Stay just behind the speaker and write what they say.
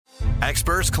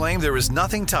Experts claim there is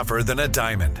nothing tougher than a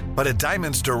diamond. But at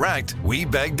Diamonds Direct, we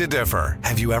beg to differ.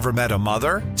 Have you ever met a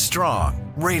mother?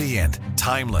 Strong, radiant,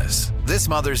 timeless. This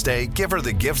Mother's Day, give her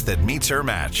the gift that meets her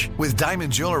match. With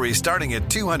diamond jewelry starting at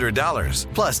 $200.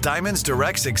 Plus Diamonds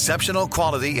Direct's exceptional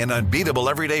quality and unbeatable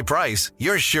everyday price,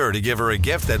 you're sure to give her a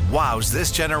gift that wows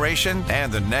this generation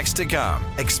and the next to come.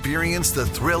 Experience the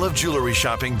thrill of jewelry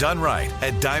shopping done right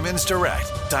at Diamonds Direct.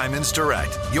 Diamonds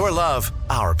Direct. Your love,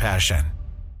 our passion.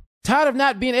 Tired of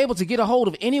not being able to get a hold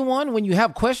of anyone when you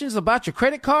have questions about your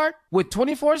credit card? With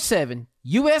 24/7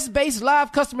 U.S.-based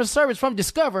live customer service from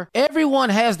Discover, everyone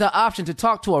has the option to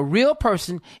talk to a real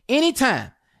person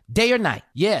anytime, day or night.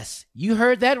 Yes, you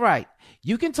heard that right.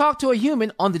 You can talk to a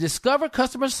human on the Discover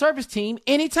customer service team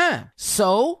anytime.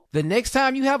 So, the next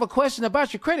time you have a question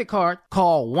about your credit card,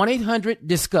 call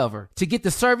 1-800-DISCOVER to get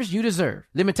the service you deserve.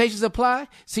 Limitations apply.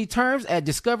 See terms at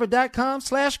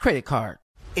discover.com/creditcard.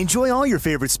 Enjoy all your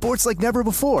favorite sports like never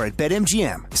before at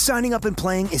BetMGM. Signing up and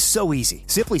playing is so easy.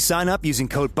 Simply sign up using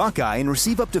code Buckeye and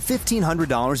receive up to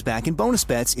 $1,500 back in bonus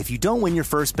bets if you don't win your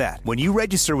first bet. When you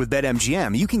register with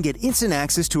BetMGM, you can get instant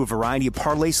access to a variety of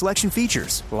parlay selection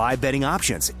features, live betting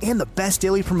options, and the best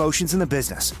daily promotions in the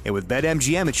business. And with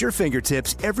BetMGM at your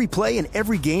fingertips, every play and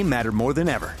every game matter more than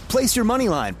ever. Place your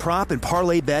moneyline, prop, and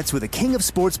parlay bets with the king of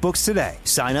sportsbooks today.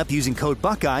 Sign up using code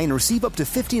Buckeye and receive up to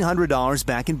 $1,500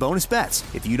 back in bonus bets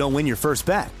if you don't win your first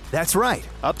bet. That's right,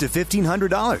 up to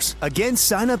 $1,500. Again,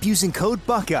 sign up using code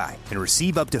Buckeye and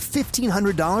receive up to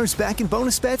 $1,500 back in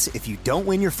bonus bets if you don't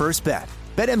win your first bet.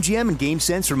 BetMGM and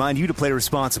GameSense remind you to play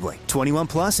responsibly. 21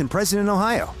 plus and present in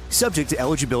Ohio. Subject to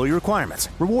eligibility requirements.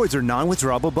 Rewards are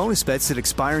non-withdrawable bonus bets that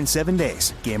expire in 7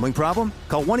 days. Gambling problem?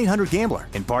 Call 1-800-GAMBLER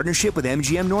in partnership with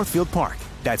MGM Northfield Park.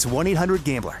 That's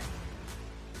 1-800-GAMBLER.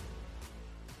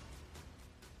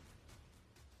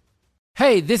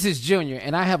 Hey, this is Junior,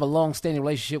 and I have a long-standing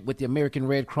relationship with the American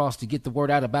Red Cross to get the word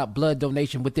out about blood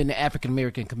donation within the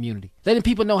African-American community, letting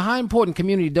people know how important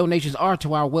community donations are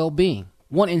to our well-being.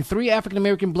 1 in 3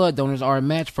 African-American blood donors are a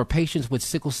match for patients with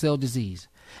sickle cell disease.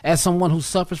 As someone who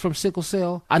suffers from sickle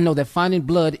cell, I know that finding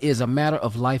blood is a matter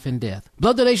of life and death.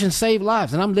 Blood donations save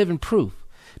lives, and I'm living proof.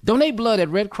 Donate blood at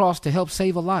Red Cross to help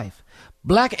save a life.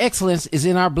 Black excellence is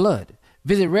in our blood.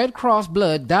 Visit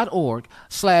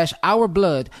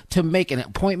redcrossblood.org/ourblood to make an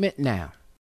appointment now.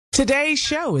 Today's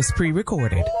show is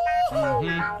pre-recorded. Y'all know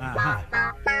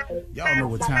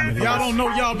what time it is. Y'all don't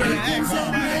know, y'all better ask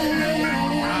somebody.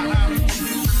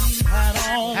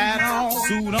 Hat on,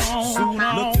 suit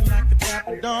on, looking like the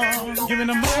Dapper Dawn, giving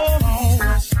them all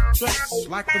dressed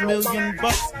like $1 million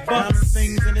bucks,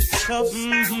 things in its cuffs.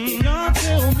 Y'all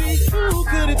tell me who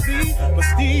could it be but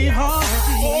Steve Harvey?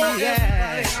 Oh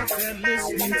yeah, they're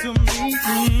listening to me.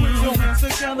 Put your hands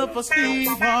together for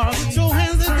Steve Harvey. Put your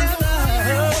hands together.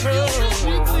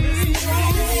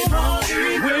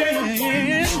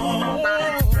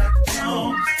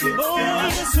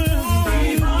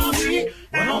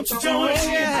 Why don't you join?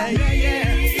 Yeah.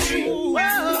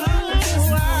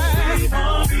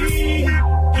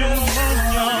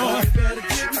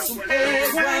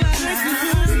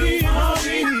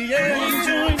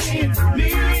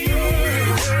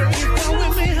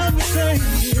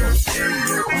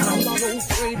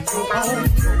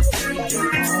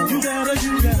 You gotta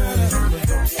turn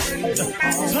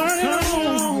it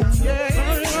on,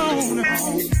 turn it on.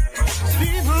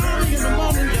 Steve Harvey in the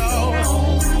morning,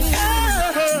 y'all.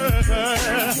 Turn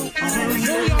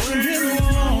it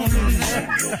on,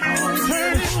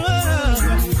 turn it on.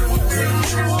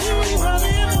 Steve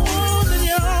Harvey in the morning,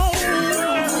 y'all.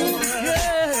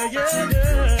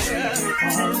 Yeah.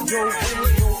 Turn your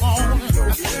radio on.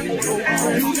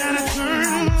 You gotta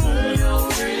turn your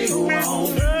radio on.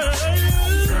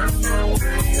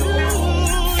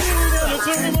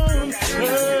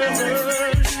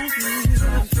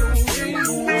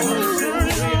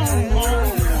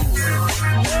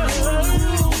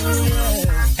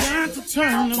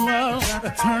 Turn them out.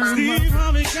 Steve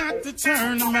Harvey got to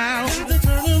turn them out.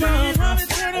 Steve Harvey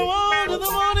turn them on to the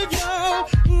morning, y'all.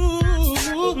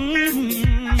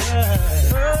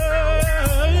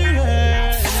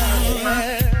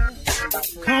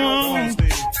 Come on,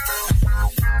 Steve.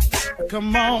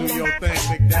 Come on. Do your thing,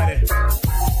 Big Daddy.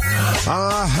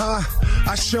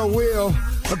 I sure will.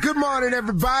 Good morning,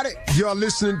 everybody. You're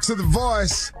listening to The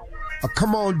Voice.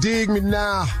 Come on, dig me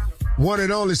now. One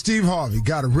and only Steve Harvey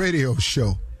got a radio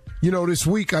show. You know, this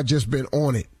week I just been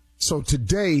on it. So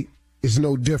today is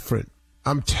no different.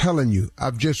 I'm telling you,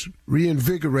 I've just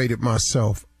reinvigorated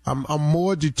myself. I'm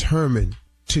more determined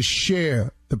to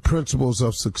share the principles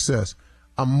of success.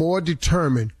 I'm more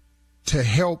determined to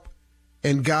help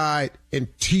and guide and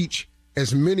teach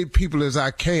as many people as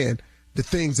I can the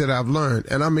things that I've learned.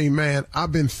 And I mean, man,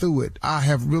 I've been through it. I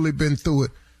have really been through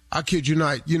it. I kid you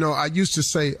not. You know, I used to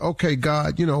say, okay,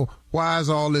 God, you know, why is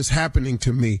all this happening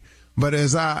to me? But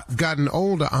as I've gotten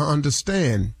older, I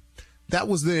understand that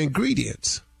was the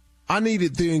ingredients. I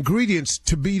needed the ingredients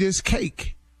to be this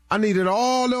cake. I needed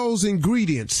all those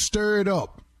ingredients stirred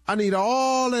up. I need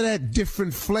all of that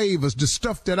different flavors, the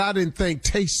stuff that I didn't think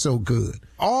tastes so good.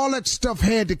 All that stuff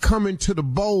had to come into the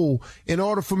bowl in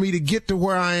order for me to get to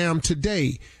where I am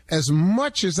today. As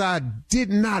much as I did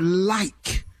not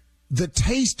like the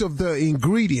taste of the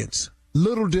ingredients,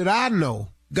 little did I know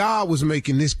God was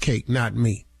making this cake, not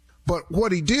me. But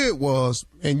what he did was,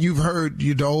 and you've heard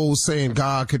the old saying,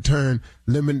 God could turn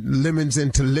lemons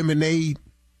into lemonade.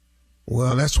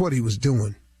 Well, that's what he was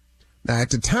doing. Now,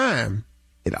 at the time,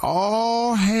 it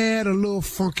all had a little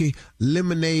funky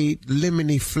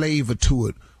lemony flavor to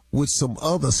it with some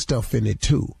other stuff in it,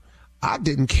 too. I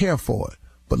didn't care for it,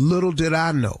 but little did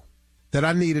I know that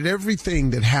I needed everything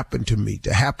that happened to me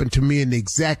to happen to me in the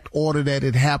exact order that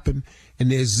it happened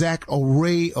and the exact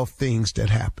array of things that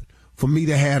happened for me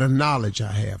to have the knowledge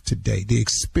I have today, the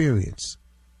experience,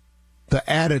 the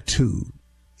attitude,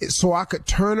 so I could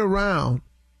turn around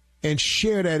and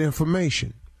share that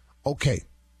information. Okay,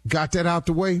 got that out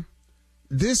the way?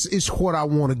 This is what I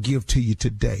want to give to you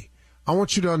today. I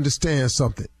want you to understand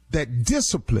something, that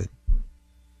discipline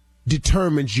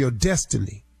determines your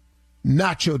destiny,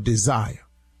 not your desire.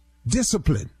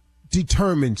 Discipline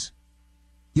determines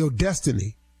your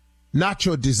destiny, not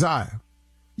your desire.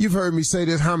 You've heard me say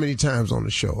this how many times on the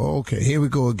show? Okay, here we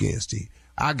go again, Steve.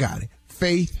 I got it.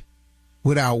 Faith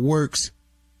without works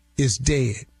is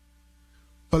dead.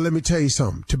 But let me tell you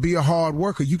something. To be a hard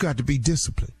worker, you got to be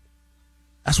disciplined.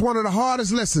 That's one of the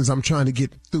hardest lessons I'm trying to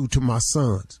get through to my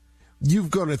sons. You're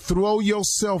going to throw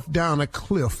yourself down a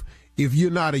cliff if you're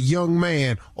not a young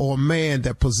man or a man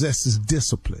that possesses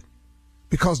discipline.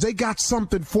 Because they got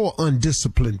something for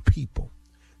undisciplined people.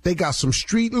 They got some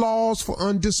street laws for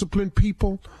undisciplined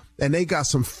people, and they got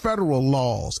some federal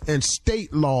laws and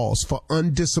state laws for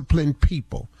undisciplined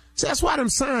people. So that's why them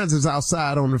signs is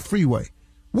outside on the freeway.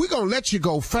 We're going to let you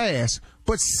go fast,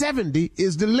 but 70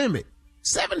 is the limit.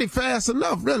 70 fast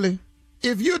enough, really.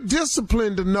 If you're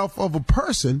disciplined enough of a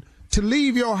person to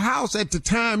leave your house at the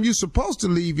time you're supposed to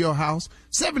leave your house,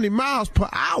 70 miles per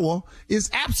hour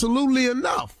is absolutely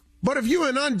enough. But if you're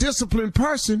an undisciplined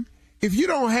person, if you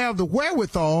don't have the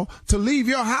wherewithal to leave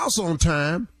your house on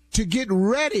time, to get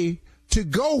ready to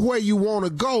go where you want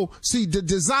to go, see, the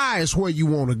desire is where you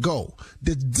want to go.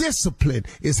 The discipline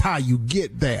is how you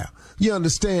get there. You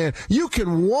understand? You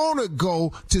can want to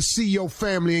go to see your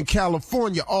family in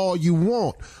California all you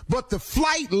want, but the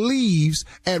flight leaves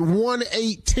at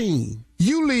 1:18.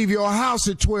 You leave your house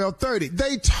at 12:30.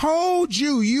 They told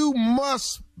you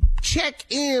must check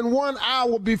in 1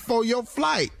 hour before your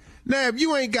flight. Now, if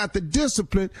you ain't got the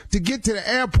discipline to get to the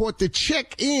airport to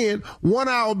check in 1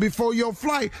 hour before your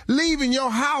flight, leaving your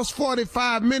house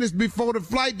 45 minutes before the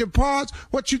flight departs,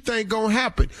 what you think gonna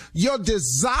happen? Your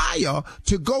desire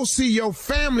to go see your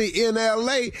family in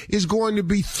LA is going to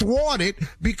be thwarted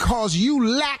because you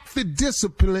lack the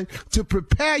discipline to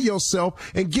prepare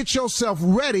yourself and get yourself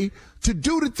ready to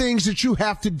do the things that you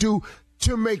have to do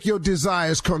to make your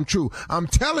desires come true. I'm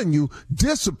telling you,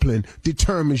 discipline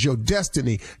determines your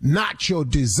destiny, not your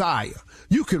desire.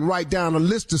 You can write down a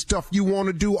list of stuff you want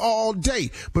to do all day,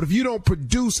 but if you don't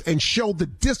produce and show the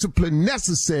discipline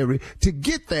necessary to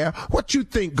get there, what you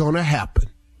think gonna happen?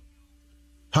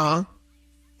 Huh?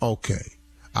 Okay,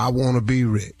 I want to be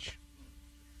rich.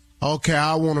 Okay,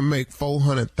 I want to make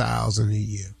 $400,000 a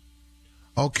year.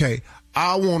 Okay,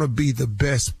 I want to be the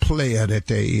best player that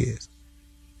there is.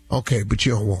 Okay, but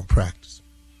you don't want practice.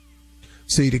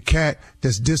 See, the cat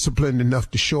that's disciplined enough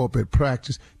to show up at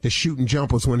practice, that's shooting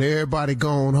jumpers when everybody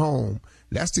gone home,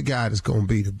 that's the guy that's going to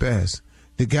be the best.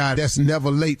 The guy that's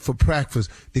never late for practice,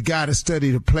 the guy that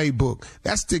studied the playbook,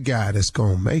 that's the guy that's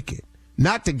going to make it.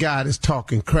 Not the guy that's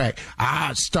talking crack.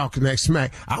 Talking that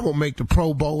smack. I'm going to make the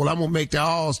Pro Bowl. I'm going to make the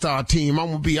All-Star team. I'm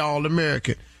going to be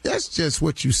All-American. That's just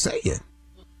what you're saying.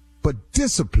 But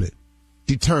discipline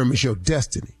determines your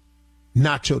destiny,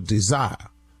 not your desire.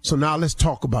 So now let's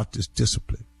talk about this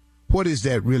discipline. What is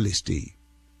that really, Steve?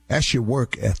 That's your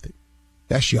work ethic.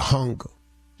 That's your hunger.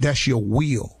 That's your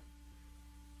will.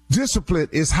 Discipline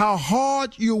is how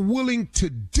hard you're willing to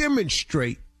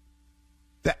demonstrate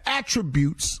the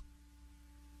attributes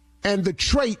and the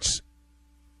traits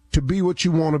to be what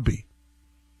you want to be.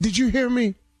 Did you hear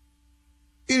me?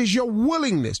 It is your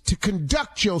willingness to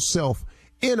conduct yourself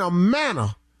in a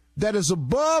manner that is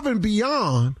above and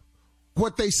beyond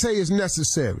what they say is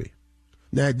necessary.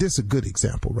 Now, this is a good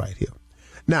example right here.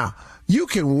 Now, you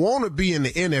can want to be in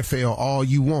the NFL all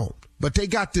you want, but they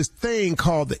got this thing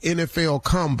called the NFL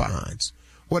Combines,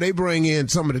 where they bring in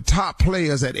some of the top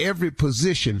players at every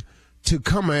position to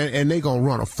come in, and they're going to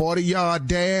run a 40-yard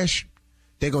dash.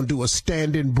 They're going to do a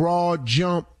standing broad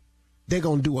jump. They're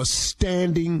going to do a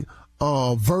standing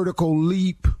vertical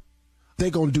leap. They're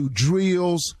going to do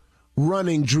drills,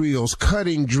 running drills,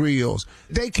 cutting drills.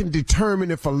 They can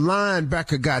determine if a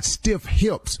linebacker got stiff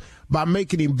hips by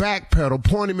making him backpedal,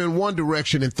 point him in one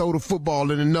direction and throw the football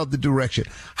in another direction.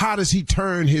 How does he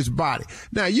turn his body?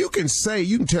 Now, you can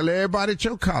tell everybody at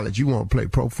your college you want to play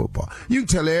pro football. You can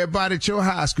tell everybody at your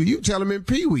high school. You can tell them in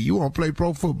Pee Wee you want to play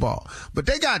pro football. But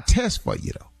they got tests for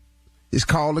you, though. It's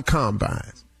called the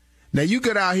Combines. Now, you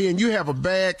get out here and you have a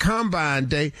bad Combine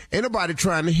day. Ain't nobody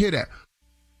trying to hear that.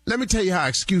 Let me tell you how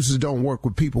excuses don't work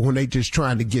with people when they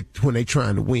trying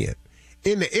to win.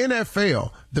 In the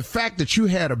NFL, the fact that you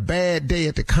had a bad day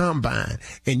at the Combine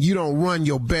and you don't run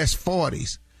your best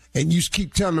 40s and you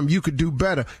keep telling them you could do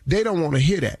better, they don't want to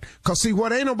hear that. Because, see,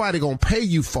 what ain't nobody going to pay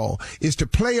you for is to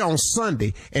play on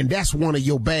Sunday, and that's one of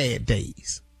your bad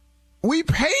days. We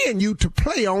paying you to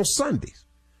play on Sundays.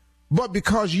 But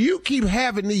because you keep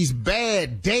having these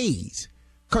bad days,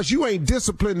 because you ain't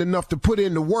disciplined enough to put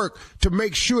in the work to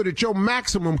make sure that your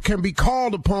maximum can be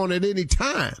called upon at any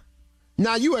time.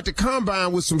 Now, you at the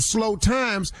Combine with some slow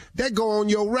times, that go on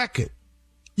your record.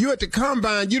 You at the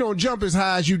Combine, you don't jump as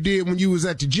high as you did when you was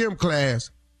at the gym class.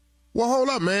 Well, hold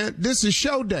up, man. This is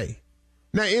show day.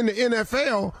 Now, in the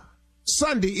NFL,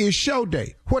 Sunday is show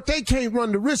day. What they can't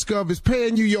run the risk of is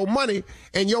paying you your money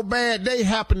and your bad day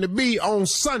happen to be on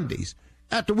Sundays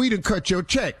after we done cut your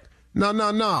check.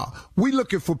 No. We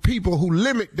looking for people who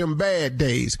limit them bad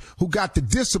days, who got the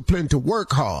discipline to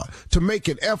work hard, to make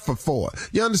an effort for it.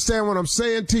 You understand what I'm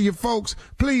saying to you folks?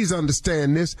 Please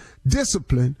understand this.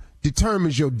 Discipline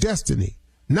determines your destiny,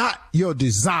 not your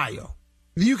desire.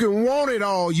 You can want it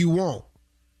all you want,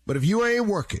 but if you ain't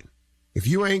working, if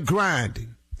you ain't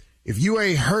grinding, if you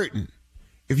ain't hurting,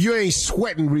 if you ain't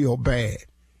sweating real bad,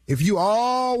 if you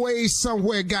always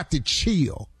somewhere got to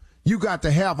chill, you got to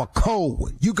have a cold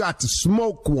one. You got to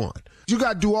smoke one. You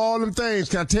got to do all them things.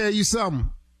 Can I tell you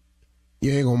something?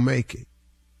 You ain't going to make it.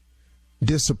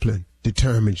 Discipline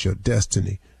determines your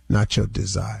destiny, not your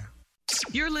desire.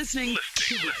 You're listening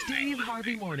to the Steve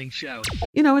Harvey Morning Show.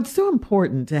 You know, it's so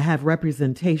important to have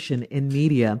representation in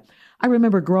media. I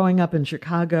remember growing up in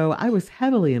Chicago, I was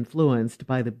heavily influenced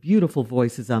by the beautiful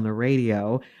voices on the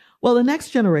radio. Well, the next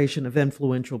generation of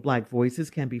influential Black voices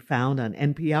can be found on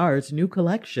NPR's new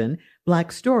collection,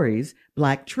 Black Stories,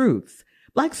 Black Truths.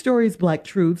 Black Stories, Black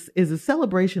Truths is a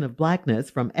celebration of Blackness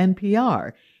from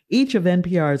NPR. Each of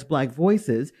NPR's Black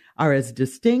voices are as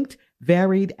distinct,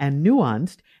 varied, and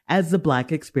nuanced as the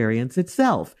Black experience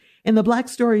itself. In the Black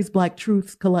Stories, Black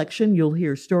Truths collection, you'll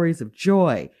hear stories of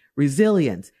joy,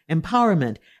 resilience,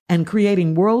 empowerment, and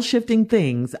creating world-shifting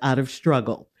things out of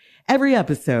struggle. Every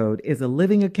episode is a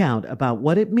living account about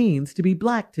what it means to be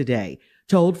Black today,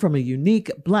 told from a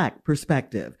unique Black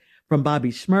perspective. From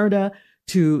Bobby Shmurda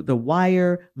to The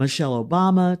Wire, Michelle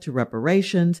Obama to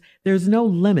reparations, there's no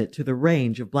limit to the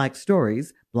range of Black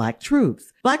stories, Black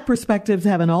truths. Black perspectives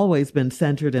haven't always been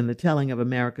centered in the telling of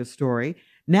America's story.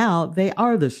 Now they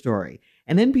are the story.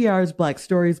 In NPR's Black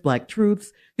Stories, Black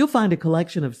Truths, you'll find a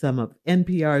collection of some of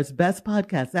NPR's best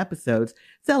podcast episodes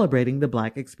celebrating the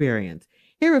Black experience.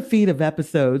 Hear a feed of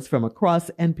episodes from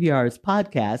across NPR's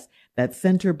podcasts that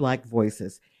center Black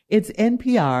voices. It's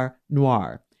NPR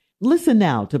Noir. Listen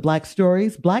now to Black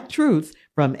Stories, Black Truths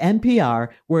from NPR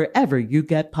wherever you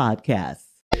get podcasts.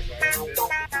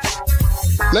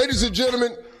 Ladies and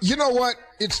gentlemen, you know what?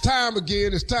 It's time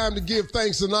again. It's time to give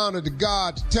thanks and honor to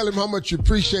God, to tell him how much you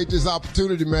appreciate this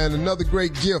opportunity, man. Another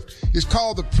great gift. It's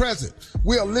called the present.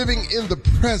 We are living in the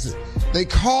present. They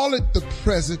call it the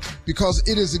present because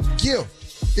it is a gift.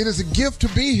 It is a gift to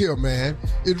be here, man.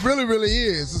 It really, really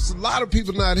is. There's a lot of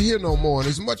people not here no more. And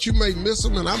as much you may miss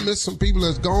them, and I miss some people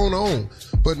that's gone on.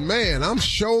 But, man, I'm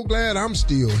so glad I'm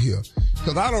still here.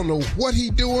 Because I don't know what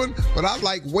he doing, but I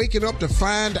like waking up to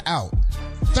find out.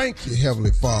 Thank you,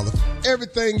 Heavenly Father, for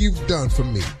everything you've done for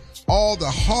me. All the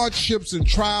hardships and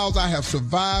trials I have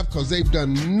survived because they've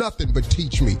done nothing but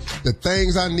teach me the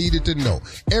things I needed to know.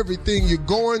 Everything you're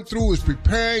going through is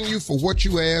preparing you for what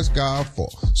you asked God for.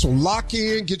 So lock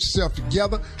in, get yourself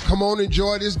together. Come on,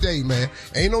 enjoy this day, man.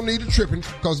 Ain't no need of tripping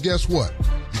because guess what?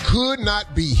 You could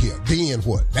not be here. Then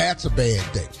what? That's a bad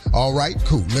day. All right,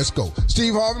 cool. Let's go.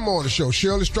 Steve Harvey Morning Show.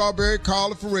 Shirley Strawberry,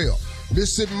 Carla Farrell.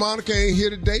 Mississippi Monica ain't here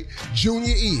today.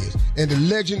 Junior is. And the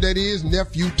legend that is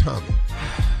Nephew Tommy.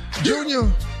 Junior,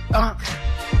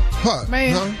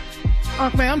 man,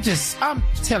 Man, I'm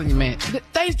telling you, man.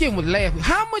 Thanksgiving was last week.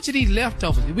 How much of these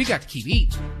leftovers we got to keep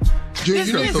eating? Junior,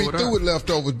 you need to be through with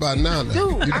leftovers by now. Dude,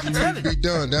 you need to be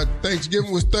done. That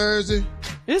Thanksgiving was Thursday.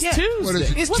 It's Tuesday. What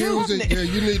is it? It's Tuesday. Yeah,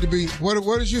 you need to be.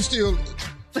 What is you still?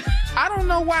 I don't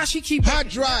know why she keep. How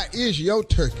dry is your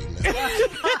turkey now?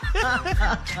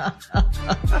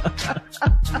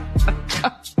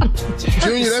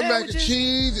 Junior, that mac and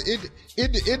cheese,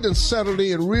 it done settled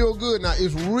in real good now.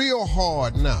 It's real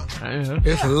hard now.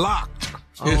 It's locked.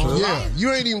 It's locked. Yeah,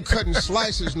 you ain't even cutting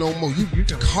slices no more. You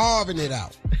carving it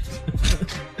out.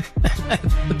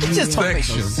 It just don't make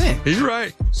no sense. He's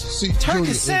right. See, Turkey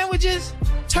Junior, sandwiches,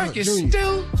 turkey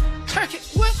stew, turkey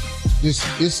what? It's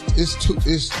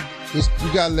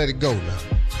you gotta let it go now.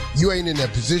 You ain't in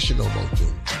that position no more,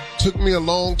 Junior. Took me a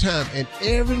long time, and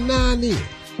every now and then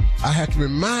I have to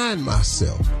remind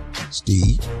myself,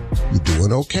 Steve, you're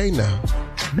doing okay now.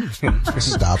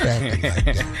 Stop acting like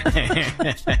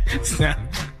that.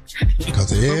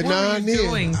 Because every now and then,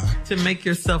 doing to make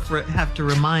yourself have to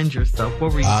remind yourself?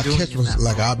 What were you doing? Catch myself,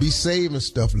 like I'll be saving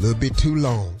stuff a little bit too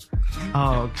long.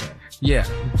 Oh, okay. Yeah.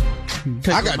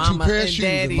 I got two pair of shoes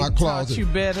in my closet. You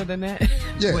better than that.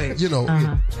 Yeah, Wait, you know,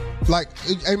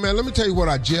 hey man, let me tell you what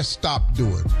I just stopped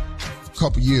doing a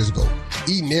couple years ago.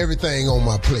 Eating everything on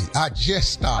my plate. I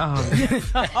just stopped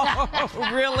that.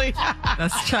 Oh, really?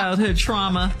 That's childhood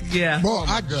trauma. Yeah. Bro,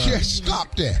 I just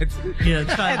stopped that. Yeah,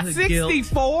 At childhood guilt.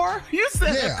 64? You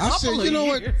said Yeah, a couple I said, you know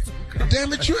what? years.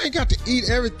 Damn it, you ain't got to eat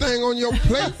everything on your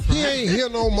plate. He ain't here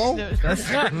no more.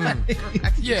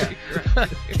 Yeah.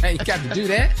 Ain't got to do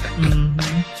that.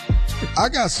 I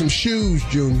got some shoes,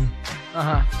 Junior,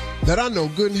 Uh-huh. that I know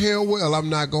good and hell well I'm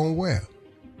not going to wear.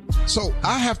 So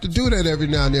I have to do that every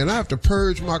now and then. I have to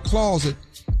purge my closet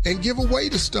and give away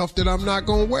the stuff that I'm not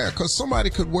going to wear because somebody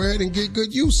could wear it and get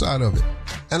good use out of it.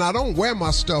 And I don't wear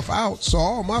my stuff out, so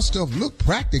all my stuff look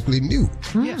practically new.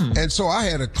 Yeah. And so I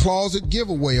had a closet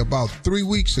giveaway about 3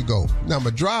 weeks ago. Now,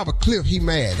 my driver, Cliff, he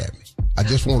mad at me. I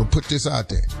just want to put this out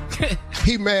there.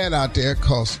 He mad out there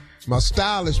because my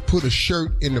stylist put a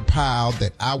shirt in the pile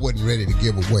that I wasn't ready to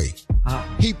give away.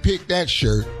 He picked that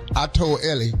shirt. I told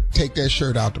Ellie, take that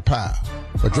shirt out the pile.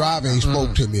 But driver ain't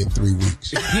spoke to me in 3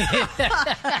 weeks.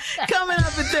 Coming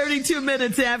up at 32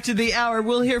 minutes after the hour,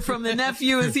 we'll hear from the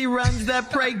nephew as he runs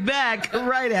that prank back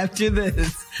right after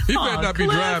this. He better not be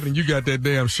driving and you got that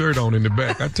damn shirt on in the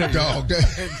back. I tell you. Dog,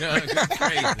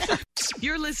 that.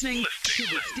 You're listening to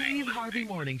the Steve Harvey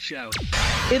Morning Show.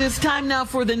 It is time now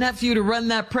for the nephew to run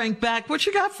that prank back. What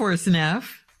you got for us,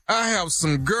 Neff? I have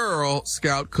some Girl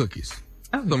Scout cookies.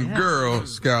 Oh, Some yeah. Girl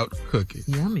Scout cookies.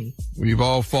 Yummy. We've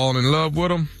all fallen in love with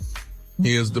them.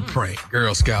 Here's the prank.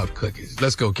 Girl Scout cookies.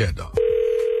 Let's go, cat dog.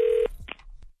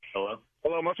 Hello?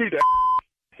 Hello, my feet.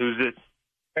 Who's this?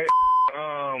 Hey,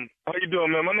 how you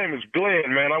doing, man? My name is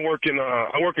Glenn, man. I work in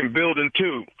Building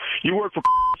 2. You work for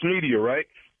Media, right?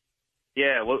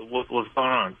 Yeah, what's going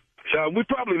on? We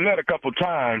probably met a couple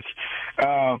times.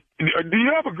 Do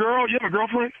you have a girl? You have a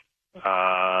girlfriend?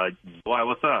 Why?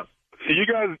 What's up? So you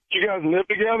guys live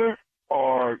together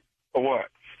or what?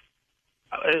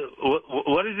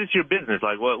 What is this your business?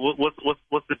 Like,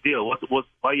 what's the deal? Why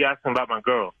are you asking about my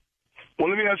girl? Well,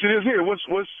 let me ask you this here. What's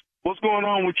going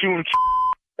on with you and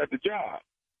at the job?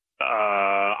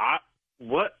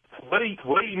 What do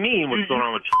you mean? What's going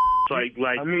on with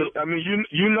like? I mean,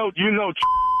 you know,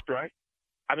 right?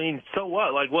 I mean, so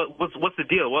what? Like, what's the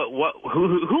deal?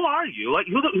 Who are you? Like,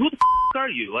 who the are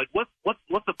you? Like, what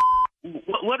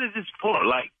is this for?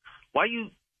 Like, why you?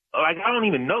 Like, I don't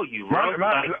even know you, bro.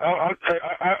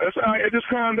 Just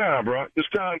calm down, bro.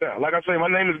 Just calm down. Like I say, my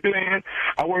name is Glenn.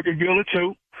 I work in Building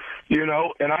 2, you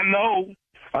know, and I know.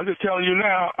 I'm just telling you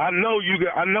now. I know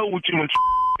what you and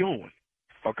doing.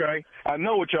 Okay, I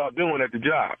know what y'all doing at the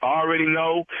job. I already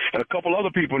know, and a couple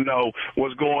other people know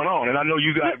what's going on. And I know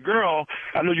you got a girl.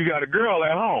 I know you got a girl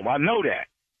at home. I know that.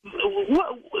 So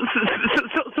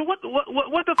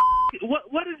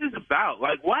what is this about?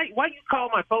 Like, why you call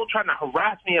my phone trying to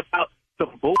harass me about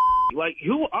some bull? Like,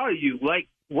 who are you? Like,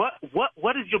 what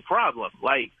is your problem?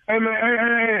 Like, hey man,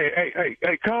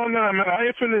 hey, calm down, man. I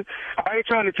ain't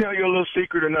trying to tell you a little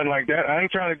secret or nothing like that. I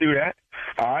ain't trying to do that.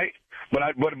 All right, but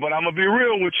I'm gonna be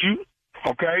real with you.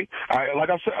 Okay,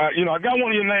 like I said, I got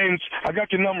one of your names. I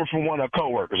got your number from one of our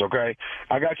coworkers. Okay,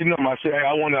 I got your number. I said, hey,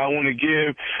 I want to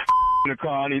give the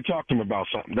call. I need to talk to him about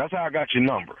something. That's how I got your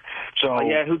number. So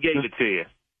yeah, who gave it to you?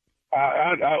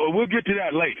 We'll get to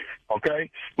that later.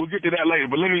 Okay, we'll get to that later.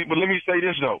 But let me say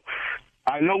this though.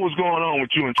 I know what's going on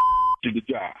with you and to the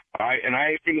job. All right, and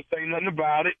I ain't finna say nothing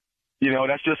about it. You know,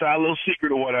 that's just our little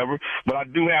secret or whatever. But I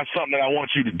do have something that I want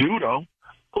you to do though.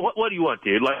 What do you want,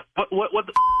 dude? Like, what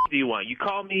the do you want? You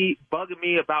call me bugging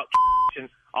me about and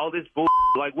all this bull.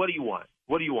 Like, what do you want?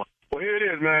 What do you want? Well, here it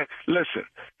is, man. Listen,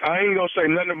 I ain't gonna say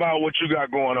nothing about what you got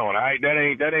going on. All right, that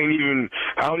ain't even.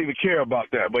 I don't even care about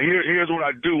that. But here's what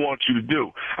I do want you to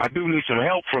do. I do need some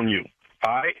help from you.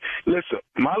 All right, listen.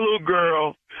 My little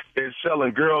girl is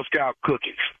selling Girl Scout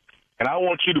cookies, and I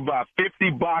want you to buy 50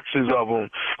 boxes of them.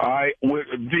 All right,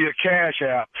 via Cash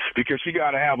App because she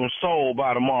got to have them sold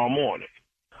by tomorrow morning.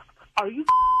 Are you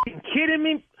kidding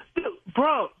me? Dude,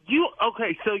 bro,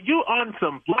 so you on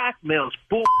some blackmails,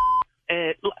 bull.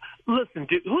 And listen,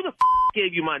 dude, who the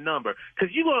gave you my number?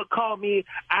 Because you going to call me,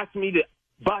 ask me to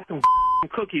buy some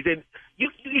cookies, and you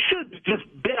should have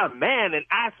just been a man and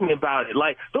ask me about it.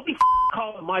 Like, don't be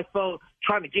calling my phone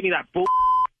trying to give me that bull.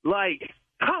 Like,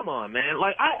 come on, man.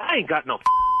 Like, I ain't got no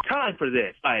time for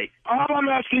this. Like, all I'm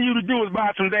asking you to do is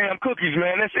buy some damn cookies,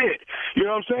 man. That's it. You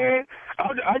know what I'm saying?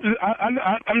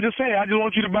 I'm just saying. I just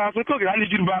want you to buy some cookies. I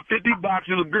need you to buy 50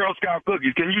 boxes of Girl Scout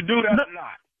cookies. Can you do that or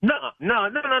not? No.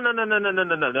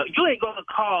 You ain't gonna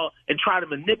call and try to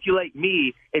manipulate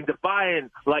me into buying,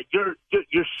 like, you're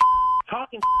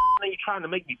talking and you're trying to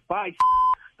make me buy.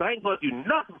 So I ain't gonna do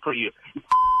nothing for you.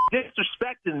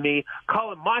 Disrespecting me,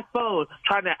 calling my phone,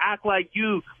 trying to act like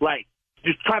you, like,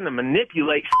 just trying to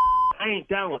manipulate. I ain't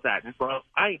down with that, bro.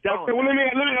 I ain't down with that. Well, let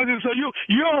me so you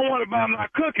don't want to buy my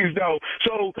cookies, though.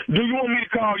 So do you want me to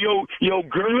call your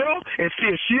girl and see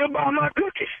if she'll buy my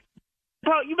cookies?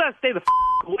 Bro, you better stay the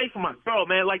away from my girl,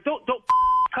 man. Like, don't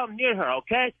come near her,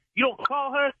 okay? You don't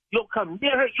call her. You don't come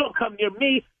near her. You don't come near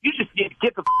me. You just need to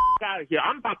get the out of here.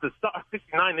 I'm about to start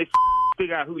 69. They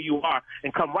figure out who you are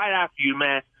and come right after you,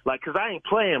 man. Like, 'cause I ain't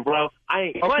playing, bro. I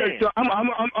ain't playing. Okay, so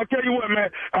I'll tell you what,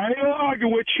 man. I ain't gonna argue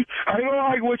with you.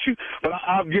 But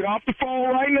I'll get off the phone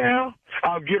right now.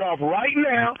 I'll get off right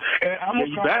now, and I'm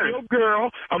gonna call your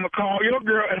girl. I'm gonna call your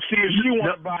girl and see if she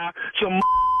want to buy some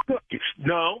cookies.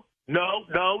 No.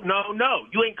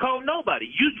 You ain't calling nobody.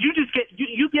 You just get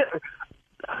you get.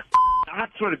 I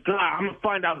swear to God, I'm gonna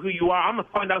find out who you are. I'm gonna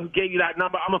find out who gave you that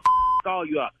number. I'm gonna call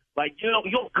you up. Like, you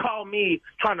don't call me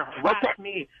trying to harass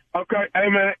me. Okay, hey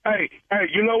man, hey,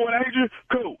 you know what, Adrian?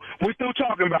 Cool. We're still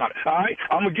talking about it. All right,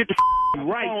 I'm gonna get the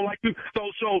right phone like you. So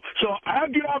I'll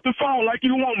get off the phone like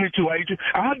you want me to, Adrian.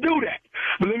 I'll do that.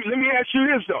 But let me ask you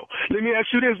this though.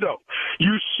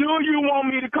 You sure you want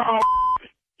me to call?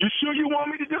 You sure you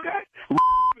want me to do that?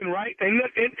 Right? Ain't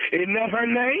that her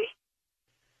name?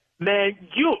 Man,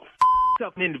 you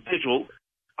yourself an individual.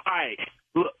 All right,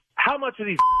 look, how much are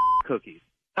these cookies?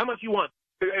 How much you want?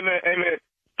 Hey man,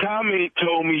 Tommy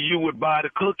told me you would buy the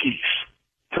cookies.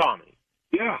 Tommy?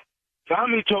 Yeah.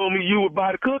 Tommy told me you would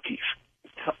buy the cookies.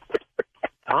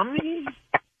 Tommy?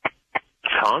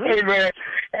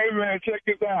 Hey man, check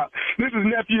this out. This is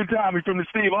Nephew Tommy from the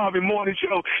Steve Harvey Morning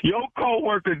Show. Your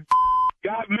coworker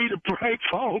got me to prank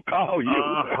phone call you.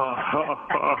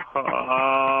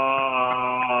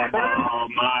 Oh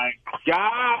my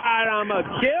God, I'm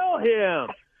gonna kill him.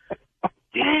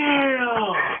 Damn,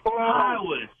 I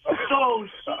was so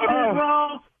stupid,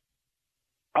 bro.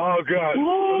 Oh God!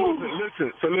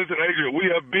 So listen, Adrian. We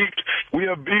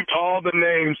have beeped all the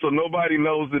names, so nobody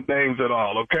knows the names at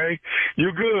all. Okay,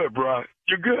 you're good, bro.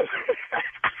 You're good.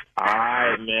 All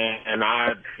right,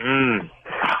 man.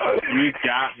 You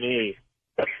got me.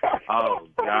 Oh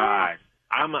God,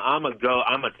 I'm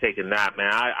gonna take a nap,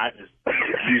 man. I just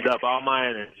used up all my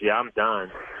energy. I'm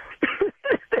done.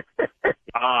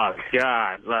 Oh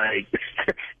God, like,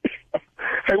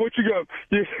 hey, what you got?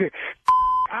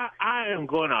 I am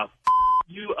gonna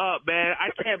you up, man. I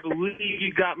can't believe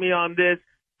you got me on this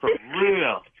for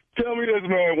real. Tell me this,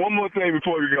 man. One more thing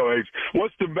before we go, H.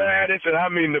 What's the baddest, and I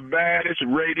mean the baddest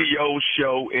radio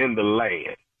show in the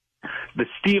land? The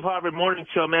Steve Harvey Morning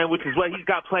Show, man, which is what he's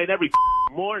got playing every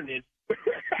morning.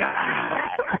 God.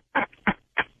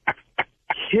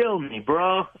 Kill me,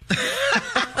 bro.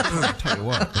 I'll tell you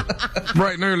what.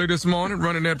 Bright and early this morning,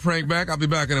 running that prank back. I'll be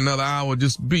back in another hour.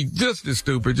 Just be just as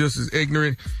stupid, just as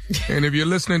ignorant. And if you're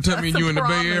listening to me and you're in the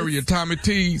Bay Area, Tommy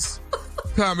T's,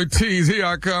 here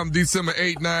I come, December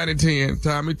 8, 9, and 10.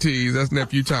 Tommy T's, that's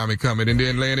Nephew Tommy coming. And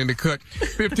then laying in the cut,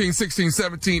 15, 16,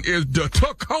 17 is the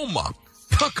Tacoma,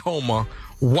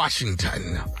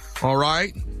 Washington. All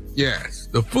right? Yes,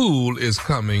 the fool is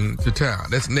coming to town.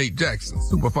 That's Nate Jackson,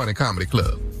 Super Funny Comedy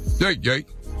Club. Yay.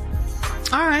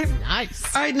 All right. Nice.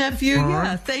 All right, nephew.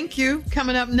 Thank you.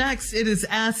 Coming up next, it is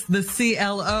Ask the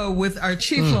CLO with our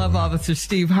Chief Love Officer,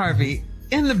 Steve Harvey.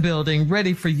 in the building,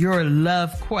 ready for your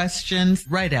love questions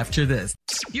right after this.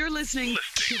 You're listening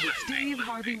to the Steve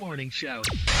Harvey Morning Show.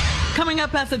 Coming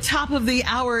up at the top of the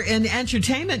hour in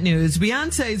entertainment news,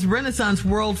 Beyonce's Renaissance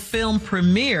World Film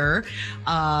premiere.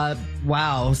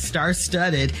 Wow,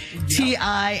 star-studded.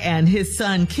 T.I. and his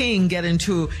son King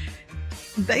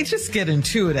they just get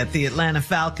into it at the Atlanta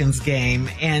Falcons game.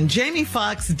 And Jamie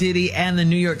Foxx, Diddy, and the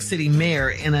New York City mayor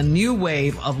in a new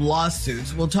wave of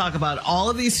lawsuits. We'll talk about all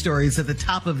of these stories at the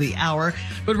top of the hour.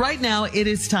 But right now, it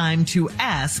is time to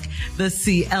ask the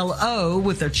CLO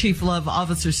with their Chief Love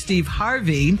Officer, Steve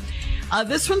Harvey.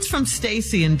 This one's from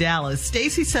Stacy in Dallas.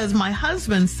 Stacy says, my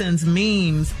husband sends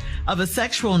memes of a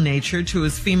sexual nature to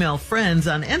his female friends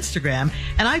on Instagram,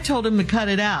 and I told him to cut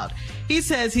it out. He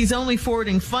says he's only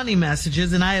forwarding funny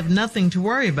messages and I have nothing to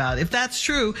worry about. If that's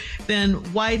true, then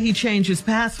why'd he change his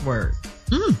password?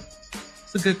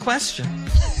 It's a good question.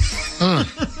 I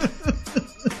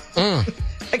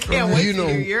can't wait to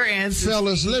hear your answer.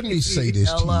 Fellas, let me say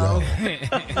this to y'all.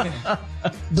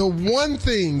 The one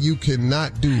thing you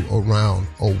cannot do around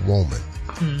a woman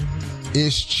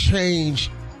is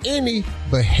change any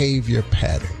behavior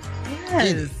pattern.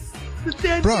 Yes. The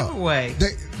dead giveaway.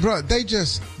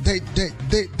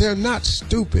 They're not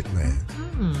stupid, man.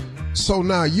 So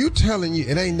now you telling you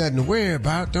it ain't nothing to worry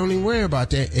about, don't even worry about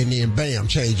that, and then bam,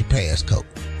 change your passcode.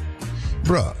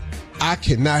 Bruh, I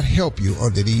cannot help you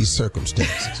under these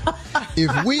circumstances.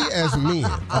 If we as men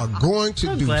are going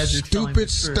to do stupid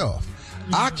stuff,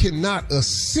 I cannot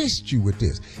assist you with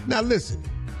this. Now listen,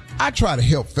 I try to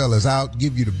help fellas out,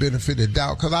 give you the benefit of the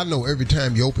doubt, because I know every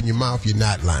time you open your mouth, you're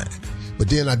not lying. But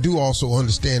then I do also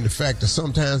understand the fact that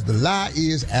sometimes the lie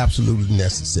is absolutely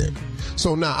necessary.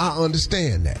 So now I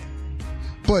understand that.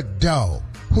 But dog,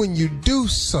 when you do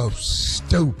so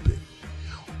stupid,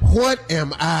 what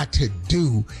am I to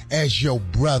do as your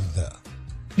brother?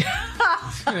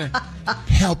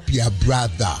 Help your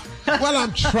brother. Well,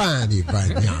 I'm trying it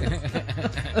right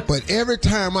now. But every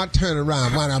time I turn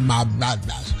around, one of my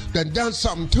brothers done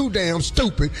something too damn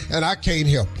stupid, and I can't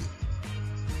help you.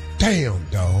 Damn,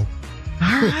 dog.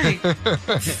 All right.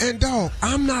 And dog,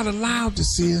 I'm not allowed to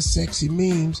send sexy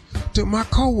memes to my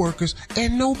coworkers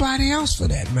and nobody else for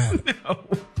that matter. No.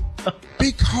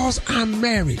 Because I'm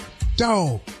married.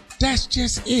 Dog, that's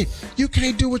just it. You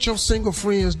can't do what your single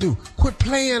friends do. Quit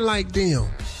playing like them.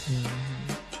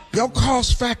 Your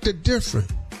cost factor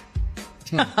different.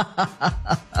 All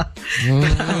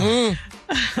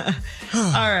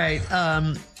right.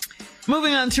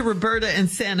 Moving on to Roberta in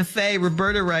Santa Fe.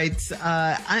 Roberta writes,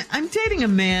 I'm dating a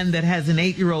man that has an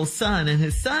 8-year-old son, and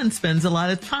his son spends a lot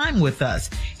of time with us.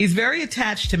 He's very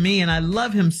attached to me, and I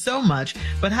love him so much,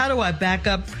 but how do I back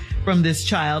up from this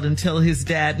child until his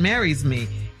dad marries me?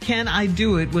 Can I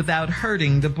do it without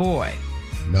hurting the boy?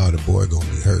 No, the boy gonna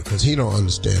be hurt because he don't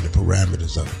understand the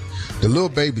parameters of it. The little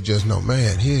baby just know,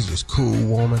 man, here's this cool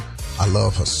woman. I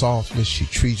love her softness. She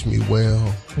treats me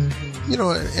well. You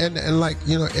know, and like,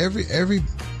 you know, every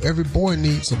boy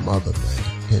needs a mother,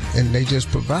 man. And they just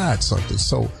provide something.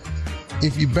 So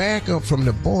if you back up from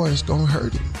the boy, it's gonna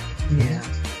hurt him. Yeah.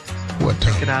 What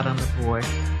time? Take it out on the boy.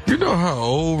 You know how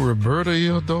old Roberta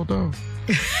is, though?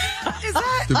 Is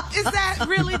that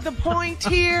really the point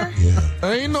here?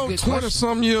 Yeah. Ain't no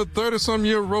 20-some year, 30-some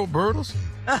year Robertas.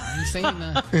 You seen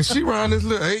that? And she around this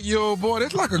little 8-year-old boy.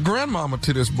 That's like a grandmama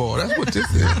to this boy. That's what this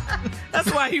is.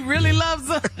 That's why he really loves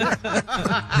her.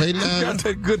 Hey, You Nana. gotta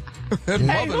take good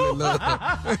motherly love.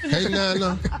 Hey,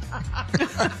 Nana.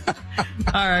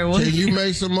 All right. Well, Can you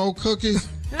make some more cookies?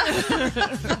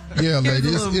 Yeah, lady,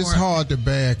 it's hard to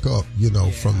back up, you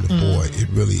know, from the boy. It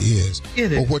really is.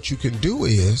 It is. But what you can do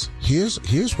is, here's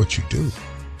what you do.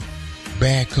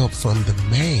 Back up from the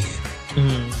man.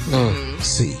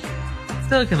 See.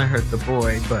 still gonna hurt the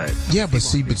boy, but yeah, but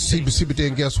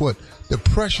then guess what? The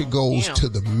pressure goes to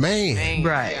the man,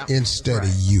 right, instead of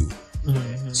you.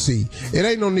 Mm-hmm. See, it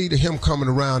ain't no need of him coming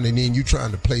around and then you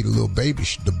trying to play the little baby,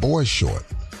 the boy short.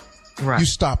 Right. You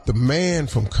stop the man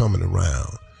from coming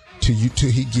around till he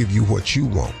give you what you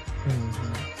want.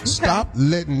 Mm-hmm. Stop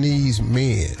letting these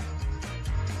men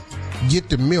get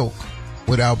the milk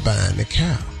without buying the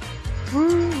cow.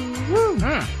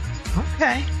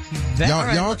 Okay.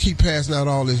 Y'all keep passing out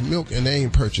all this milk and they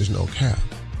ain't purchased no cow.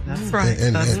 That's right.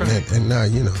 And now,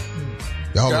 you know,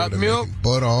 y'all got milk,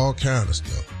 butter, all kind of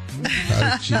stuff.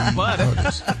 Cottage cheese,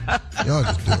 y'all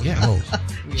just doing the most.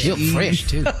 Milk fresh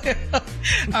too.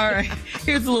 All right.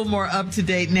 Here's a little more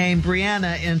up-to-date name.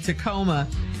 Brianna in Tacoma.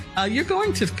 You're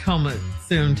going to Tacoma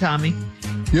soon, Tommy.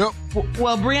 Yep.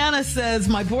 Well, Brianna says,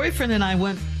 my boyfriend and I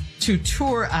went to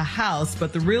tour a house,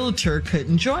 but the realtor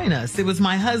couldn't join us. It was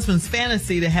my husband's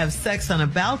fantasy to have sex on a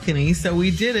balcony, so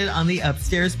we did it on the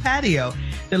upstairs patio.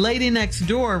 The lady next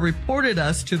door reported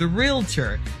us to the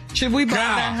realtor. Should we buy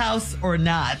that house or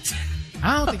not?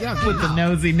 I don't think I'll With the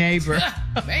nosy neighbor.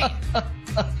 Man.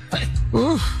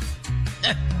 Well,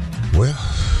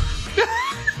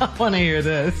 I want to hear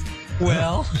this.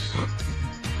 Well,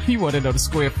 You want to know the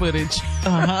square footage?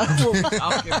 But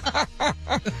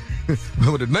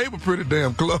the neighbor pretty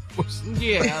damn close.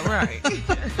 Yeah, right.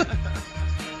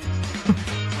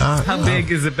 how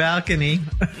big is a balcony?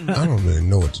 I don't really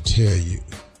know what to tell you.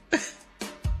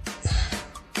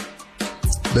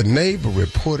 The neighbor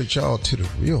reported y'all to the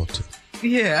realtor.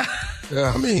 Yeah.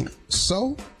 I mean,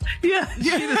 so? Yeah,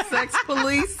 she the sex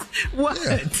police? What?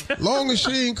 Yeah. Long as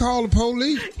she ain't call the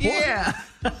police. What? Yeah.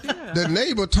 The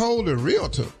neighbor told the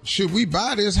realtor, should we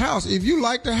buy this house? If you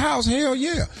like the house, hell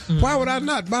yeah. Why would I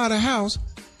not buy the house?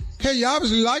 Hey, you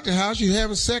obviously like the house. You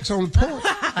having sex on the porch.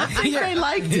 I think they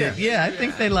liked it. Yeah, I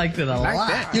think they liked it a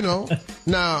lot. You know,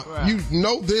 now, you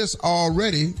know this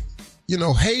already. You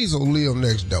know, Hazel live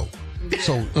next door.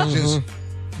 So just,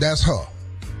 that's her.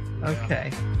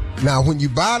 Okay. Now, when you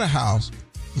buy the house,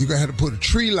 you're going to have to put a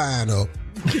tree line up.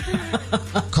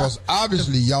 Because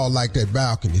obviously y'all like that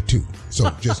balcony too. So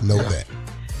just know that.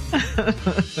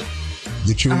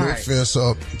 Get your little fence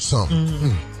up,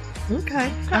 something.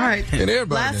 Okay. All right. And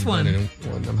everybody Last one. done it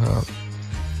in one of them houses.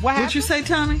 What'd you say,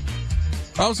 Tommy?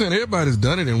 I was saying everybody's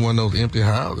done it in one of those empty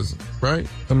houses, right?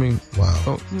 I mean,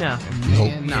 wow. No.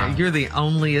 Nope. No, you're the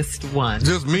onlyest one.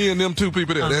 Just me and them two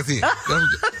people there. That's it.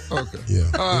 Okay. Yeah.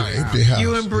 All right. Empty house.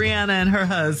 You and Brianna and her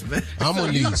husband. I'm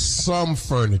going to need some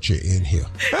furniture in here.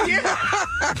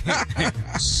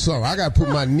 So I got to put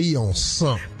my knee on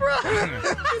something.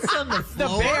 It's on the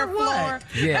floor. The bare floor.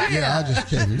 Yeah, I just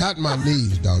can't. Not my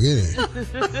knees, dog. It ain't.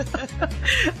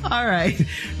 All right.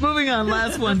 Moving on.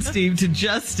 Last one, Steve, to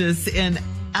Justice in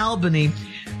Albany.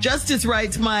 Justice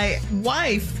writes, my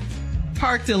wife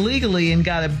parked illegally and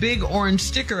got a big orange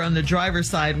sticker on the driver's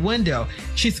side window.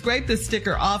 She scraped the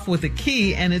sticker off with a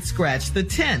key and it scratched the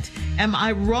tint. Am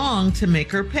I wrong to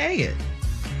make her pay it?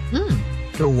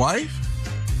 Your wife?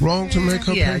 Wrong to make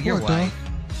her Yeah, pay your what, wife.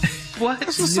 dog? What?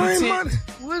 It's the same money.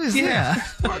 What is Yeah.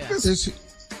 What?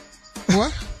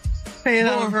 Pay it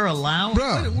out of her allowance?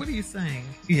 Bruh. What are you saying?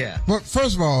 Yeah. Well,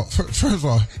 first of all,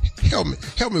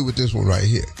 help me with this one right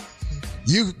here.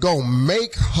 You gonna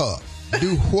make her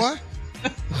do what?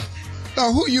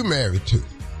 Now, who you married to?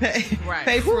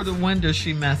 Pay for the window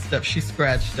she messed up. She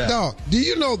scratched up. Dog, do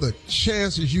you know the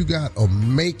chances you got of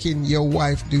making your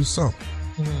wife do something?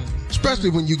 Especially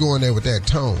when you go in there with that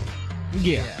tone.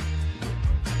 Yeah.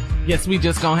 Yes, we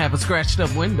just gonna have a scratched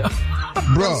up window.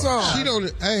 Bro, she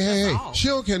don't, hey, she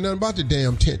don't care nothing about the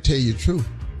damn tent, tell you the truth.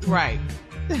 Right.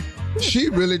 She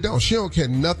really don't. She don't care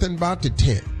nothing about the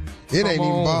tent. It ain't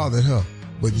even bothering her.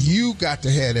 But you got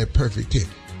to have that perfect tent.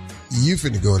 You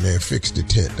finna go in there and fix the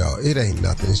tent, dog. It ain't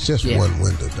nothing. It's just one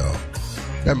window, dog.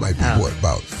 That might be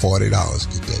about $40 to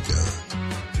get that done.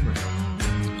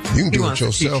 You can do it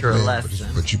yourself, man,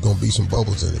 but you're going to be some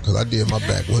bubbles in it. Because I did my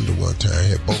back window one time. I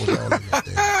had bubbles all in that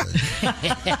thing.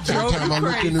 Every time I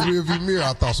looked in the rearview mirror,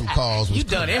 I thought some cars was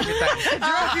done everything.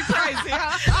 Drove you crazy,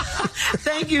 huh?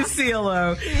 Thank you,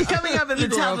 CeeLo. Coming up at the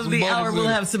top of the hour, we'll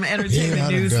have some entertainment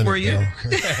news for you.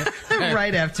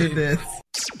 Right after this.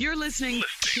 You're listening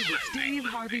to the Steve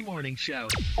Harvey Morning Show.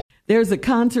 There's a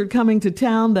concert coming to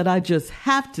town that I just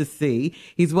have to see.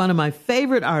 He's one of my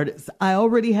favorite artists. I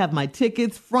already have my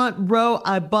tickets, front row.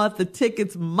 I bought the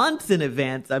tickets months in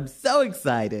advance. I'm so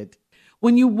excited.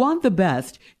 When you want the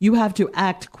best, you have to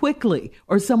act quickly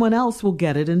or someone else will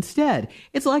get it instead.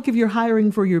 It's like if you're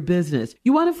hiring for your business.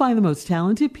 You want to find the most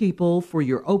talented people for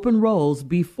your open roles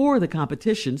before the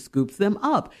competition scoops them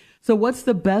up. So what's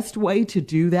the best way to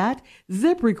do that?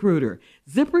 ZipRecruiter.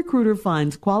 ZipRecruiter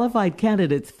finds qualified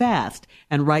candidates fast.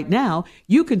 And right now,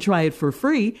 you can try it for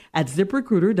free at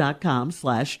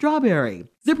ZipRecruiter.com/strawberry.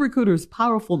 ZipRecruiter's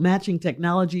powerful matching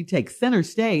technology takes center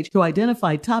stage to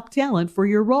identify top talent for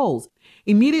your roles.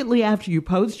 Immediately after you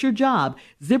post your job,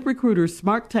 ZipRecruiter's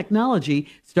smart technology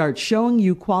starts showing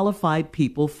you qualified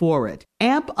people for it.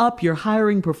 Amp up your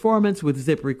hiring performance with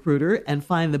ZipRecruiter and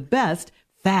find the best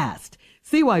fast.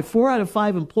 See why 4 out of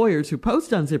 5 employers who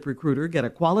post on ZipRecruiter get a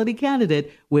quality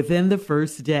candidate within the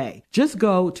first day. Just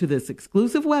go to this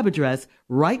exclusive web address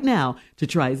right now to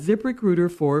try ZipRecruiter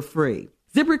for free.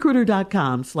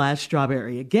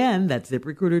 ZipRecruiter.com/strawberry. Again, that's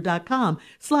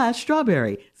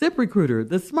ZipRecruiter.com/strawberry. ZipRecruiter,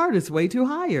 the smartest way to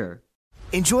hire.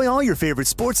 Enjoy all your favorite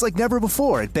sports like never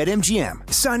before at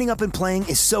BetMGM. Signing up and playing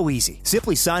is so easy.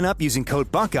 Simply sign up using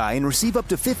code Buckeye and receive up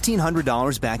to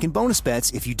 $1,500 back in bonus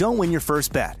bets if you don't win your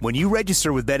first bet. When you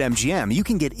register with BetMGM, you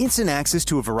can get instant access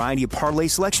to a variety of parlay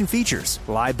selection features,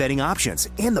 live betting options,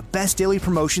 and the best daily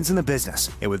promotions in the business.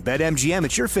 And with BetMGM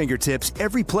at your fingertips,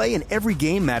 every play and every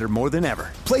game matter more than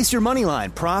ever. Place your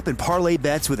moneyline, prop, and parlay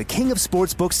bets with the king of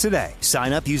sportsbooks today.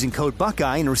 Sign up using code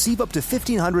Buckeye and receive up to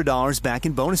 $1,500 back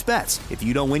in bonus bets if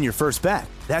you don't win your first bet.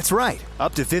 That's right,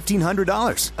 up to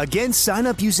 $1,500. Again, sign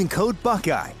up using code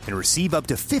Buckeye and receive up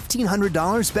to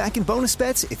 $1,500 back in bonus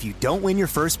bets if you don't win your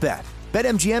first bet.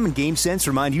 BetMGM and GameSense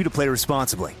remind you to play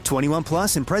responsibly. 21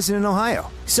 plus and present in Ohio.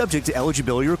 Subject to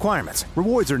eligibility requirements.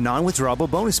 Rewards are non-withdrawable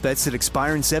bonus bets that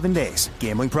expire in 7 days.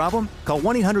 Gambling problem? Call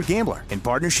 1-800-GAMBLER in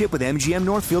partnership with MGM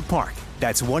Northfield Park.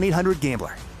 That's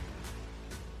 1-800-GAMBLER.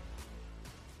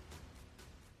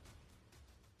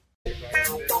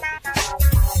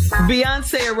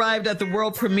 Beyonce arrived at the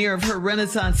world premiere of her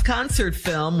Renaissance concert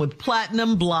film with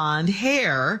platinum blonde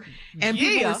hair. And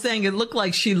people were saying it looked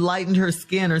like she lightened her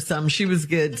skin or something. She was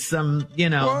getting some, she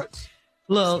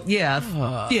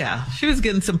was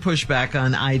getting some pushback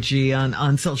on IG,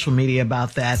 on social media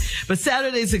about that. But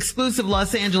Saturday's exclusive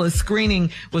Los Angeles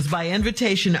screening was by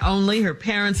invitation only. Her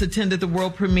parents attended the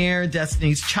world premiere.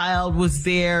 Destiny's Child was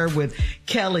there with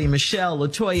Kelly, Michelle,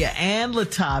 LaToya, and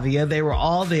Latavia. They were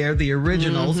all there, the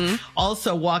originals.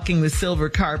 Also walking the silver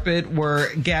carpet were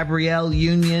Gabrielle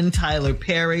Union, Tyler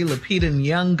Perry, Lupita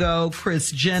Nyong'o, Kris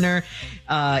Jenner,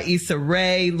 Issa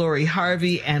Rae, Lori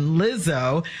Harvey, and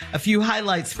Lizzo. A few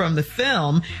highlights from the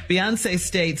film. Beyonce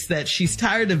states that she's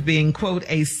tired of being, quote,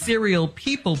 a serial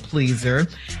people pleaser.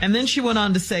 And then she went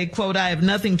on to say, quote, I have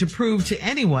nothing to prove to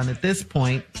anyone at this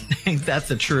point. That's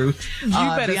the truth. You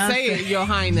better Beyonce, say it, Your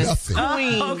Highness. Queen.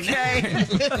 Okay.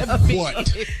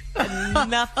 What?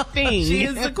 Nothing. She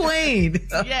is the queen.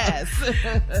 Yes.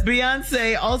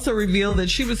 Beyonce also revealed that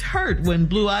she was hurt when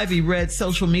Blue Ivy read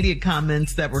social media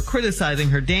comments that were criticizing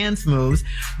her dance moves.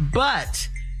 But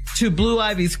to Blue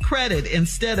Ivy's credit,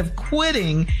 instead of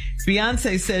quitting,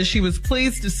 Beyonce says she was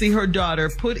pleased to see her daughter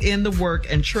put in the work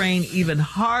and train even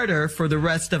harder for the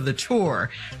rest of the tour.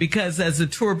 Because as the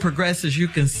tour progresses, you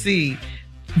can see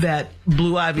that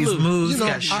Blue Ivy's moves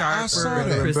got sharper. I saw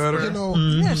that. Better.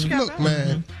 Look,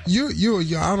 man, I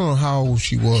don't know how old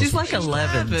she was. She's like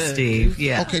 11, Steve.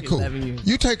 Yeah. Okay, cool.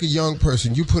 You take a young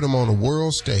person, you put them on a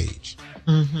world stage.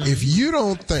 If you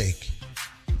don't think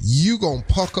you gonna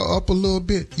pucker up a little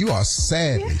bit, you are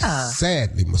sadly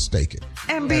mistaken.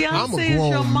 And Beyonce I'm a is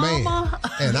grown your man, mama.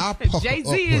 and I pucker up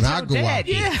when I go out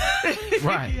there.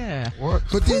 Right. Yeah.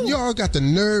 But then y'all got the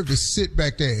nerve to sit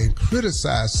back there and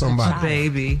criticize somebody.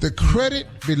 Baby. The credit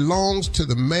belongs to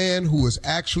the man who is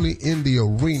actually in the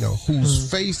arena, whose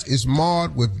face is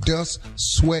marred with dust,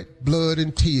 sweat, blood,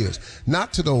 and tears.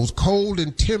 Not to those cold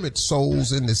and timid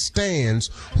souls in the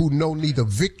stands who know neither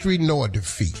victory nor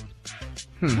defeat.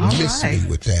 Miss me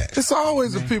with that. It's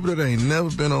always the people that ain't never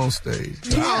been on stage.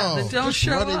 That don't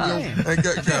show up. They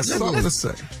got something to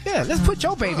say. Yeah, let's put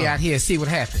your baby out here and see what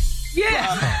happens.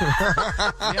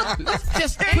 Let's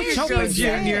just put your baby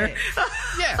Junior.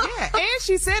 Yeah. And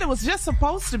she said it was just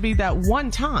supposed to be that one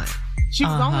time. She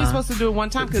was only supposed to do it one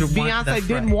time because Beyonce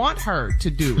didn't want her to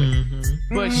do it.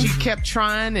 But she kept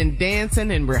trying and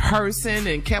dancing and rehearsing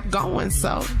and kept going.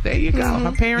 So there you go.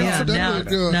 Her parents.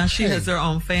 Now she has her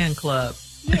own fan club.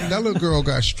 That little girl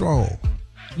got strong.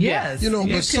 Yes.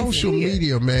 But social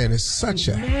media, man, is such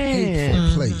a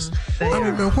hateful place. I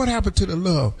mean, man, what happened to the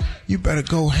love? You better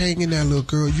go hang in there, little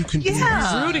girl. You can do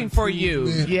this. Rooting for you.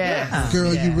 Yeah.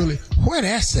 Girl, you really, where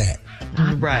that's at?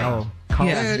 Right.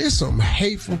 Man, there's some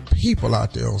hateful people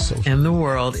out there on social media. In the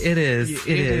world, it is.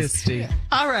 It is, Steve.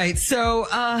 All right. So,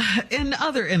 in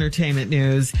other entertainment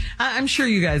news, I'm sure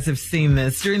you guys have seen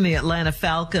this during the Atlanta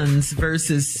Falcons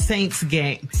versus Saints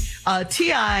game.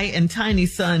 T.I. and Tiny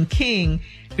Son King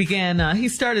he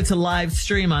started to live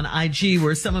stream on IG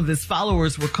where some of his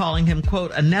followers were calling him,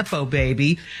 quote, a Nepo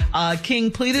baby.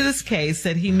 King pleaded his case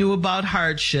that he knew about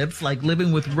hardships like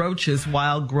living with roaches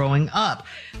while growing up.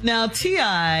 Now,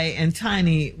 T.I. and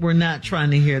Tiny were not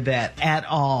trying to hear that at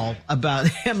all about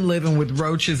him living with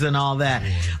roaches and all that.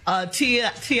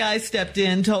 T.I. stepped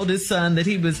in, told his son that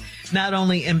he was not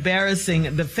only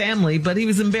embarrassing the family, but he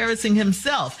was embarrassing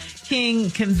himself. King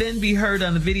can then be heard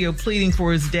on the video pleading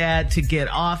for his dad to get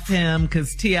off him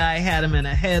because T.I. had him in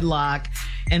a headlock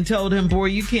and told him, boy,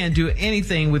 you can't do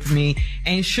anything with me.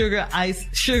 Ain't sugar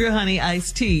honey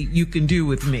iced tea you can do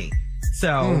with me.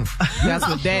 So that's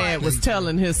what Dad was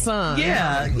telling his son.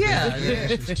 Yeah.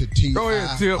 To teach. Go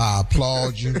ahead, Tip. I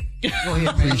applaud you.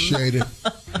 Appreciate it.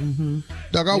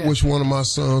 Doc, I wish one of my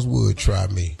sons would try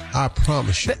me. I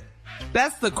promise you.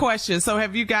 That's the question. So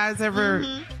have you guys ever,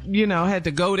 had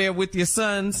to go there with your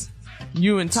sons?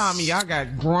 You and Tommy, y'all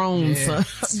got grown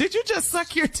sons. Did you just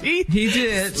suck your teeth? He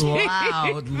did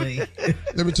loudly.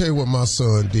 Let me tell you what my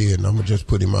son did, and I'm going to just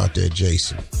put him out there,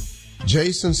 Jason.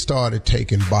 Jason started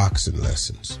taking boxing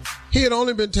lessons. He had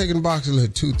only been taking boxing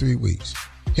lessons 2-3 weeks.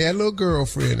 He had a little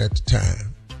girlfriend at the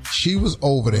time. She was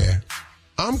over there.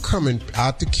 I'm coming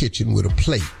out the kitchen with a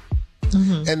plate.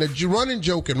 And the running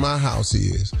joke in my house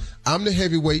is, I'm the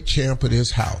heavyweight champ of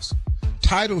this house.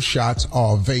 Title shots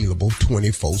are available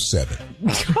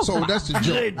 24/7. So that's the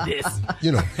joke.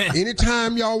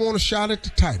 Anytime y'all want a shot at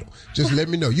the title, just let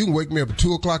me know. You can wake me up at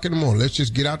 2:00 in the morning. Let's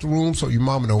just get out the room so your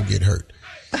mama don't get hurt.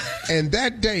 And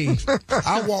that day,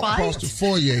 I walked across the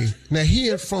foyer. Now, he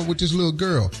in front with this little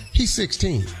girl. He's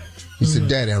 16. He said,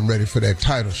 Daddy, I'm ready for that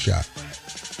title shot.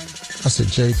 I said,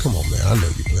 Jay, come on, man. I know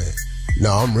you're playing.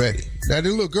 No, I'm ready. Now, the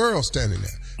little girl standing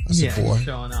there. I said, boy,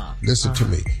 listen to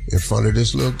me. In front of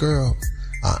this little girl,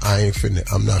 I'm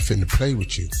not finna play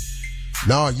with you.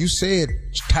 No, you said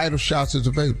title shots is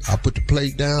available. I put the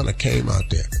plate down. I came out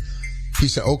there. He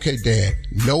said, okay, Dad,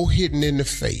 no hitting in the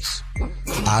face.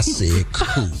 I said,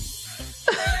 cool.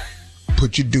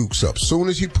 Put your dukes up. Soon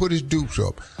as he put his dukes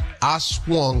up, I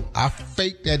swung. I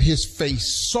faked at his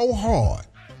face so hard.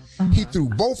 He threw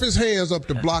both his hands up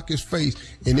to block his face,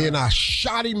 and then I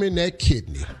shot him in that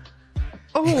kidney.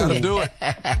 Oh, gotta do it.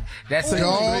 That's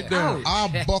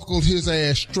I buckled his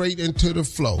ass straight into the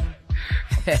floor.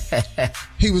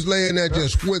 He was laying there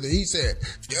just with it. He said,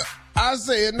 I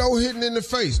said, no hitting in the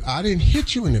face. I didn't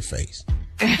hit you in the face.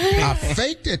 I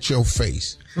faked at your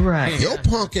face. Right. Your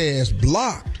punk ass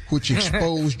blocked, which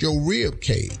exposed your rib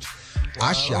cage.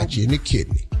 I shot you in the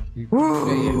kidney.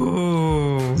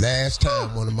 Ooh. Last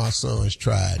time one of my sons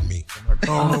tried me.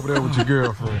 Go on over there with your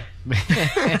girlfriend.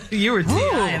 You were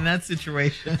T.I. in that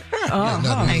situation.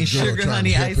 Hey, sugar,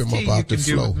 honey, iced tea, you can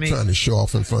do with me. Trying to show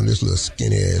off in front of this little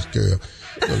skinny ass girl.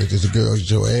 Look, this girl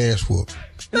get your ass whooped.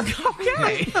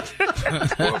 Okay.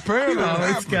 Well, apparently, you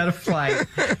always got to fight.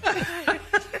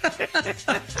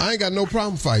 I ain't got no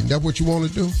problem fighting. That's what you want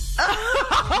to do?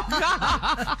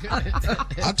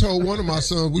 I told one of my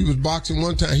sons, we was boxing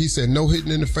one time. He said, no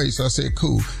hitting in the face. I said,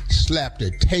 cool. Slapped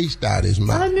the taste out of his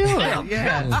mouth. I knew it.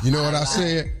 Yeah. You know what I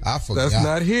said? I forgot. That's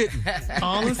not hitting.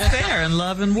 All is fair in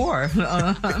love and war.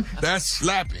 That's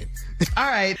slapping. All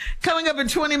right. Coming up in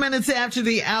 20 minutes after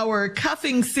the hour,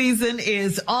 cuffing season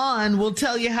is on. We'll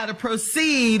tell you how to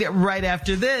proceed right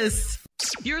after this.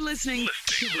 You're listening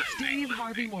to the Steve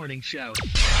Harvey Morning Show.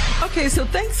 Okay, so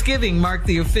Thanksgiving marked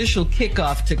the official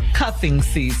kickoff to cuffing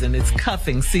season. It's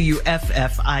cuffing,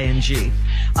 C-U-F-F-I-N-G.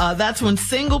 That's when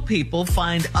single people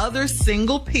find other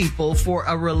single people for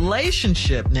a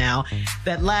relationship now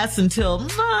that lasts until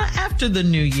after the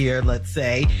new year, let's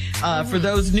say. For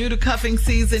those new to cuffing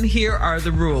season, here are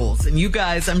the rules. And you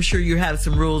guys, I'm sure you have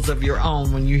some rules of your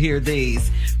own when you hear these.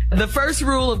 The first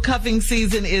rule of cuffing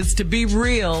season is to be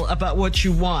real about what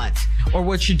you want or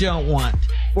what you don't want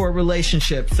for a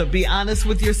relationship. So be honest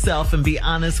with yourself and be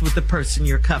honest with the person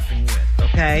you're cuffing with,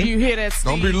 okay? You hear that, Steve?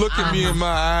 Don't be looking me in my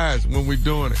eyes when we're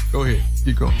doing it. Go ahead.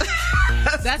 Keep going.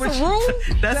 That's a rule?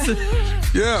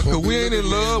 Yeah, because we ain't in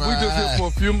love. We just here for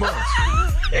a few months.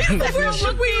 Where do you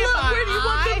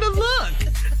want them to look?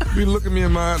 Be looking me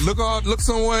in my eye. Look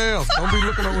somewhere else. Don't be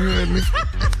looking over here at me.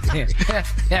 We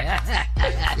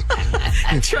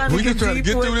just trying to get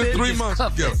through this 3 months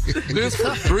together. This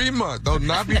 3 months. Don't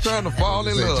not be trying to fall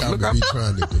in love. Look, be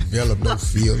trying to develop no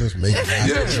feelings, make it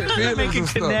happen. Feelings and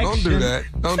stuff. Don't do that.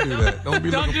 Don't do that. Don't be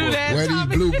looking for it. Wear these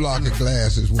blue blocker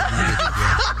glasses when we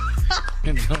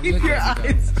get together. Keep your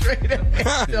eyes straight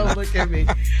ahead. Don't look at me.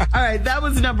 All right, that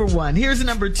was number one. Here's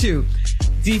number two.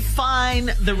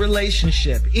 Define the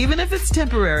relationship. Even if it's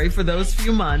temporary for those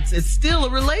few months, it's still a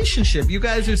relationship. You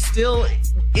guys are still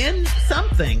in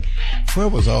something. Where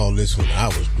was all this when I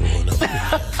was growing up?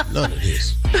 None of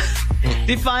this.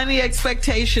 Define the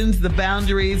expectations, the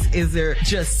boundaries. Is there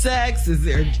just sex? Is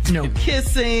there no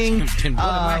kissing?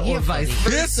 Or vice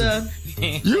versa?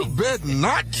 You better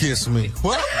not kiss me.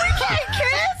 What? We can't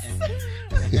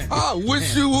kiss? I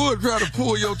wish you would try to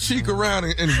pull your cheek around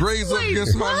and graze up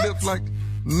against my lips like,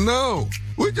 no.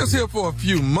 We're just here for a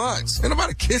few months. Ain't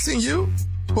nobody kissing you.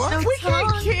 What? We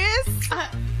can't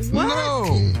kiss?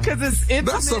 No. Because it's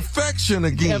intimate. That's affection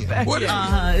again. What?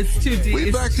 It's too deep.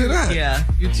 We back to that. Yeah.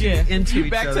 You're too into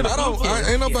each other.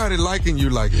 Ain't nobody liking you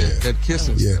like that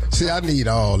kissing stuff. See, I need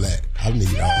all that. I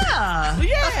need all.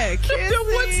 Yeah,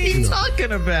 kissing. What's he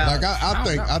talking about?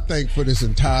 Like I think for this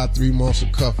entire 3 months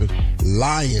of cuffing,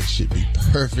 lying should be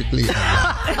perfectly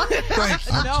alive.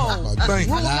 No.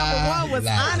 Rule number 1 was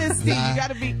honesty. You got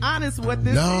to be honest with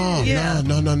this. No.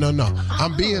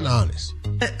 I'm being honest.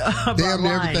 Damn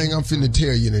near everything I'm finna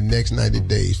tell you in the next 90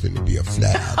 days finna be a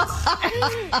flat out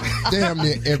lie. Damn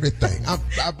near everything. I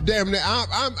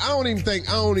don't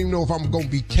even know if I'm gonna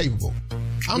be capable.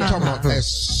 I'm talking about as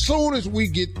soon as we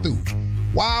get through,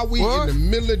 while we in the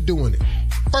middle of doing it,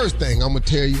 first thing I'm gonna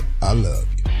tell you, I love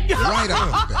you. Right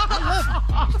on, baby.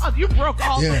 I love you. You broke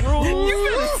all the rules. You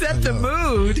really set the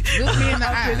mood. Look me in the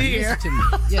eye. Listen to me.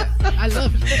 Yeah, I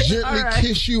love you. Gently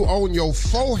kiss you on your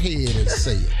forehead and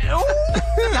say it.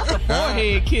 That's a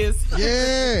forehead kiss.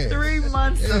 Yeah. 3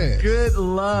 months of good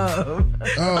love.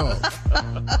 Oh.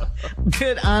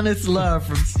 Good, honest love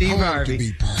from Steve I want Harvey. it to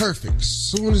be perfect. As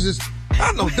soon as it's...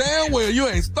 I know damn well you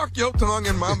ain't stuck your tongue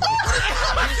in my mouth.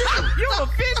 You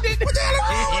offended? What the hell is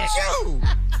wrong with you?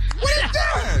 What is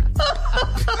that?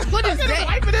 What is that?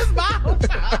 Wiping his mouth.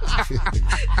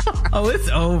 Oh, it's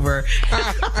over.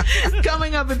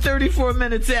 Coming up in 34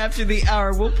 minutes after the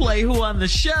hour, we'll play Who on the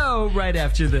Show right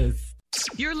after this.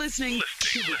 You're listening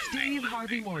to the Steve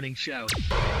Harvey Morning Show.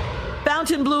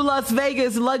 Fontainebleau Las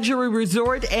Vegas Luxury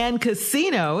Resort and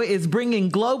Casino is bringing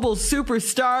global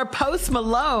superstar Post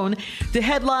Malone to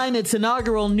headline its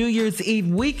inaugural New Year's Eve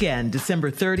weekend,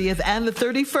 December 30th and the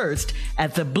 31st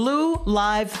at the Blue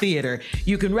Live Theater.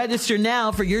 You can register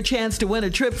now for your chance to win a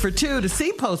trip for two to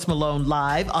see Post Malone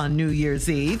live on New Year's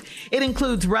Eve. It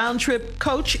includes round-trip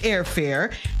coach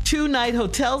airfare, 2-night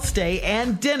hotel stay,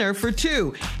 and dinner for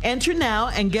two. Enter now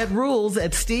and get rules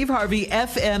at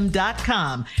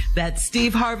SteveHarveyFM.com. That's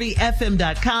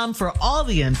SteveHarveyFM.com for all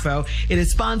the info. It is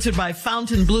sponsored by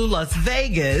Fontainebleau Las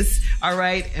Vegas. All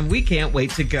right, and we can't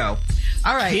wait to go.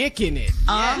 All right. Kicking it.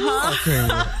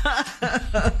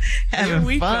 Uh-huh.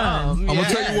 Having fun. I'm going to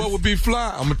tell you what would be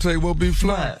fly. I'm going to tell you what would be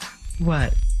fly.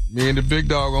 What? Me and the big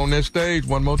dog on that stage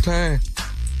one more time.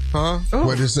 Huh? Ooh.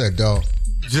 What is that, dog?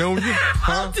 Junior?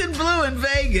 Huh? Fontainebleau in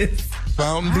Vegas.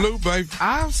 Fontainebleau, baby.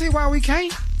 I don't see why we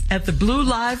can't. At the Blue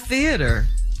Live Theater.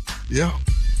 Yeah.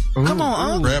 Come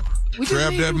on, Grab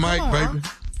that mic, baby.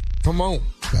 Come on.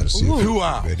 Gotta see if 2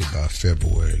 hours. ready by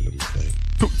February. Let me think.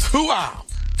 2 hours.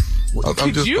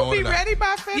 Could you be ready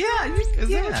by February? Yeah. Is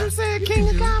that what you said, King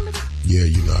of Comedy? Yeah,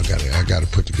 you know, I gotta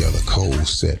put together a cold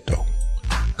set though.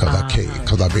 Cause I can't,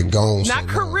 cause I've been gone so long.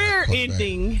 Not career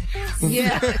ending.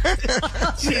 Yeah.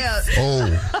 Yeah. Oh,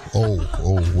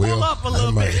 well. Pull up a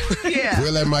little bit. Yeah.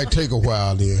 Well, that might take a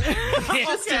while then.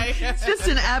 Okay. Just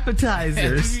an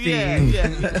appetizer, Steve. Yeah.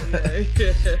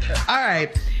 All right.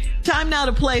 Time now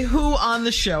to play Who on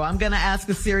the Show. I'm going to ask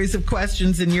a series of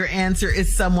questions, and your answer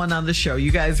is someone on the show.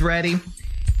 You guys ready?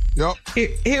 Yep.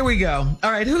 Here we go.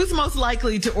 All right. Who's most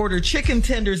likely to order chicken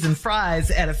tenders and fries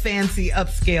at a fancy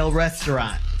upscale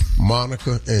restaurant?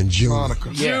 Monica and Junior.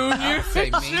 Monica. Yeah, I'll say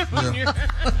me.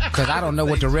 Because I don't know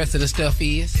what the rest of the stuff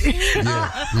is. Yeah.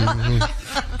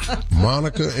 Mm-hmm.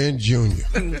 Monica and Junior.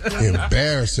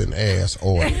 Embarrassing ass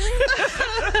orders.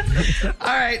 All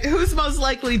right. Who's most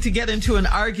likely to get into an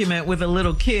argument with a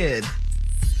little kid?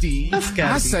 Steve. That's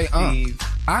gotta I be say, Steve.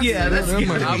 Yeah, That's that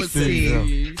might gotta be be Steve,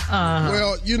 Steve. Uh-huh.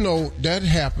 Well, you know, that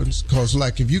happens because,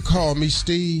 like, if you call me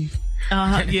Steve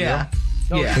Yeah.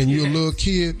 Yeah. and you're a little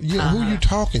kid, you know, who you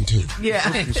talking to? Yeah.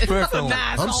 Respect on.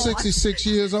 I'm 66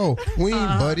 years old. We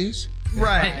ain't buddies.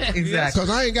 Right. Exactly. Because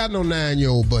I ain't got no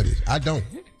 9-year-old buddies. I don't.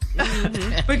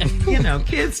 But, you know,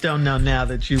 kids don't know now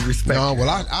that you respect No, them.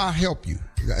 well, I'll help you.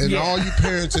 And all you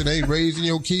parents that ain't raising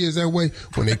your kids that way,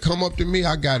 when they come up to me,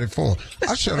 I got it for them.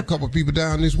 I shut a couple people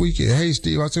down this weekend. Hey,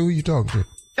 Steve, I said, who you talking to?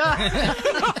 I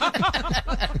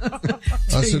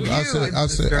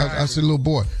said, little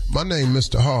boy, my name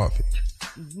Mr. Harvey.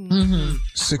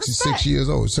 66 years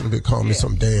old. Somebody call me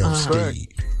some damn Steve.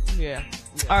 Yeah.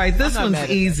 All right, this I'm not mad one's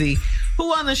at easy.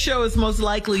 Who on the show is most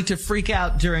likely to freak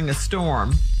out during a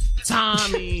storm?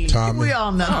 Tommy. We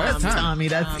all know that's Tommy.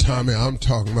 That's Tommy, I'm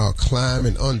talking about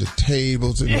climbing under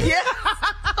tables and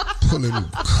pulling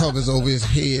covers over his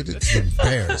head. It's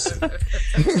embarrassing.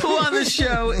 Who on the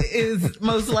show is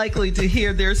most likely to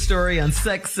hear their story on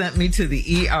Sex Sent Me to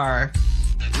the ER?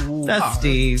 That's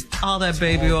Steve. All that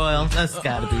baby oil. That's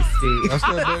got to be Steve. That's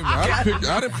that baby.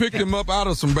 I done picked him up out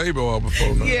of some baby oil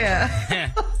before now.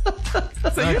 Yeah.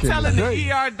 So you're telling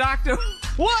the ER doctor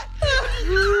what?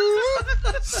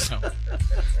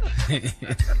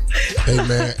 Hey,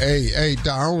 man. Hey, Doc,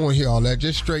 I don't want to hear all that.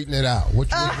 Just straighten it out.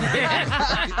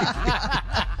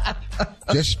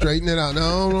 Just straighten it out.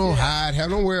 No, hide.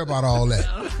 Don't worry about all that.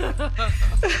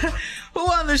 Who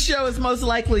on the show is most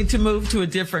likely to move to a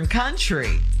different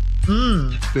country?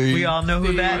 We all know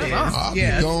who that is. I'll be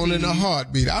gone in a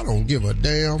heartbeat. I don't give a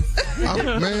damn.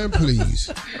 Man, please.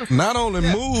 Not only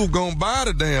move, gonna buy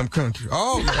the damn country.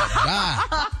 Oh,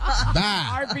 Bye.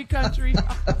 Heartbeat country.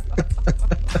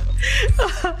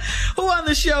 Who on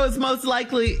the show is most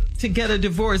likely to get a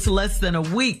divorce less than a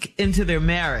week into their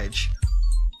marriage?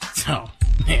 Oh,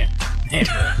 man.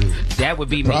 That would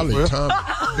be me. Probably Tom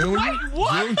Junior.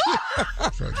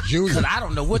 Junior. Because I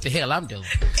don't know what the hell I'm doing.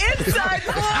 Inside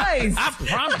voice. I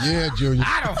promise. Yeah, Junior.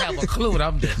 I don't have a clue what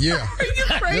I'm doing. Yeah. Are you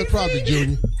crazy? That's probably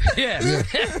Junior. Yeah.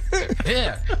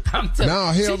 Yeah. I'm telling No,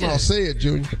 hell no, say it,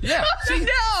 Junior. Yeah. No, You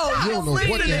don't know what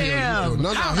the hell you're doing.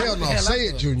 No, hell no, say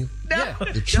it, Junior. Yeah.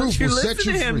 The truth will set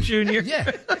listen you to him, free. Junior.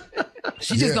 Yeah.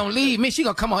 She just gonna leave me. She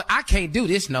gonna come on. I can't do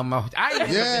this no more. I ain't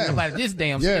gonna Yes. tell nobody this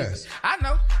damn Yes. shit. I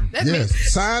know. That's Yes. me.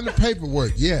 Sign the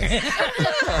paperwork. Yes.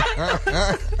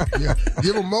 Yeah.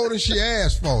 Give her more than she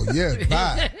asked for. Yeah.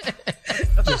 Bye.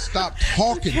 Just stop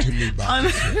talking to me about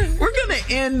it. We're going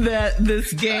to end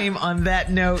this game on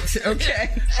that note,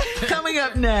 okay? Coming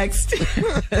up next,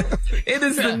 it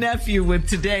is the nephew with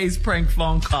today's prank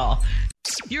phone call.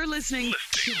 You're listening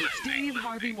to the Steve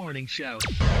Harvey Morning Show.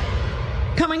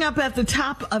 Coming up at the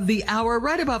top of the hour,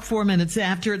 right about 4 minutes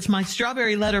after, it's my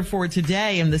strawberry letter for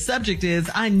today, and the subject is,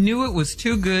 I knew it was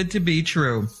too good to be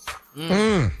true.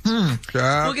 We'll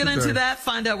get into that,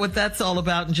 find out what that's all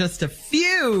about in just a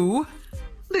few.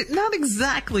 Not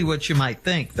exactly what you might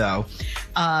think, though.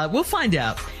 We'll find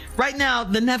out. Right now,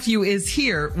 the nephew is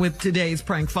here with today's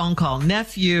prank phone call.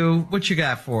 Nephew, what you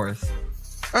got for us?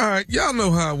 all right. Y'all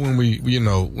know how when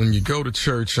when you go to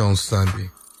church on Sunday,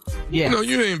 Yeah.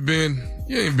 you ain't been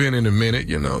in a minute,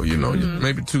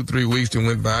 maybe 2-3 weeks that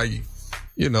went by,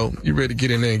 you ready to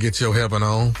get in there and get your heaven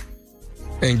on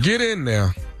and get in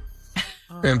there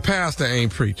and pastor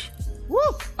ain't preach. Woo!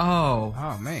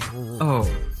 Oh, man. Oh.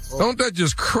 Don't that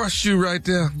just crush you right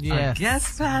there? Yeah. A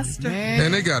guest pastor. Man.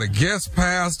 And they got a guest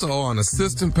pastor or an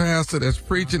assistant pastor that's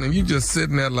preaching, and you just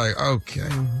sitting there like, okay,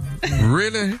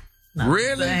 really?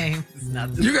 Really?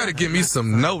 You got to give me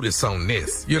some notice on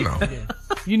this, You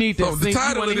need to So the sing.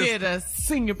 title You want of to this- hear the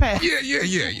senior pastor.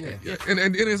 Yeah. And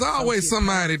it's always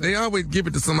somebody, they always give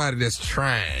it to somebody that's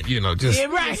trying, just. Yeah,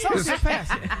 right. Associate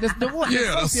pastor. The one.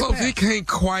 Yeah, the associate, he can't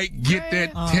quite get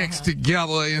that text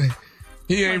together. And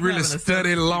he ain't really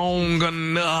studied long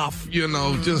enough,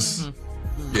 just,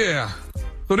 yeah.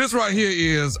 So this right here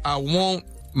is, I want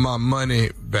my money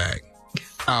back.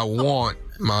 I want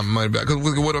my money back. Because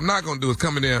what I'm not going to do is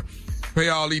come in there, pay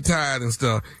all these tithes and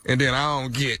stuff, and then I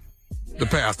don't get the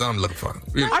pastor I'm looking for.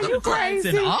 Are you crazy?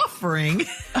 It's an offering.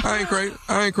 I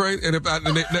ain't crazy. And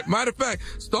matter of fact,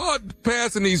 start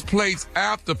passing these plates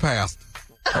after pastor.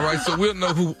 All right, so we'll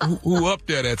know who up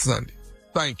there that Sunday.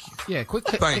 Thank you. Yeah, quit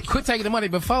Thank you. taking the money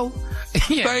before.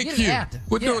 Yeah, Thank get it you. after.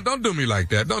 Well, Yeah. don't do me like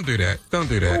that. Don't do that. Don't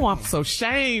do that. Oh, I'm so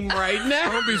shamed right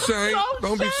now. Don't be shamed. So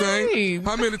Don't be shamed.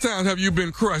 How many times have you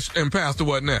been crushed and pastor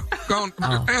what now? Go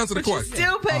on, answer the question.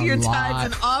 Still pay your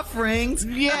tithes and offerings.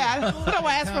 Yeah, I don't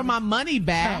ask for my money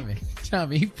back.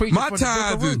 Tommy, he preaching My for the Book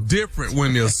of tithes is Ruth. different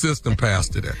when the assistant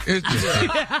pastor there. It's just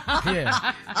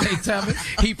Yeah. Hey, Tommy,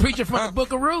 he preaching from the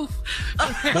Book of Ruth.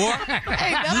 boy,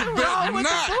 you better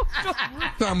not.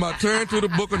 Talking about turn to the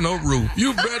book of no Ruth.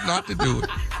 You better not to do it.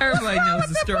 Everybody knows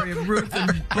the story of Ruth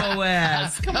and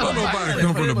Boaz. Come Don't on, nobody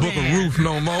come from the book of Ruth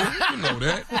no more. You know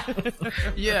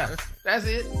that. Yeah, that's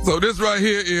it. So this right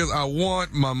here is, I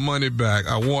want my money back.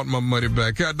 I want my money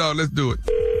back. Cat dog, let's do it.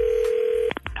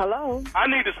 Hello. I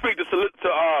need to speak to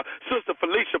Sister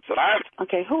Felicia.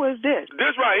 Okay, who is this?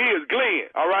 This right here is Glenn.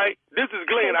 All right, this is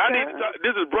Glenn. Okay, I need to talk,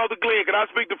 this is Brother Glenn. Can I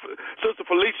speak to Sister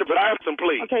Felicia? But I have some,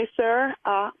 please. Okay, sir.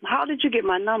 How did you get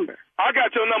my number? I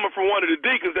got your number from one of the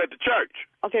deacons at the church.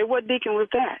 Okay, what deacon was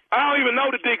that? I don't even know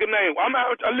the deacon name.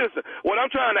 Listen. What I'm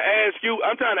trying to ask you,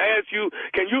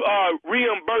 can you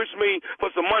reimburse me for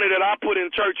some money that I put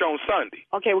in church on Sunday?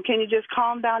 Okay, well, can you just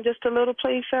calm down just a little,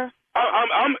 please, sir?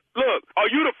 Look, are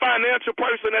you the financial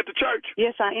person at the church?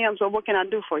 Yes, I am. So what can I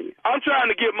do for you? I'm trying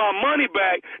to get my money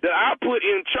back that I put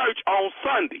in church on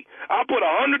Sunday. I put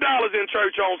 $100 in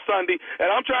church on Sunday, and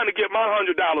I'm trying to get my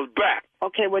 $100 back.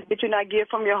 Okay, well, did you not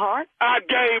give from your heart? I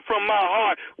gave from my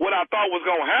heart what I thought was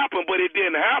going to happen, but it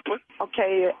didn't happen.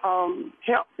 Okay,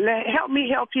 help me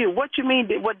help you. What you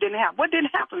mean, what didn't happen? What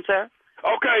didn't happen, sir?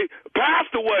 Okay,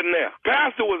 Pastor wasn't there.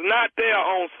 Pastor was not there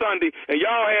on Sunday, and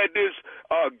y'all had this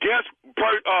guest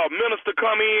minister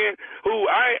come in who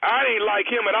I ain't like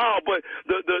him at all, but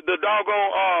the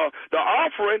doggone the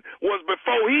offering was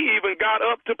before he even got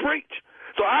up to preach.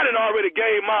 So I done already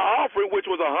gave my offering, which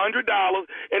was $100,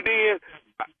 and then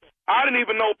I didn't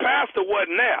even know Pastor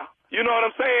wasn't there. You know what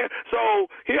I'm saying? So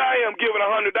here I am giving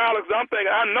 $100. I'm thinking,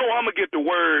 I know I'm going to get the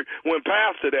word when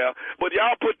Pastor there. But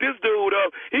y'all put this dude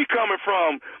up. He coming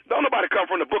from, don't nobody come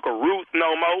from the book of Ruth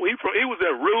no more. He was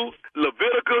at Ruth,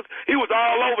 Leviticus. He was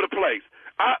all over the place.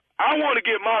 I want to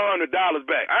get my $100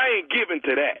 back. I ain't giving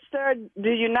to that. Sir,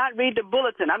 do you not read the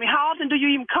bulletin? I mean, how often do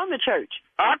you even come to church?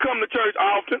 I come to church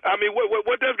often. I mean,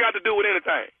 what does got to do with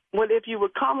anything? Well, if you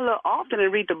would come a little often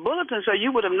and read the bulletin, sir,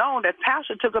 you would have known that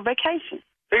Pastor took a vacation.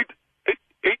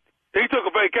 He took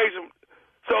a vacation,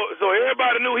 so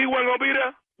everybody knew he wasn't gonna be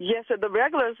there. Yes, sir. The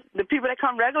regulars, the people that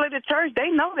come regularly to church,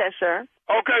 they know that, sir.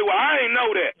 Okay, well I ain't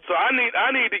know that, so I need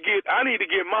to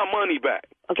get my money back.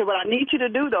 Okay, what I need you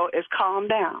to do though is calm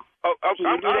down.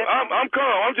 I'm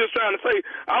calm. I'm just trying to say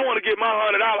I want to get my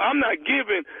 $100. I'm not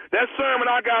giving that sermon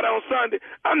I got on Sunday.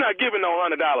 I'm not giving no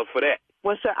 $100 for that.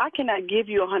 Well, sir, I cannot give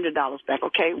you $100 back.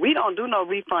 Okay, we don't do no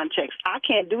refund checks. I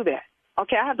can't do that.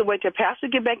 Okay, I have to wait till Pastor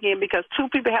get back in because 2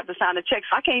 people have to sign the checks.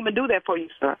 I can't even do that for you,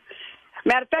 sir.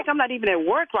 Matter of fact, I'm not even at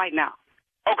work right now.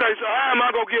 Okay, so how am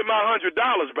I going to get my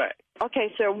 $100 back?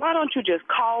 Okay, sir, why don't you just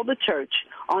call the church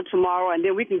on tomorrow and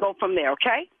then we can go from there,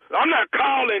 okay? I'm not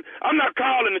calling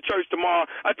the church tomorrow.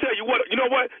 I tell you what, you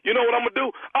know what I'm going to do?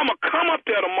 I'm going to come up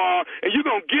there tomorrow, and you're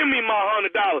going to give me my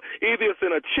 $100. Either it's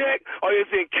in a check or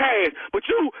it's in cash. But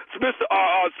you,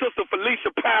 Sister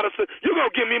Felicia Patterson, you're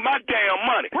going to give me my damn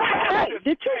money. Hey,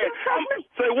 did you just cuss me?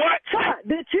 Say what? Sir,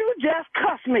 did you just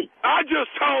cuss me? I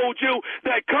just told you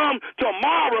that come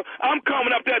tomorrow, I'm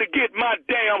coming up there to get my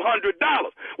damn $100,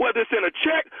 whether it's in a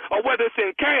check or whether it's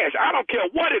in cash. I don't care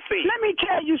what it's in. Let me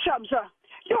tell you something, sir.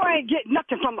 You ain't getting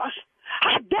nothing from us.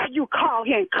 How dare you call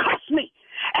here and cuss me,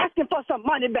 asking for some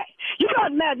money back? You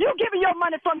doesn't matter. You giving your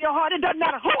money from your heart. It doesn't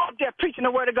matter who up there preaching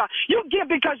the word of God. You give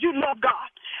because you love God.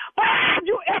 But have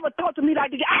you ever talked to me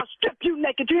like this? I'll strip you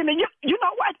naked. You hear me? You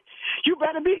know what? You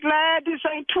better be glad this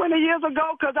ain't 20 years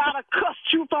ago because I'd have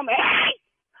cussed you from A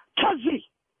to Z.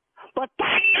 But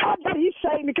thank God that he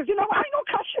saved me because you know what? I ain't going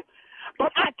to cuss you.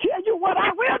 But I tell you what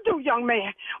I will do, young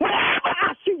man. Whenever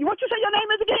I see you, what you say your name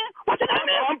is again? What's your name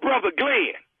is? I'm Brother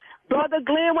Glenn. Brother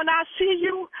Glenn, when I see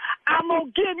you, I'm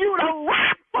going to give you the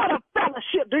right for the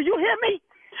fellowship. Do you hear me?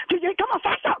 Come on,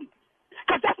 say something.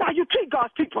 Because that's how you treat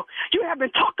God's people. You have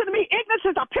been talking to me ignorant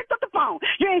since I picked up the phone.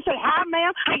 You ain't say, hi,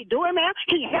 ma'am. How you doing, ma'am?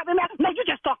 Can you help me, ma'am? No, you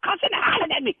just start cussing and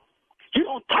hollering at me. You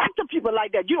don't talk to people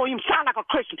like that. You don't even sound like a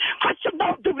Christian. Christians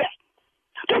don't do that.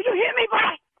 Do you hear me,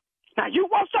 boy? Now, you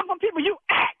want something from people, you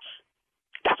ask.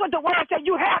 That's what the word said.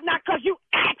 You have not because you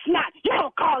ask not. You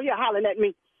don't call here hollering at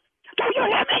me. Do you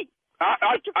hear me?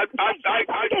 I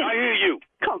hear you.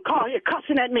 Come call here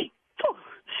cussing at me.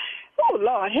 Oh,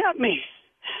 Lord, help me.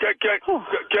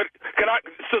 Can I,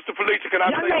 Sister Felicia, can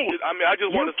I say something? I mean, I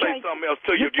just want to say something else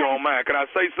to you if you don't mind. Can I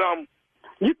say something?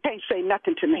 You can't say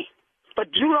nothing to me. But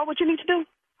you know what you need to do?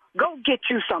 Go get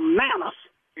you some manners.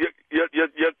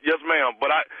 Yes, ma'am. But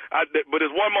but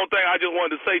there's one more thing I just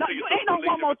wanted to say to you. Ain't no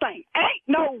one more thing. Ain't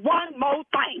no one more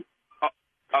thing.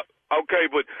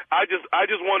 Okay, but I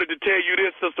just wanted to tell you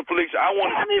this, Sister Felicia. I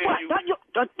wanted to tell you.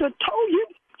 I told you.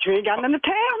 You ain't got nothing to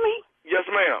tell me. Yes,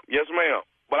 ma'am. Yes, ma'am.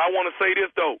 But I want to say this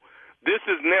though. This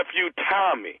is nephew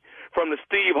Tommy from the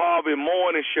Steve Harvey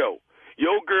Morning Show.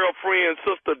 Your girlfriend,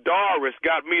 Sister Doris,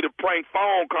 got me to prank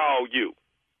phone call you.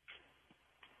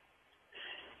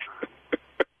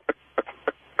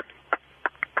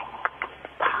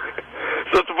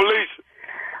 Sister Felicia.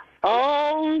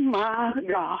 Oh, my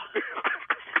God.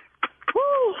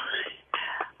 Whew.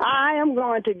 I am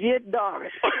going to get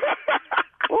Doris.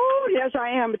 Oh, yes, I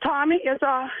am. Tommy,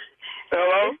 hello?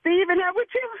 Is Steve in there with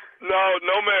you? No,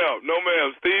 ma'am. No,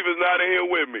 ma'am. Steve is not in here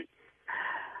with me.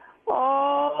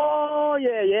 Oh,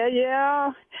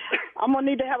 yeah. I'm going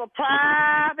to need to have a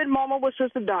private moment with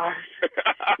Sister Doris.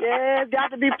 Yeah, it's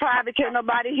got to be private. Can't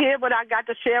nobody hear what I got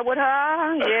to share with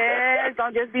her. Yeah, it's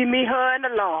going to just be me, her, and the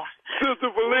Lord.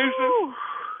 Sister Felicia,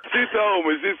 she told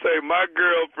me, she said, my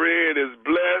girlfriend is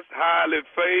blessed, highly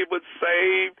favored,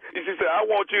 saved. And she said, I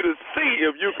want you to see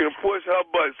if you can push her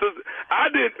button.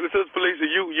 Sister Felicia,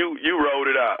 you rolled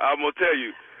it out. I'm going to tell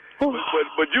you.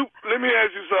 But you, let me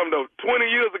ask you something though. 20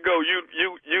 years ago,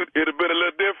 it'd have been a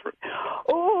little different.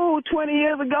 Oh, 20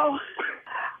 years ago,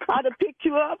 I'd have picked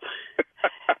you up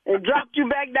and dropped you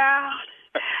back down,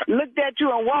 looked at you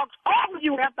and walked over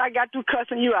you after I got through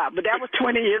cussing you out. But that was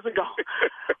 20 years ago.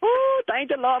 Oh, thank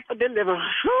the Lord for deliverance.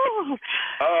 Oh, man.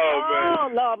 Oh,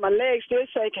 Lord, my legs still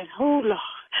shaking. Oh, Lord.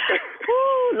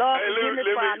 Oh, Lord, hey, let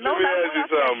me ask you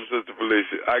something, Sister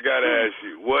Felicia. I got to ask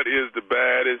you, what is the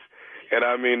baddest, and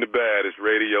I mean the baddest,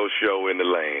 radio show in the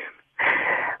land?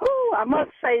 Oh, I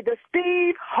must say, the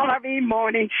Steve Harvey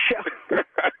Morning Show.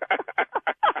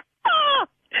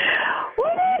 Woo,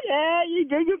 yeah, you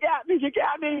got me. You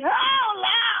got me. Oh,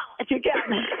 Lord, you got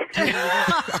me.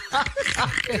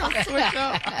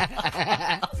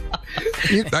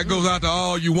 That goes out to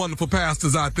all you wonderful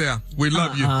pastors out there. We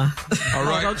love you. All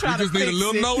right. We just need a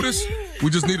little notice. We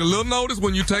just need a little notice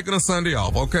when you're taking a Sunday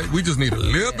off, okay? We just need a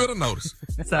little bit of notice.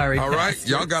 Sorry, all right? Pastor.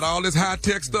 Y'all got all this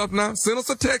high-tech stuff now? Send us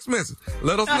a text message.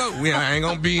 Let us know. We ain't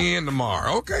going to be in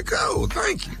tomorrow. Okay, cool.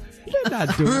 Thank you. You're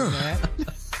not doing that.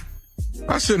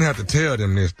 I shouldn't have to tell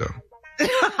them this, though.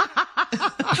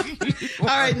 All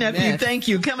right, nephew, thank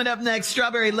you. Coming up next,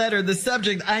 Strawberry Letter, the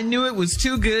subject, I knew it was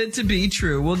too good to be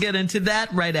true. We'll get into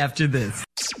that right after this.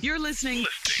 You're listening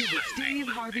to the Steve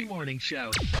Harvey Morning Show.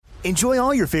 Enjoy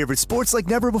all your favorite sports like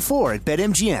never before at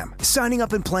BetMGM. Signing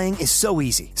up and playing is so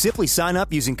easy. Simply sign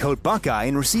up using code Buckeye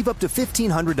and receive up to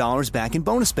 $1,500 back in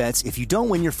bonus bets if you don't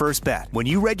win your first bet. When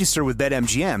you register with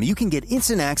BetMGM, you can get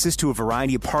instant access to a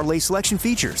variety of parlay selection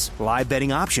features, live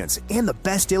betting options, and the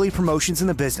best daily promotions in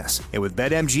the business. And with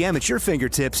BetMGM at your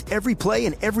fingertips, every play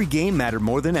and every game matter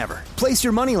more than ever. Place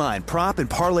your moneyline, prop, and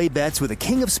parlay bets with the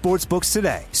king of sportsbooks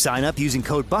today. Sign up using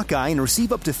code Buckeye and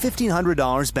receive up to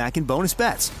 $1,500 back in bonus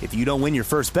bets if you don't win your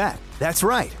first bet. That's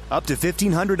right, up to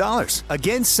 $1,500.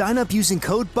 Again, sign up using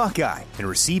code Buckeye and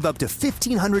receive up to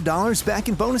 $1,500 back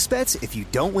in bonus bets if you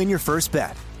don't win your first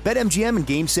bet. BetMGM and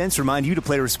GameSense remind you to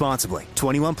play responsibly.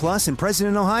 21 plus and present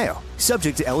in Ohio.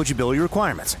 Subject to eligibility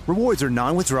requirements. Rewards are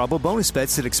non-withdrawable bonus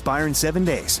bets that expire in 7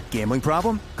 days. Gambling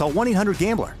problem? Call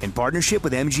 1-800-GAMBLER in partnership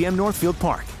with MGM Northfield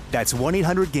Park. That's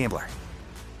 1-800-GAMBLER.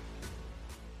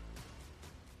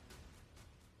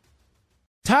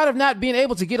 Tired of not being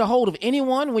able to get a hold of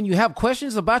anyone when you have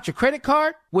questions about your credit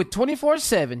card? With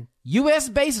 24/7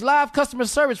 U.S.-based live customer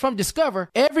service from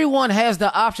Discover, everyone has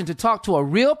the option to talk to a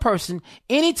real person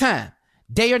anytime,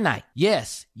 day or night.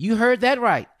 Yes, you heard that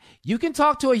right. You can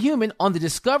talk to a human on the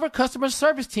Discover customer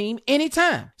service team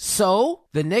anytime. So,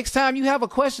 the next time you have a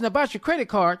question about your credit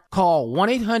card, call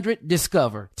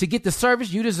 1-800-DISCOVER to get the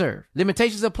service you deserve.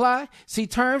 Limitations apply. See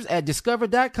terms at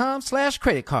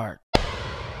discover.com/creditcard.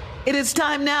 It is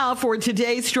time now for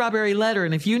today's Strawberry Letter.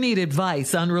 And if you need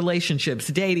advice on relationships,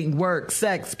 dating, work,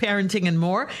 sex, parenting, and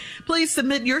more, please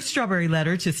submit your Strawberry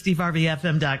Letter to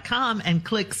steveharveyfm.com and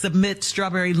click Submit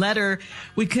Strawberry Letter.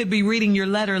 We could be reading your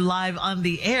letter live on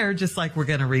the air, just like we're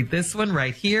going to read this one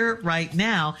right here, right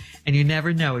now. And you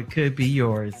never know, it could be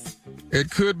yours. It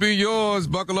could be yours.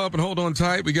 Buckle up and hold on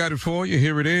tight. We got it for you.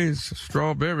 Here it is.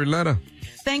 Strawberry Letter.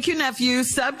 Thank you, nephew.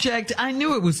 Subject, I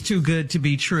knew it was too good to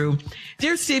be true.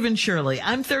 Dear Steve and Shirley,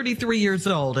 I'm 33 years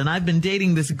old, and I've been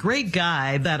dating this great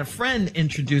guy that a friend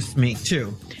introduced me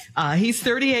to. He's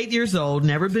 38 years old,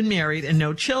 never been married, and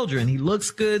no children. He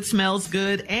looks good, smells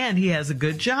good, and he has a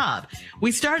good job.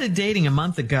 We started dating a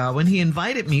month ago, and he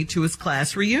invited me to his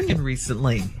class reunion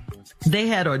recently. They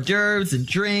had hors d'oeuvres and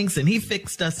drinks, and he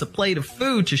fixed us a plate of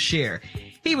food to share.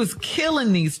 He was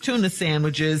killing these tuna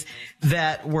sandwiches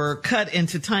that were cut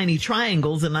into tiny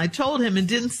triangles, and I told him it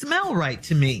didn't smell right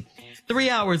to me.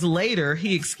 3 hours later,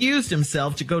 he excused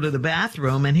himself to go to the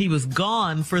bathroom, and he was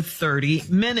gone for 30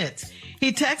 minutes.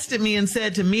 He texted me and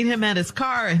said to meet him at his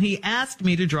car, and he asked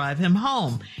me to drive him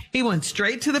home. He went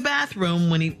straight to the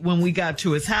bathroom when we got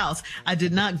to his house. I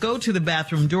did not go to the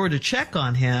bathroom door to check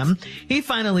on him. He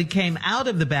finally came out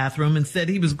of the bathroom and said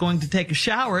he was going to take a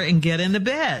shower and get into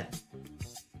bed.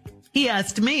 He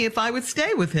asked me if I would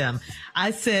stay with him.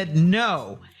 I said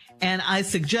no, and I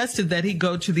suggested that he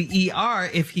go to the ER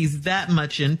if he's that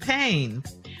much in pain.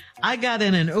 I got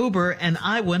in an Uber and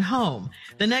I went home.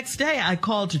 The next day I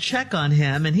called to check on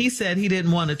him, and he said he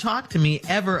didn't want to talk to me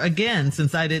ever again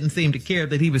since I didn't seem to care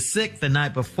that he was sick the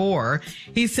night before.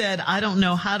 He said, I don't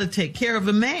know how to take care of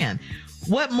a man.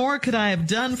 What more could I have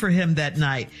done for him that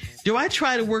night? Do I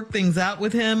try to work things out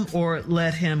with him or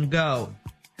let him go?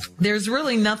 There's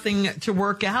really nothing to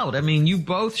work out. I mean, you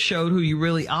both showed who you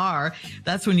really are.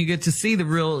 That's when you get to see the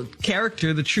real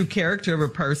character, the true character of a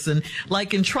person.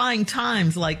 Like in trying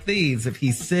times like these, if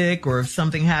he's sick or if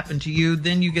something happened to you,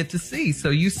 then you get to see. So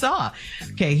you saw,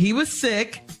 okay, he was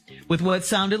sick with what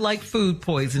sounded like food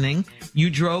poisoning.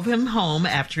 You drove him home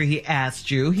after he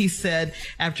asked you. He said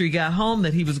after he got home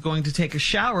that he was going to take a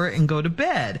shower and go to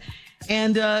bed.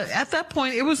 And at that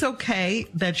point, it was okay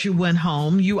that you went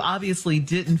home. You obviously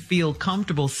didn't feel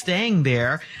comfortable staying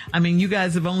there. I mean, you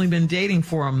guys have only been dating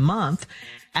for a month.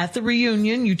 At the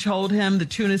reunion, you told him the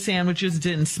tuna sandwiches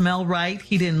didn't smell right.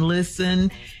 He didn't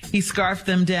listen. He scarfed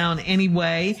them down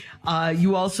anyway.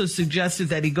 You also suggested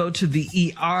that he go to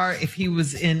the ER if he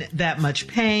was in that much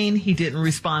pain. He didn't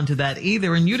respond to that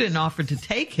either, and you didn't offer to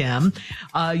take him.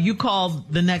 You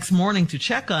called the next morning to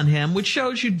check on him, which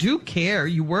shows you do care.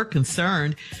 You were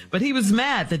concerned, but he was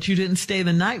mad that you didn't stay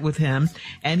the night with him,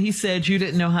 and he said you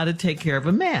didn't know how to take care of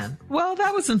a man. Well,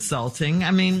 that was insulting.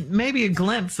 I mean, maybe a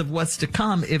glimpse of what's to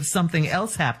come if something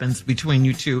else happens between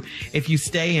you two if you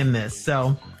stay in this.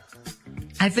 So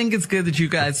I think it's good that you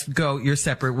guys go your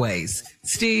separate ways.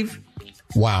 Steve?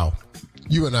 Wow.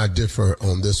 You and I differ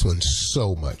on this one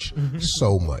so much,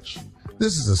 so much.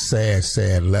 This is a sad,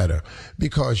 sad letter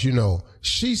because, you know,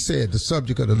 she said the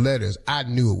subject of the letter is, I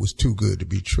knew it was too good to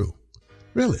be true.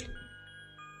 Really?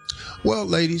 Well,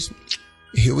 ladies,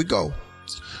 here we go.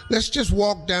 Let's just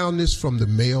walk down this from the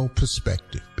male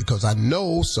perspective because I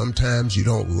know sometimes you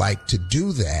don't like to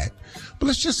do that, but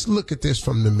let's just look at this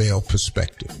from the male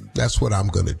perspective. That's what I'm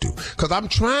going to do because I'm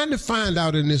trying to find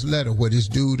out in this letter where this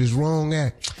dude is wrong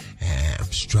at. I'm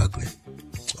struggling.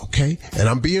 Okay. And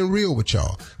I'm being real with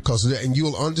y'all and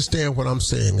you'll understand what I'm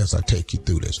saying as I take you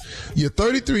through this. You're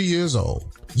 33 years old.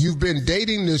 You've been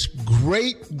dating this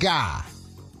great guy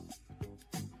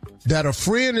that a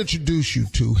friend introduced you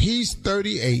to. He's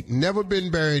 38, never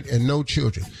been married, and no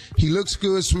children. He looks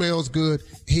good, smells good.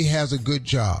 He has a good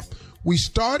job. We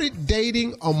started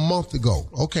dating a month ago.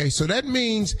 Okay, so that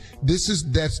means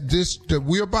that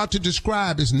we're about to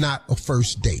describe is not a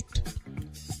first date.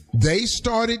 They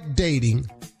started dating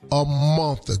a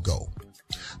month ago.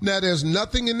 Now, there's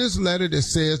nothing in this letter that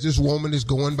says this woman is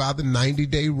going by the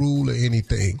 90-day rule or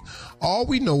anything. All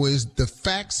we know is the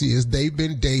facts is they've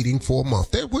been dating for a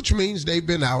month, which means they've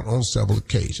been out on several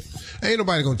occasions. Ain't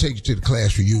nobody going to take you to the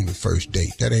class reunion first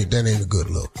date. That ain't a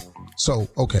good look. So,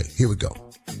 okay, here we go.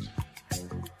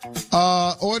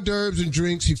 Hors d'oeuvres and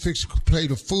drinks. He fixed a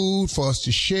plate of food for us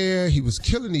to share. He was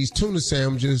killing these tuna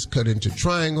sandwiches cut into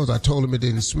triangles. I told him it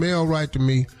didn't smell right to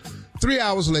me. 3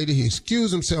 hours later, he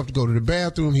excused himself to go to the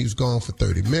bathroom. He was gone for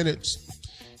 30 minutes.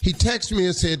 He texted me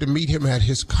and said to meet him at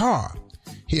his car.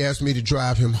 He asked me to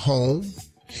drive him home.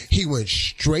 He went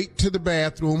straight to the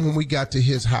bathroom when we got to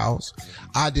his house.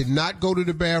 I did not go to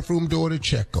the bathroom door to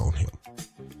check on him.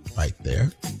 Right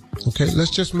there. Okay,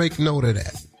 let's just make note of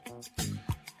that.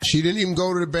 She didn't even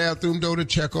go to the bathroom door to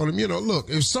check on him. You know, look,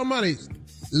 if somebody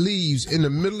leaves in the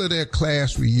middle of their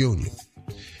class reunion,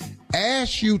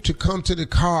 ask you to come to the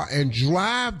car and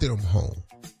drive them home,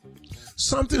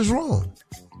 something's wrong.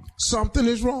 Something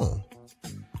is wrong.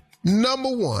 Number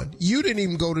one, you didn't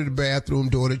even go to the bathroom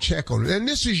door to check on it. And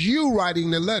this is you writing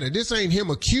the letter. This ain't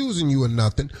him accusing you of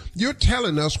nothing. You're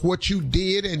telling us what you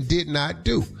did and did not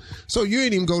do. So you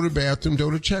didn't even go to the bathroom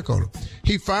door to check on him.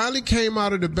 He finally came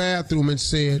out of the bathroom and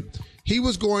said he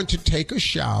was going to take a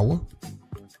shower,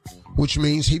 which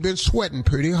means he'd been sweating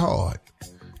pretty hard.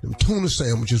 Them tuna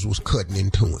sandwiches was cutting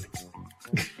into him.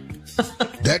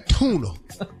 That tuna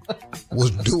was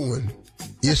doing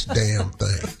its damn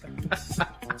thing.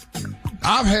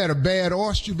 I've had a bad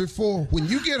oyster before. When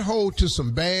you get hold to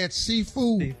some bad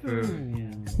seafood,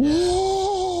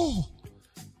 whoa,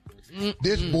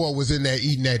 this boy was in there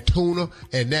eating that tuna,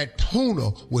 and that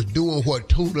tuna was doing what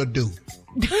tuna do.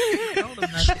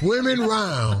 Swimming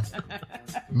around,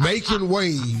 making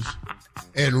waves,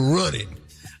 and running.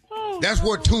 That's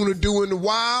what tuna do in the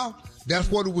wild. That's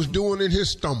what it was doing in his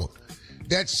stomach.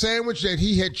 That sandwich that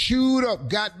he had chewed up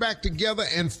got back together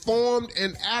and formed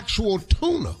an actual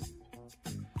tuna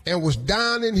and was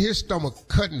down in his stomach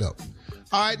cutting up.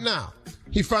 All right, now,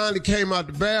 he finally came out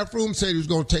the bathroom, said he was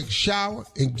going to take a shower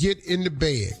and get in the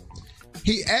bed.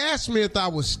 He asked me if I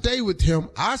would stay with him.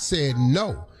 I said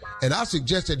no. And I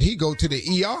suggested he go to the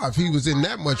ER if he was in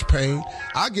that much pain.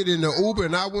 I get in the Uber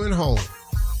and I went home.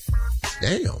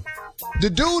 Damn. The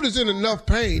dude is in enough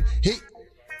pain. He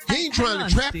ain't trying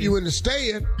to trap Steve. You into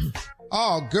staying.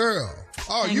 Oh, girl.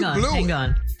 Oh, you blew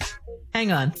it.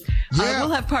 Hang on. Yeah. We'll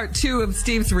have part 2 of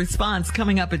Steve's response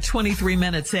coming up at 23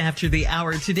 minutes after the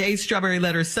hour. Today's Strawberry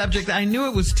Letter subject, I knew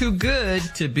it was too good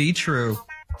to be true.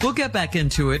 We'll get back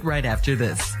into it right after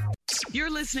this. You're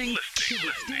listening to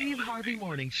the Steve Harvey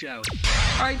Morning Show.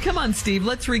 All right, come on, Steve.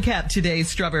 Let's recap today's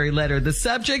Strawberry Letter. The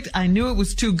subject, I knew it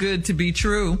was too good to be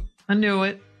true. I knew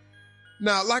it.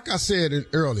 Now, like I said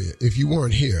earlier, if you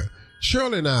weren't here,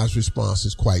 Shirley and I's response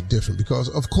is quite different because,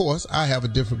 of course, I have a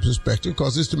different perspective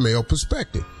because it's the male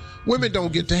perspective. Women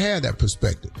don't get to have that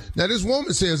perspective. Now, this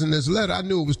woman says in this letter, I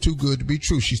knew it was too good to be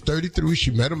true. She's 33.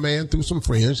 She met a man through some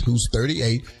friends who's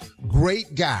 38.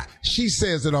 Great guy. She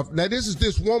says it off. Now, this is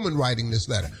this woman writing this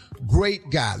letter. Great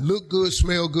guy. Look good,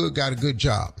 smell good, got a good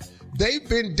job. They've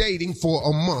been dating for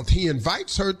a month. He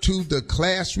invites her to the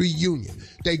class reunion.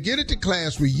 They get at the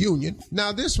class reunion.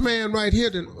 Now, this man right here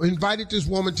invited this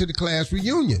woman to the class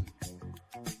reunion.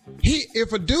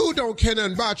 If a dude don't care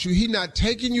nothing about you, he not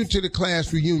taking you to the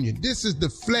class reunion. This is the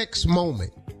flex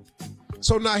moment.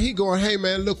 So now he going, hey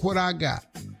man, look what I got.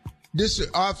 This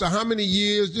after how many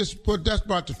years? That's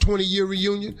about the 20-year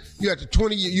reunion. You at the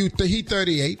 20-year. He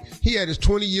 38. He had his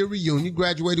 20-year reunion.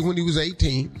 Graduated when he was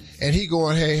 18, and he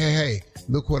going, hey,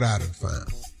 look what I done found.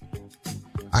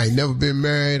 I ain't never been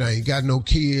married. I ain't got no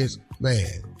kids. Man,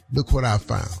 look what I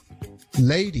found.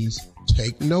 Ladies,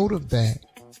 take note of that.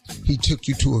 He took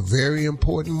you to a very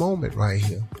important moment right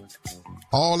here.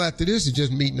 All after this is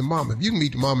just meeting the mama. If you can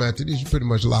meet the mama after this, you're pretty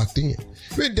much locked in.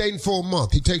 Been dating for a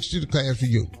month. He takes you to the class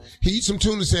reunion. He eats some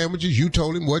tuna sandwiches you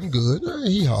told him wasn't good.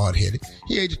 He hard-headed.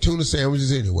 He ate the tuna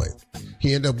sandwiches anyway.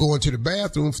 He ended up going to the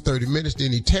bathroom for 30 minutes.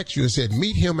 Then he texts you and said,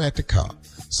 meet him at the car.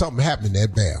 Something happened in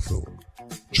that bathroom.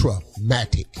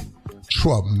 Traumatic.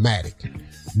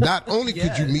 Not only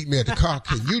could you meet me at the car,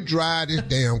 can you drive this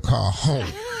damn car home?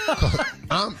 'Cause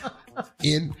I'm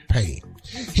in pain.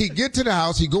 He get to the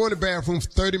house. He go in the bathroom for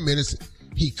 30 minutes.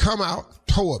 He come out,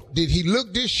 toe up. Did he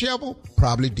look disheveled?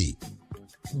 Probably did.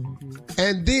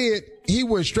 And then he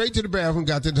went straight to the bathroom,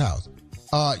 got to the house.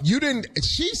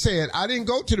 She said, I didn't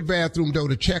go to the bathroom though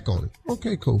to check on him.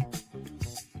 Okay, cool.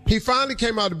 He finally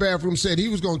came out of the bathroom, said he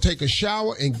was going to take a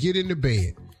shower and get into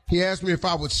bed. He asked me if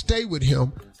I would stay with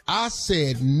him. I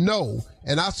said no,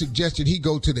 and I suggested he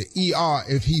go to the ER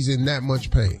if he's in that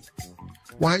much pain.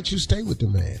 Why didn't you stay with the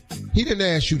man? He didn't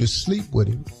ask you to sleep with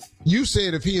him. You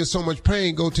said if he in so much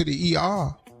pain, go to the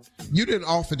ER. You didn't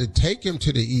offer to take him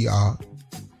to the ER.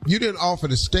 You didn't offer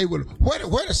to stay with him.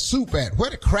 Where the soup at? Where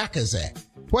the crackers at?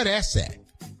 Where that's at?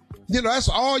 You know, that's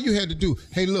all you had to do.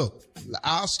 Hey, look,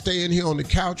 I'll stay in here on the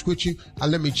couch with you.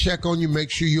 Let me check on you, make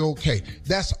sure you're okay.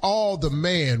 That's all the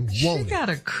man wanted. She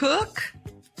gotta cook?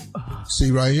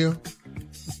 See right here?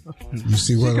 You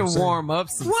see what I'm saying? She can warm up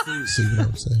some soup. See what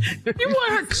I'm saying? You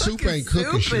want her cooking soup ain't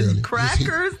cooking, soup Shirley. and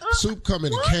crackers? Soup come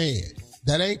in a can.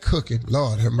 That ain't cooking.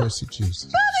 Lord have mercy,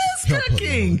 Jesus. That is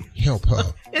cooking. Help her.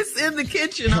 It's in the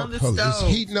kitchen on the stove. It's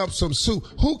heating up some soup.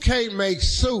 Who can't make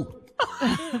soup?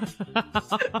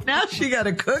 Now she got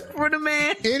to cook for the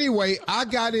man. Anyway, I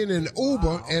got in an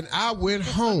Uber and I went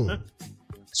home.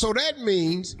 So that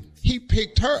means he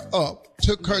picked her up,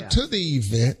 took her to the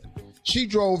event. She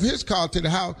drove his car to the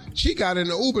house. She got in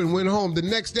the Uber and went home. The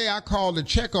next day I called to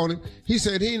check on him. He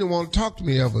said he didn't want to talk to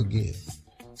me ever again,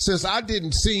 since I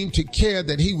didn't seem to care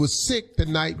that he was sick the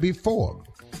night before.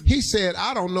 He said,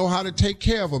 I don't know how to take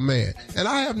care of a man. And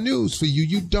I have news for you.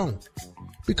 You don't.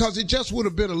 Because it just would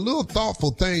have been a little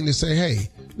thoughtful thing to say, hey,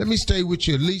 let me stay with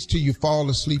you at least till you fall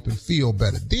asleep and feel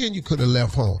better. Then you could have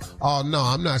left home. Oh, no,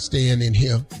 I'm not staying in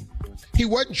here. He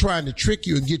wasn't trying to trick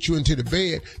you and get you into the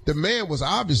bed. The man was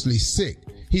obviously sick.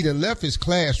 He'd have left his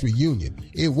class reunion.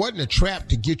 It wasn't a trap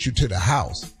to get you to the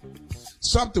house.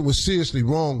 Something was seriously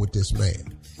wrong with this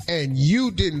man. And you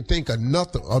didn't think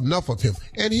enough of him.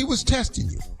 And he was testing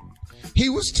you. He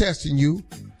was testing you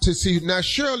to see. Now,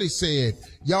 Shirley said,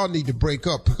 y'all need to break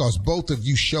up because both of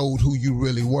you showed who you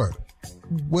really were.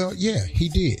 Well, yeah, he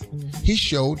did. He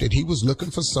showed that he was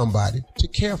looking for somebody to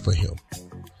care for him.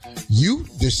 You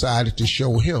decided to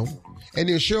show him. And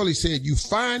then Shirley said, you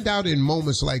find out in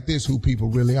moments like this who people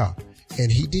really are.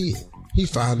 And he did. He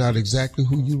found out exactly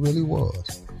who you really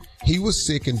was. He was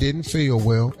sick and didn't feel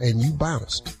well, and you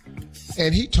bounced.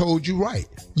 And he told you right.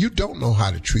 You don't know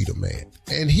how to treat a man.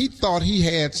 And he thought he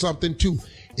had something too.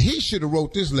 He should have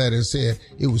wrote this letter and said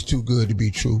it was too good to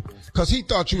be true, because he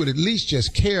thought you would at least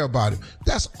just care about him.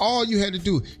 That's all you had to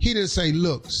do. He didn't say,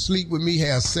 look, sleep with me,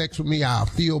 have sex with me, I'll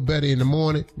feel better in the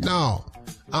morning. No,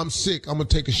 I'm sick. I'm going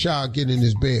to take a shower, get in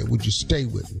this bed. Would you stay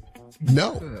with me?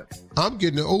 No, I'm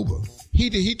getting an Uber.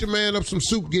 Heat the man up some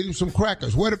soup, get him some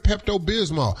crackers. Where the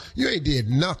Pepto-Bismol? You ain't did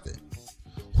nothing.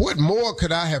 What more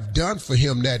could I have done for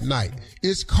him that night?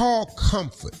 It's called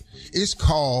comfort. It's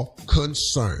called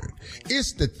concern.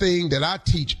 It's the thing that I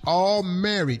teach all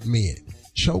married men.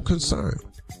 Show concern.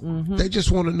 Mm-hmm. They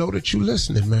just want to know that you're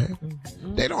listening, man.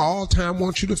 Mm-hmm. They don't all the time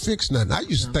want you to fix nothing. I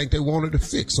used to think they wanted to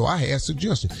fix, so I had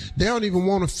suggestions. They don't even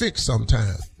want to fix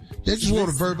sometimes. They just want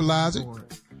to verbalize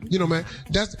it. You know, man,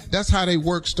 that's how they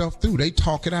work stuff through. They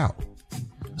talk it out.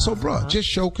 So, bruh, just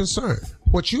show concern.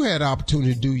 What you had the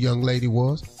opportunity to do, young lady,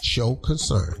 was show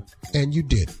concern. And you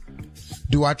did it.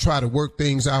 Do I try to work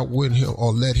things out with him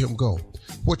or let him go?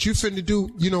 What you finna do,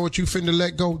 you know what you finna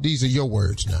let go? These are your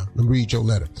words now. Let me read your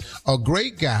letter. A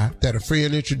great guy that a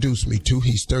friend introduced me to.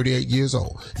 He's 38 years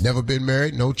old. Never been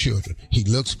married, no children. He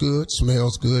looks good,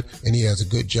 smells good, and he has a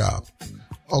good job.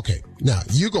 Okay, now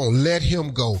you're gonna let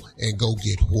him go and go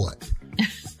get what?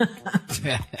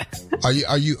 Are you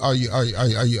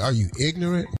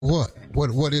ignorant?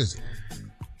 What is it?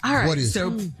 All right. What is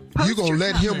so it? You're gonna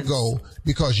let him go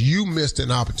because you missed an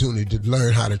opportunity to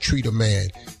learn how to treat a man.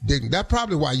 That's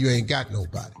probably why you ain't got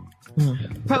nobody.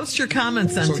 Post your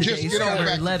comments on today's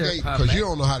Strawberry Letter because you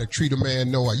don't know how to treat a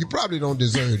man. No, you probably don't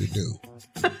deserve to do.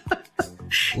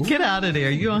 Get out of there.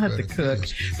 You don't have to cook.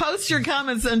 Post your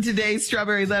comments on today's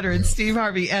Strawberry Letter at Steve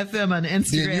Harvey FM on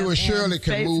Instagram. Then you and Shirley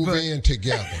can move in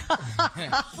together.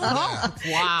 Wow.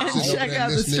 And check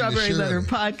out the Strawberry Letter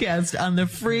podcast on the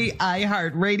free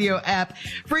iHeartRadio app.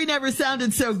 Free never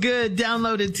sounded so good.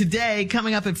 Download it today.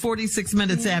 Coming up at 46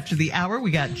 minutes after the hour,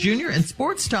 we got Junior and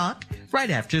Sports Talk right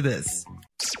after this.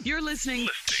 You're listening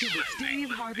to the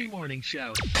Steve Harvey Morning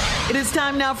Show. It is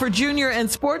time now for Junior and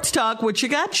Sports Talk. What you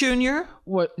got, Junior?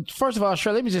 Well, first of all,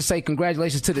 Shirley, let me just say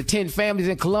congratulations to the 10 families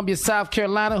in Columbia, South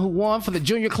Carolina who won for the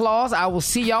Junior Clause. I will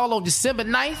see y'all on December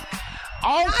 9th.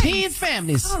 All 10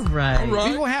 families. All right. We're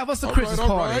going to have us a Christmas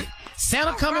party.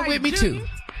 Santa coming with me, too.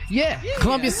 Yeah,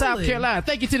 Columbia, South Carolina.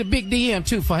 Thank you to the Big DM,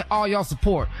 too, for all y'all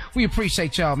support. We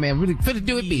appreciate y'all, man. Really finna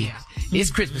do it big. It's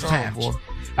Christmas time. Boy.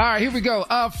 All right, here we go.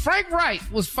 Frank Wright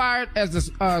was fired as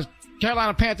the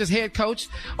Carolina Panthers head coach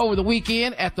over the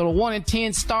weekend after a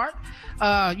 1-10 start.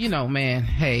 Man,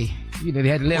 hey, they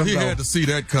had to let him go. He had to see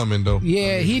that coming, though.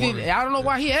 Yeah, he didn't. I don't know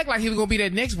why he acted like he was going to be there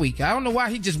next week. I don't know why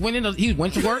he just went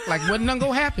to work like wasn't nothing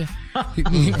going to happen.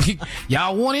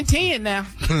 Y'all 1-10 now.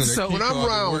 So when I'm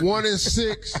around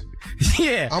 1-6,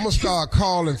 yeah, I'm gonna start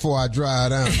calling before I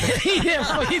drive down.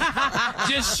 Yeah,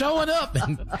 just showing up,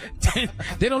 and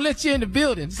they don't let you in the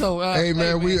building. So, hey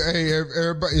man,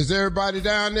 everybody, is everybody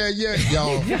down there yet,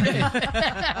 y'all?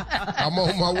 I'm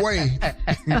on my way.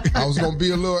 I was gonna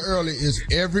be a little early. Is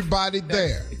everybody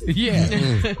there?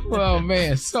 Yeah. Well,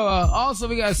 man. So, also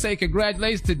we gotta say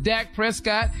congratulations to Dak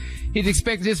Prescott. He's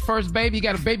expecting his first baby. He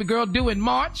got a baby girl due in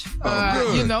March.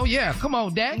 Good. Come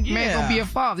on, Dak. Man, gonna be a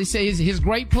father. He said his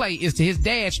great play is to his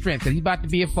dad's strength because he's about to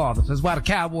be a father. So that's why the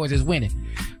Cowboys is winning.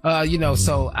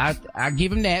 So I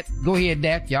give him that. Go ahead,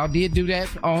 Dak. Y'all did do that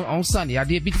on Sunday. Y'all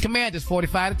did beat the Commanders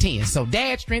 45-10. So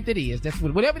dad's strength it is. That's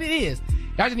whatever it is.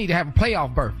 Y'all just need to have a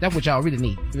playoff berth. That's what y'all really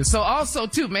need. So also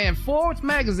too, man, Forbes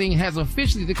magazine has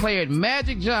officially declared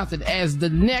Magic Johnson as the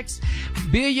next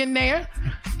billionaire.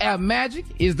 Magic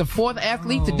is the fourth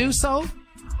athlete to do so.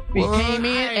 He came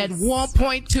in at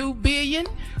 $1.2 billion.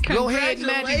 Go ahead,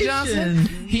 Magic Johnson.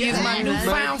 He is my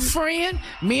newfound friend.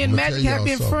 Me and Magic have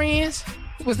been friends.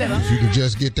 What's that? If you can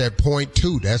just get that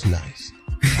 .2, that's nice.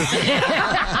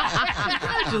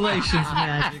 Congratulations,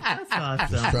 Magic. That's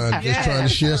awesome. Just trying to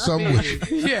share something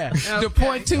with you. Yeah. The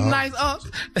 .2 nice up.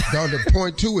 No, the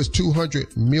 .2 is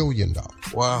 $200 million.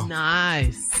 Wow.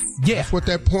 Nice. Yeah. That's what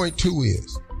that .2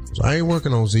 is. So I ain't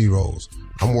working on zeros.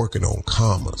 I'm working on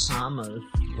commas.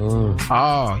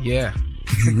 Oh, yeah.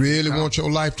 If you really want your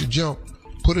life to jump,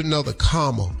 put another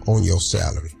comma on your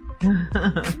salary.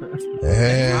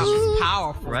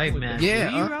 Powerful. Right, man.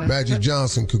 Yeah. Magic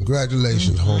Johnson,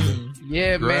 congratulations, homie.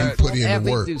 Yeah, man. He put in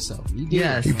the work. Do so.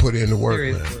 He put in the work,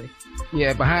 Seriously. man.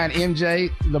 Yeah, behind MJ,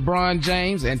 LeBron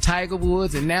James, and Tiger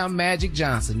Woods, and now Magic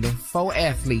Johnson, the 4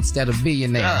 athletes that are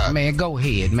billionaires. Man, go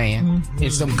ahead, man.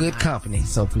 It's some good company.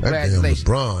 So congratulations. That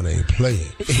damn LeBron ain't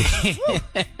playing.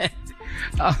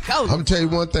 I'm gonna tell you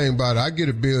one thing about it. I get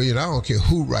 $1 billion. I don't care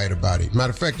who write about it.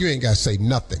 Matter of fact, you ain't gotta say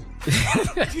nothing.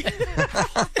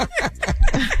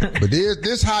 But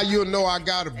this how you'll know I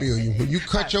got $1 billion. When you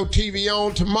cut your TV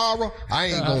on tomorrow, I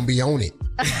ain't gonna be on it.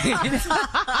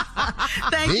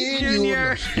 Thank you,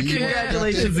 Junior.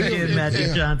 Congratulations again,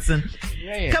 Magic Johnson.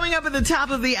 Yeah. Coming up at the top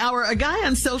of the hour, a guy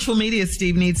on social media,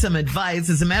 Steve, needs some advice.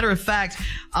 As a matter of fact,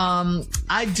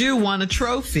 I do want a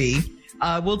trophy.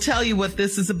 We'll tell you what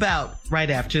this is about right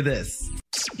after this.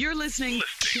 You're listening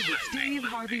to the Steve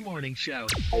Harvey Morning Show.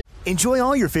 Enjoy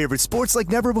all your favorite sports like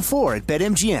never before at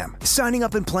BetMGM. Signing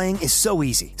up and playing is so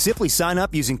easy. Simply sign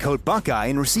up using code Buckeye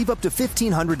and receive up to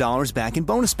 $1,500 back in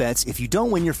bonus bets if you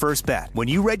don't win your first bet. When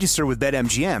you register with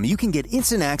BetMGM, you can get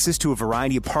instant access to a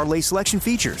variety of parlay selection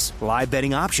features, live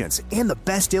betting options, and the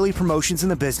best daily promotions in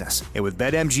the business. And with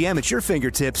BetMGM at your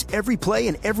fingertips, every play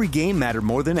and every game matter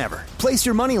more than ever. Place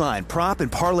your moneyline, prop,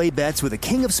 and parlay bets with the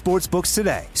king of sportsbooks books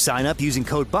today. Sign up using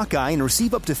code Buckeye and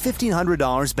receive up to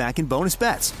 $1,500 back in bonus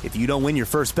bets if you don't win your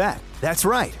first bet. That's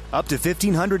right, up to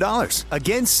 $1,500.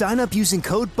 Again, sign up using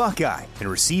code Buckeye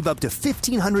and receive up to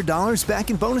 $1,500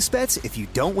 back in bonus bets if you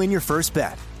don't win your first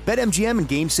bet. BetMGM and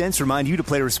GameSense remind you to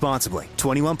play responsibly.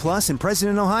 21 plus and present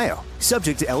in Ohio.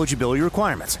 Subject to eligibility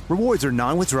requirements. Rewards are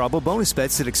non-withdrawable bonus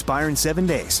bets that expire in 7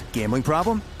 days. Gambling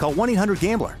problem? Call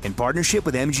 1-800-GAMBLER in partnership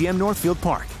with MGM Northfield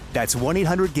Park. That's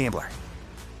 1-800-GAMBLER.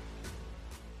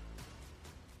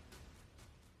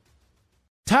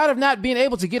 Tired of not being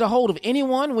able to get a hold of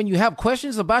anyone when you have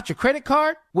questions about your credit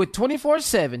card? With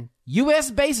 24/7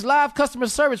 U.S.-based live customer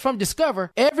service from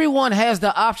Discover, everyone has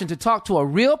the option to talk to a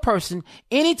real person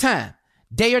anytime,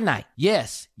 day or night.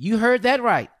 Yes, you heard that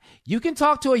right. You can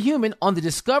talk to a human on the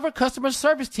Discover customer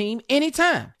service team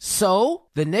anytime. So,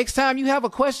 the next time you have a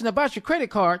question about your credit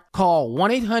card, call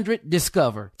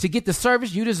 1-800-DISCOVER to get the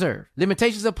service you deserve.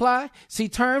 Limitations apply. See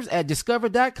terms at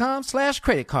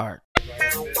discover.com/credit card.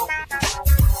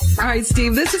 All right,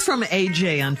 Steve, this is from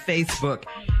AJ on Facebook.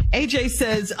 AJ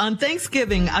says, on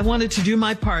Thanksgiving, I wanted to do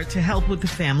my part to help with the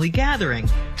family gathering.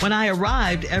 When I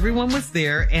arrived, everyone was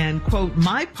there and, quote,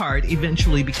 my part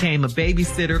eventually became a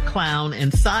babysitter, clown,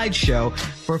 and sideshow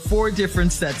for 4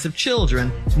 different sets of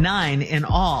children, 9 in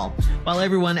all, while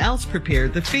everyone else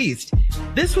prepared the feast.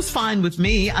 This was fine with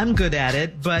me. I'm good at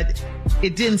it, but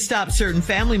it didn't stop certain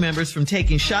family members from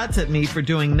taking shots at me for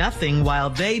doing nothing while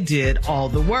they did all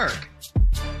the work.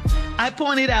 I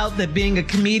pointed out that being a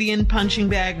comedian, punching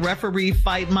bag, referee,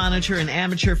 fight monitor, and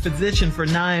amateur physician for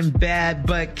 9 bad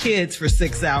butt kids for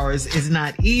 6 hours is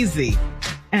not easy.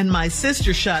 And my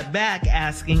sister shot back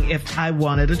asking if I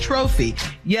wanted a trophy.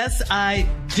 Yes, I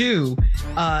do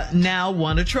now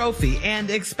want a trophy and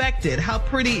expect it. How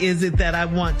pretty is it that I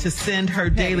want to send her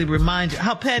daily reminder?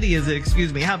 How petty is it,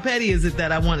 How petty is it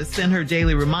that I want to send her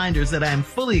daily reminders that I am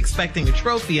fully expecting a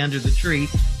trophy under the tree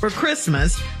for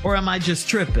Christmas, or am I just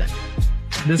tripping?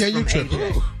 Yeah, you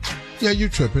tripping. Yeah, you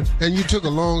tripping. And you took a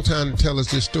long time to tell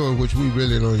us this story, which we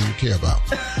really don't even care about.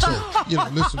 So,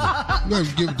 listen to me. No,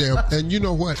 give a damn. And you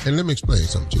know what? And let me explain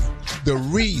something to you. The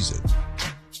reason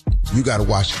you got to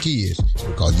watch the kids is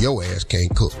because your ass can't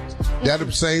cook. That's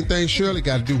the same thing Shirley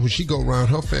got to do when she go around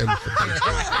her family for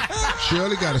Thanksgiving.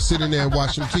 Shirley got to sit in there and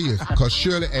watch them kids because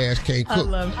Shirley ass can't cook. I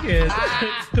love kids.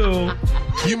 It's cool.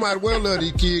 You might well love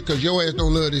these kids because your ass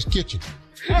don't love this kitchen.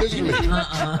 Listen to me.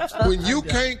 When you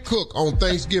can't cook on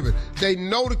Thanksgiving, they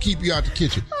know to keep you out the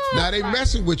kitchen. Now they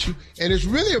messing with you, and it's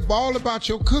really all about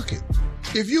your cooking.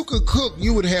 If you could cook,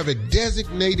 you would have a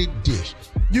designated dish.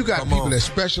 You got people that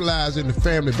specialize in the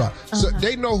family bar. So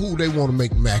they know who they want to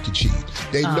make mac and cheese.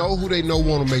 They know who they know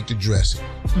want to make the dressing.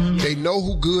 They know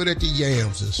who good at the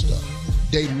yams and stuff.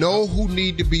 They know who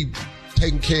need to be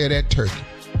taking care of that turkey.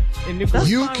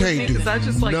 You can't do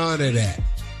none of that.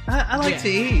 I like to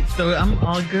eat, so I'm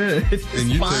all good. And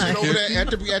you take over there at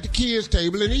the kids'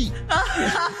 table and eat.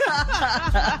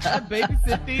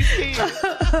 Babysit these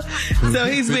kids. So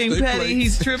he's being petty.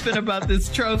 He's tripping about this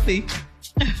trophy.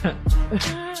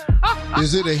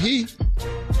 Is it a he?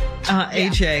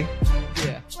 AJ.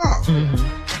 Yeah. Oh.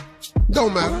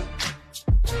 Don't matter.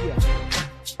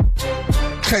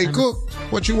 Can't cook.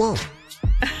 What you want?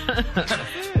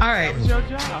 All right. It's your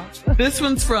job. This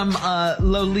one's from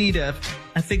Lolita.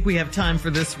 I think we have time for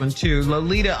this one too.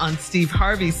 Lolita on Steve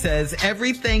Harvey says,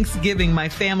 every Thanksgiving, my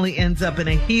family ends up in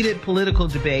a heated political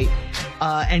debate.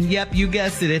 And yep, you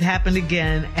guessed it happened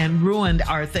again and ruined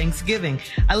our Thanksgiving.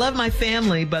 I love my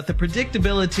family, but the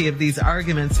predictability of these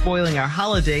arguments spoiling our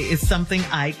holiday is something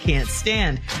I can't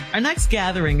stand. Our next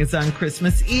gathering is on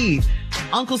Christmas Eve.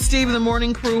 Uncle Steve and the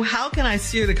morning crew, how can I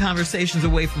steer the conversations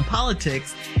away from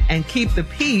politics and keep the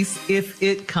peace if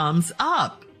it comes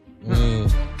up?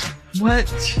 What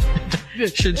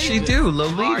should she do,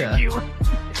 Lolita?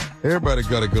 Everybody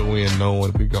got to go in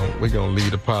knowing we're gonna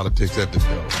leave the politics at the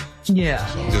door. Yeah.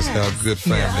 Just have good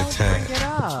family time.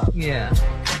 Yeah.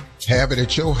 Have it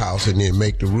at your house and then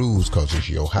make the rules because it's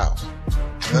your house.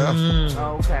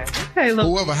 Okay. Hey, look.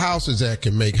 Whoever house is at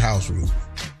can make house rules.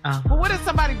 Well, what if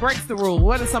somebody breaks the rule?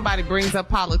 What if somebody brings up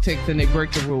politics and they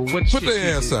break the rule? Put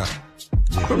their ass out.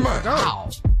 Put them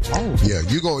out. Yeah,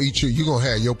 you're going to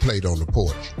have your plate on the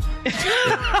porch.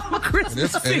 And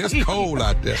it's cold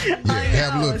out there. Yeah,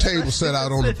 have a little table set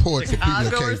out on the porch for people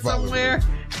that can't follow somewhere.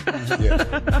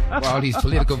 Well, all these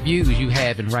political views you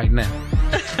having right now.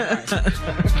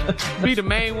 Be the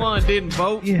main one, didn't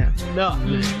vote. Yeah.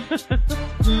 Nothing.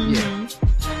 Yeah.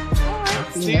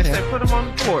 Steve said put them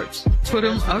on the porch. Put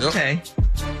them, okay.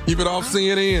 Keep it off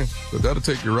CNN. So that'll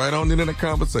take you right on into the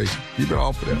conversation. Keep it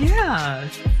off of that. Yeah.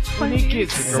 When he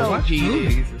gets so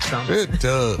heated. It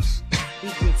does.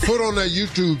 Put on that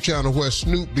YouTube channel where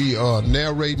Snoop be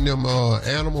narrating them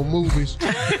animal movies.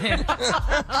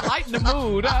 Lighten the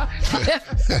mood, huh?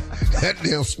 That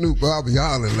damn Snoop, I'll be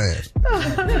hollering laughing.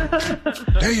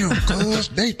 Damn, cuz,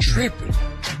 they tripping.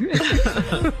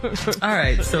 All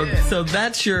right, so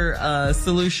that's your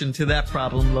solution to that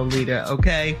problem, Lolita,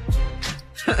 okay?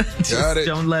 Got it.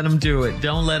 Don't let them do it.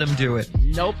 Don't let them do it.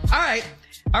 Nope. All right,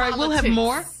 we'll have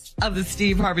more of the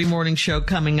Steve Harvey Morning Show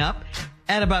coming up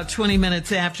at about 20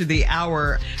 minutes after the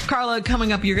hour. Carla,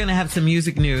 coming up, you're going to have some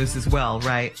music news as well,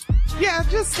 right? Yeah,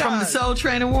 just from the Soul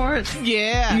Train Awards.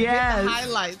 Yeah, yes. The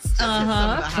highlights. Just some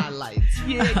of the highlights.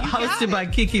 Yeah, hosted by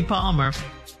Keke Palmer.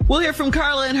 We'll hear from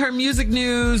Carla and her music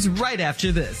news right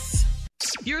after this.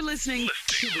 You're listening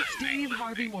to the Steve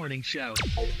Harvey Morning Show.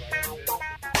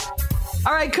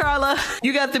 All right, Carla,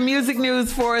 you got the music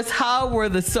news for us. How were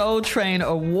the Soul Train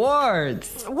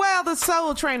Awards? Well, the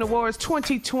Soul Train Awards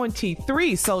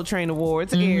 2023 Soul Train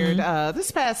Awards aired this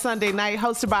past Sunday night,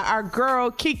 hosted by our girl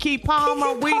Keke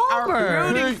Palmer. We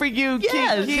are rooting for you,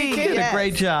 yes, Keke. She did a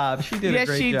great job. She did a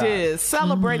great job. Yes, she did.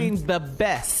 Celebrating the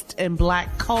best in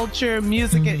Black culture,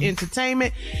 music, and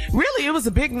entertainment. Really, it was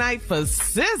a big night for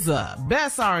SZA,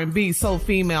 Best R&B Soul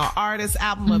Female Artist,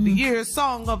 Album of the Year,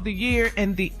 Song of the Year,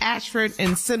 and the Ashford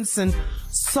and Simpson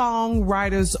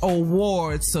Songwriters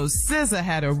Awards. So SZA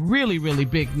had a really, really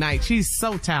big night. She's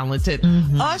so talented.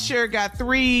 Usher got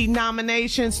 3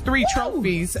 nominations, 3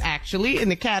 trophies actually in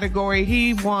the category.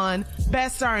 He won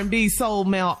Best R&B Soul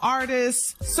Male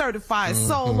Artist, Certified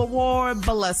Soul Award,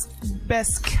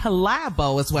 Best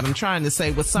Collabo is what I'm trying to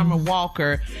say, with Summer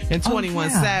Walker and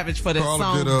 21 Savage for the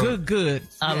song Good.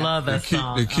 I love that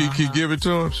song. Did Keke give it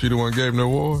to him? She the one gave him the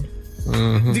award?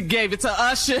 Gave it to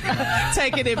Usher,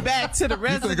 taking it back to the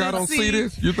residency. You think I don't see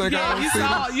this? You think I don't see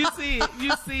this? You see it.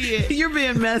 You see it. You're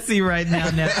being messy right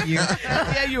now, nephew.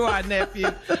 Yeah, you are,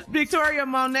 nephew. Victoria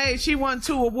Monet, she won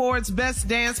 2 awards, Best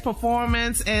Dance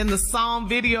Performance and the Song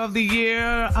Video of the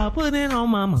Year. I put it on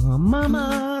my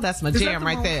mama. That's my jam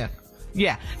right there.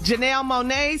 Yeah. Janelle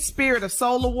Monáe, Spirit of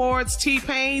Soul Awards.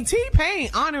 T-Pain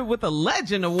honored with a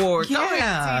Legend Award. Yeah. Go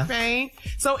ahead, T-Pain.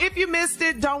 So if you missed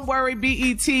it, don't worry.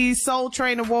 BET Soul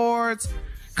Train Awards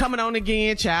coming on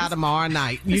again, child, tomorrow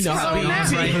night. You know how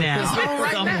BET right now.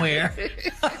 Somewhere.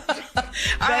 All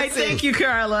right, thank you,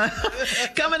 Carla.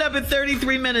 Coming up at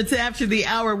 33 minutes after the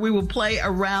hour, we will play a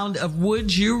round of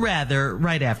Would You Rather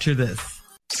right after this.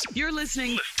 You're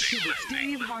listening to the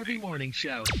Steve Harvey Morning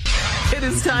Show. It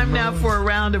is time now for a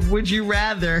round of Would You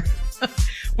Rather.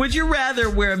 Would you rather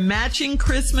wear matching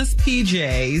Christmas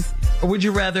PJs, or would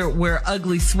you rather wear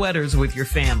ugly sweaters with your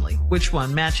family? Which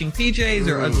one, matching PJs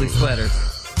or ugly sweaters?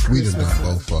 We done got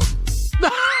both of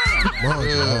them. Mom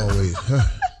always.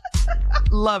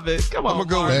 Love it. Come on. I'm going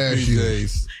to go with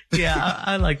PJs. Yeah,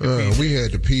 I like the PJs. We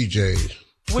had the PJs.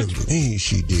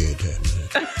 She did that,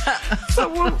 man. So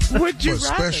would you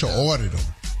rather? Special ordered them.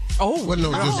 Oh, wasn't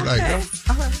no just like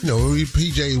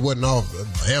PJs wasn't off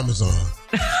Amazon.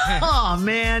 Oh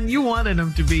man, you wanted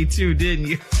them to be too, didn't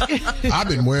you? I've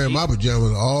been wearing my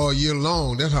pajamas all year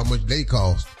long. That's how much they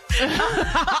cost.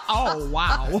 Oh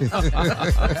wow!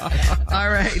 All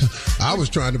right. I was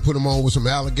trying to put them on with some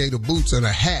alligator boots and a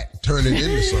hat, turn it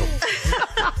into something.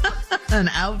 An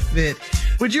outfit.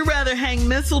 Would you rather hang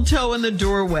mistletoe in the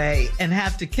doorway and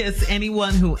have to kiss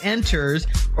anyone who enters,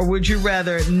 or would you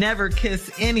rather never kiss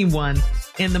anyone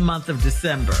in the month of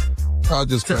December? I'll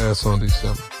just pass on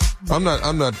December. I'm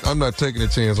not taking a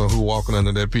chance on who walking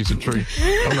under that piece of tree.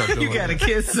 I'm not doing You gotta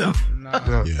kiss them.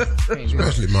 Yeah,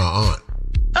 especially my aunt.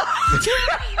 What?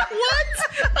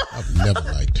 I've never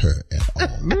liked her at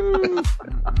all.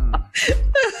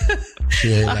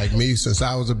 She ain't like me since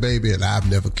I was a baby, and I've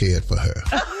never cared for her.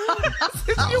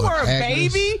 You were a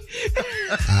baby?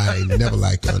 I ain't never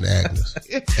liked Aunt Agnes,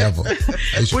 ever.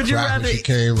 I used to cry when she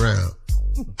came around.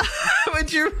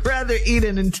 Would you rather eat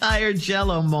an entire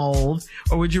Jell-O mold,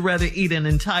 or would you rather eat an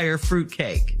entire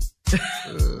fruitcake?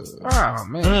 Oh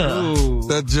man,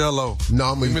 that Jell-O. No,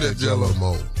 I'm gonna eat that Jell-O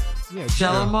mold. Yeah,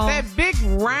 Jell-O mold. That big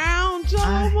round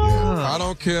Jell-O mold. I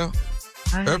don't care.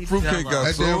 That fruitcake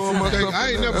got so much stuff. I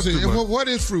ain't never seen it. What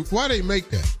is fruit? Why they make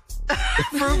that?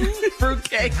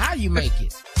 Fruitcake. How you make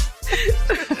it?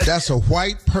 That's a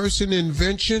white person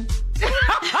invention.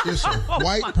 It's a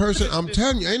white person. I'm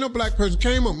telling you, ain't no black person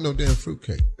came up with no damn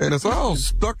fruitcake. And it's all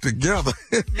stuck together.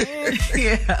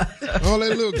 Yeah. All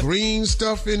that little green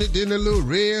stuff in it, then the little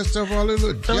red stuff, all that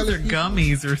little Those jelly. are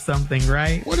gummies or something,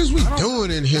 right? What is we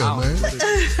doing in here, man?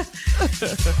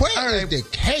 Where is the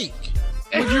cake?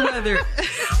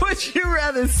 Would you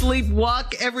rather sleep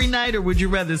walk every night, or would you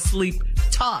rather sleep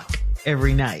talk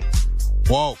every night?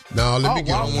 Walk. No, let me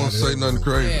get I don't want to say nothing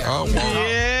crazy. Yeah. I'll walk.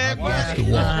 Yeah, I got to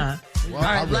walk. All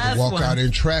right, I'd rather last walk one. out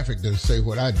in traffic than say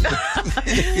what I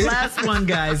did. Last one,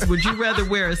 guys. Would you rather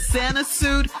wear a Santa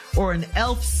suit or an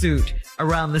elf suit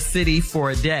around the city for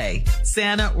a day?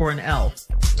 Santa or an elf?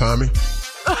 Tommy?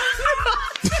 Why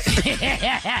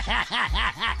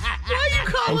you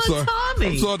call her Tommy?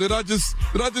 I'm sorry. Did I just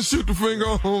shoot the finger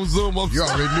on Zoom? You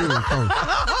already knew it.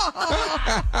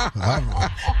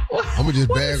 I'm going to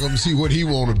just bag him and see what he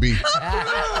want to be.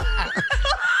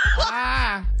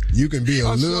 You can be a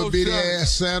little bitty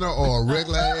ass Santa or a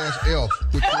regular ass elf.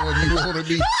 Which one you want to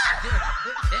be?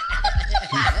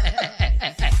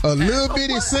 A little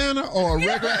bitty Santa or a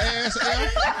regular ass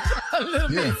elf? A little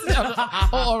bit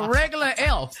or a regular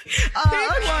elf.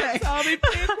 Okay. Tommy,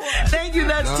 pick one. Thank you.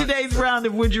 That's today's round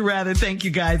of Would You Rather. Thank you,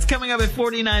 guys. Coming up at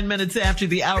 49 minutes after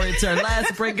the hour, it's our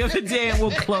last break of the day, and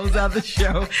we'll close out the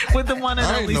show with the one and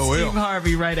only Steve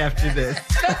Harvey right after this.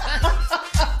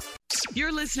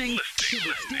 You're listening to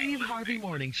the Steve Harvey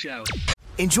Morning Show.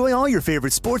 Enjoy all your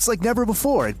favorite sports like never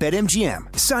before at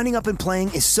BetMGM. Signing up and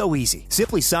playing is so easy.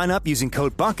 Simply sign up using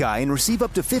code Buckeye and receive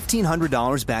up to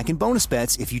 $1,500 back in bonus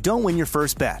bets if you don't win your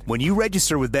first bet. When you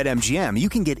register with BetMGM, you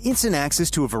can get instant access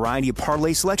to a variety of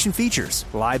parlay selection features,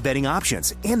 live betting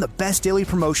options, and the best daily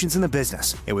promotions in the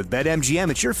business. And with BetMGM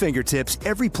at your fingertips,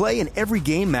 every play and every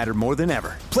game matter more than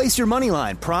ever. Place your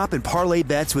moneyline, prop, and parlay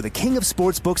bets with the king of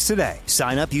sportsbooks today.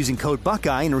 Sign up using code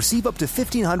Buckeye and receive up to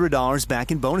 $1,500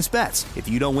 back in bonus bets if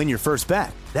you don't win your first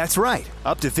bet. That's right,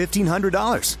 up to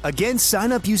 $1,500. Again,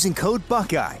 sign up using code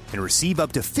Buckeye and receive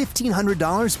up to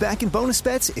 $1,500 back in bonus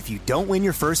bets if you don't win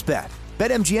your first bet.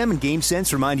 BetMGM and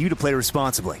GameSense remind you to play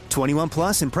responsibly. 21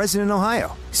 plus and present in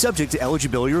Ohio. Subject to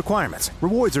eligibility requirements.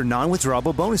 Rewards are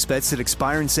non-withdrawable bonus bets that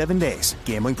expire in 7 days.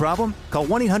 Gambling problem? Call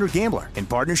 1-800-GAMBLER in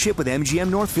partnership with MGM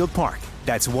Northfield Park.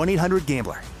 That's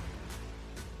 1-800-GAMBLER.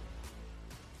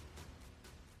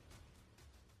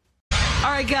 All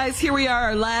right, guys, here we are,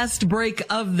 our last break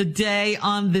of the day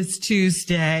on this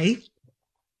Tuesday.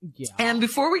 Yeah. And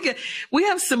before we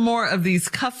have some more of these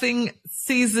cuffing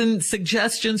season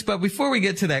suggestions, but before we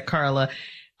get to that, Carla,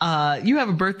 you have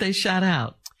a birthday shout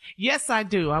out. Yes, I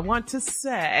do. I want to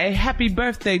say happy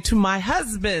birthday to my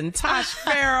husband, Tosh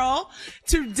Farrell.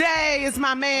 Today is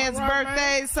my man's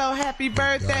birthday, so happy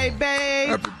birthday, babe.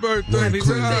 Happy birthday, happy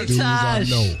birthday, dudes Tosh. I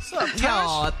know. What's up,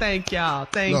 y'all? Thank y'all.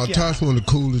 Thank y'all. Tosh one of the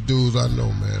coolest dudes I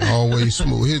know, man. Always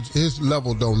smooth. His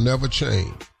level don't never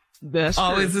change. That's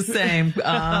always true. the same.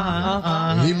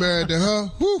 When he married to her,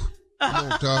 whew. Come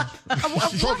on, Tosh.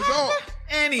 Talk the dog.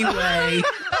 Anyway.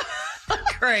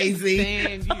 Crazy.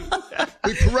 Stand you.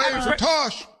 Big parade for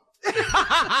Tosh.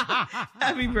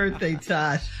 Happy birthday,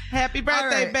 Tosh. Happy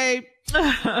birthday, babe.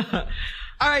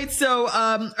 All right. So,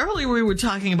 earlier we were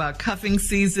talking about cuffing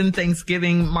season,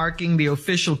 Thanksgiving marking the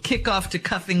official kickoff to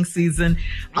cuffing season.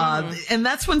 And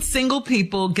that's when single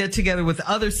people get together with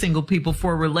other single people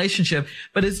for a relationship.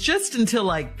 But it's just until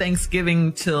like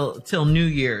Thanksgiving till New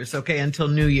Year's. Okay. Until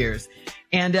New Year's.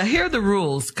 And here are the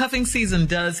rules. Cuffing season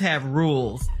does have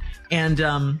rules.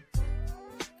 And,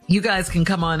 you guys can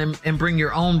come on and bring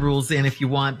your own rules in if you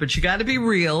want, but you got to be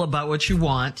real about what you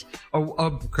want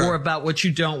or about what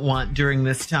you don't want during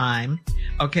this time.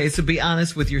 Okay. So be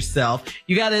honest with yourself.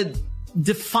 You got to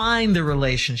define the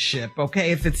relationship.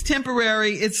 Okay. If it's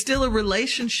temporary, it's still a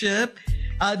relationship.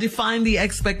 Define the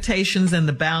expectations and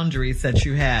the boundaries that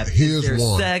you have. Here's Is there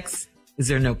one. sex? Is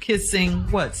there no kissing?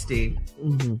 What, Steve?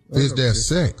 Mm-hmm. Is there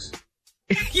sex?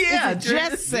 Yeah. Is it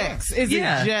just sex?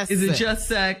 Is it just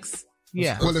sex?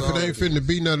 Yeah. Well, if it ain't finna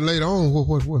be nothing later on,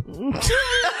 what?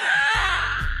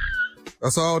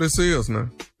 That's all this is now.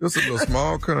 This is a little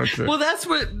small contract. Well, that's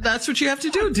what you have to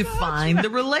do. Define the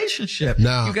relationship.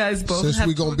 Now, you guys both since have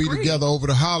we're gonna to be agree. together over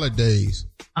the holidays,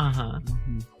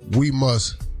 we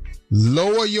must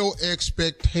lower your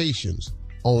expectations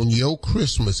on your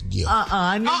Christmas gift.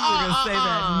 I knew you were gonna say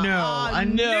that. No, I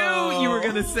knew you were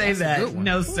gonna say that.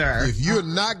 No, sir. If you're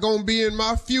not gonna be in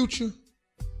my future,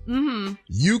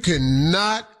 you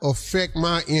cannot affect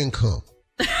my income.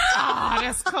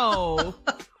 That's cold.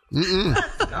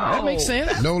 That makes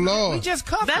sense. No, Lord. We just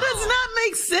cuff. That does not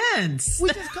make sense. We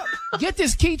just get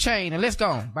this keychain and let's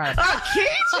go. Bye. A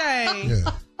keychain.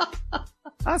 Yeah.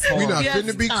 That's We not Yes,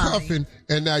 finna be Tommy. cuffing,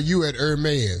 and now you at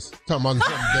Hermes talking about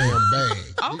some damn bag.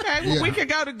 Okay, well, Yeah. we could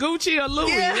go to Gucci or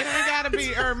Louis. Yeah. It ain't got to be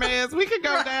Hermes. We could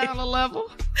go down a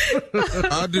level.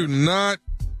 I do not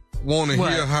want to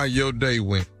What? hear how your day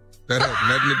went. That has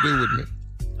nothing to do with me.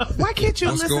 Why can't you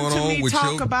What's listen going to on me with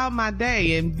talk your- about my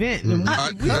day and vent? And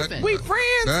we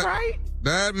friends, right?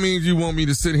 That means you want me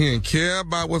to sit here and care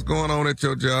about what's going on at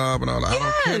your job and all that. I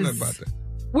don't care nothing about that.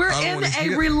 We're in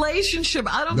a relationship.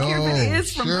 I don't care if it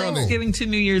is from Thanksgiving to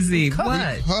New Year's Eve.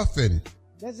 What? Huffing.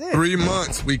 That's it. 3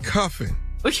 months, we cuffing.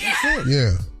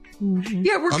 Yeah.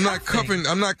 Yeah, we're cuffing.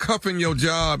 I'm not cuffing your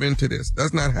job into this.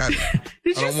 That's not happening.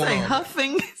 Did you say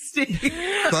huffing, Steve?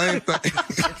 Same thing.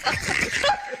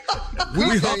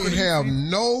 We can't have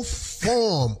no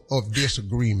form of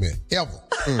disagreement ever.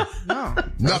 No.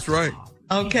 That's right.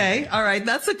 Okay. All right.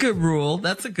 That's a good rule.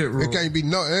 It can't be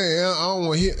no, hey, I don't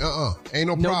want to hear, ain't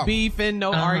no problem. No beefing,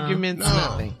 no arguments,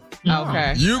 nothing.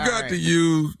 Okay. You got to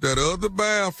use that other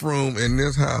bathroom in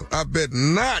this house. I bet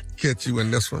not catch you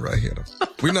in this one right here.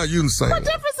 We're not using the same What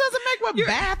one. difference does it make what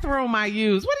bathroom I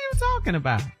use? What are you talking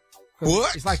about?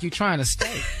 What? It's like you're trying to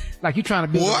stay. Like you're trying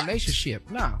to build a relationship.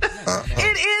 No.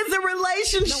 It is a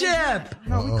relationship.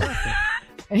 No, we cuffing.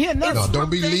 And here, no, don't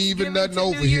be leaving nothing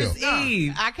over here.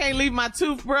 Eve. I can't leave my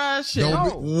toothbrush.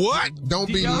 Don't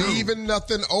be leaving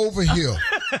nothing over here.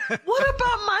 What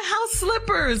about my house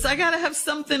slippers? I gotta have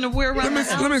something to wear around.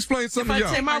 Let me explain something to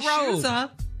y'all. Take my shoes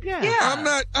off. Yeah.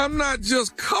 I'm not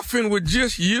just cuffing with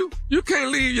just you. You can't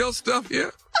leave your stuff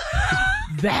here.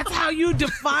 That's how you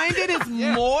defined it? It's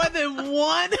more than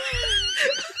one?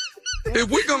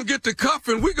 If we're going to get to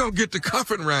cuffing, we're going to get to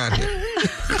cuffing right here.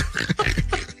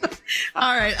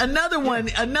 All right.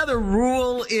 Another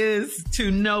rule is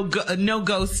to no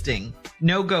ghosting.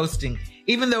 No ghosting.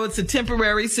 Even though it's a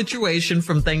temporary situation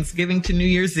from Thanksgiving to New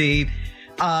Year's Eve,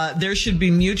 there should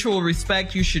be mutual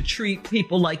respect. You should treat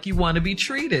people like you want to be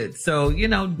treated. So,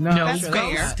 no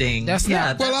ghosting. That's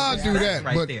not. Well, I'll do that.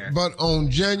 Right but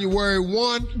on January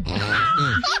 1,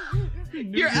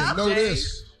 you're out. Know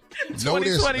this.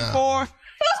 2024.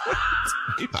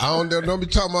 Don't be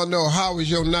talking about how was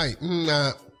your night?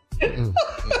 Nah.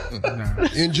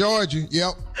 Enjoyed you.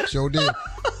 Yep, sure did.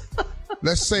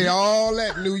 Let's say all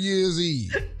that New Year's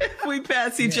Eve. We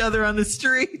pass each other on the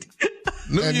street.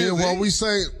 And then while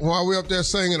we up there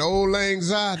singing Old Lang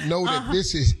Syne, know that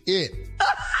this is it.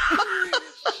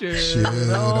 Should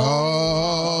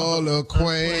all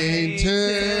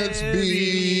acquaintance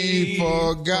be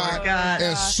forgot?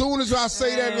 As soon as I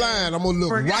say that line, I'm going to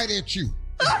look right at you.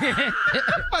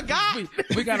 Forgot.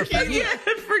 We got to forget.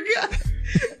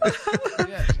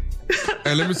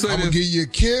 And let me say I'm going to give you a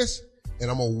kiss,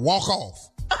 and I'm going to walk off.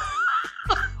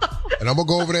 And I'm going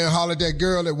to go over there and holler at that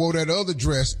girl that wore that other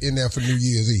dress in there for New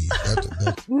Year's Eve.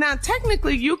 Now,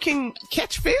 technically, you can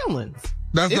catch feelings.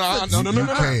 That's no.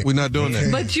 We're not doing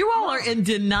that. But you all are in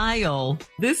denial.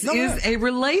 This is a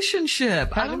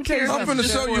relationship. I don't care. I'm finna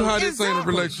show you how this ain't a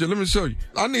relationship. Let me show you.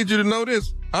 I need you to know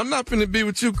this. I'm not finna be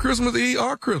with you Christmas Eve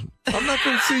or Christmas. I'm not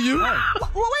finna see you.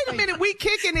 Well, wait a minute. We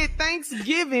kicking it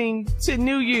Thanksgiving to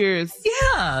New Year's.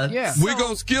 Yeah. We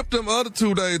gonna skip them other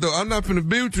 2 days though. I'm not finna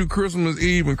be with you Christmas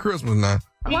Eve and Christmas now.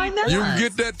 Why not? You can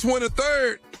get that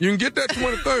 23rd.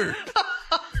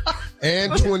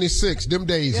 And 26. Them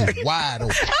days is wide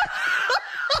open.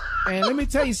 And let me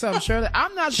tell you something, Shirley.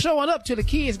 I'm not showing up till the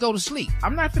kids go to sleep.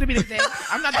 I'm not finna be the dad.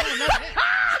 I'm not doing none of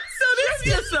that. So this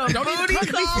is some Don't even booty come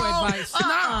to me for call. advice. No,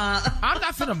 I'm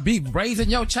not finna be raising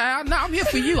your child. No, I'm here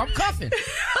for you. I'm cuffing.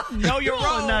 No, you're You all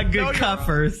wrong. are not good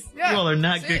cuffers. Yeah, you all are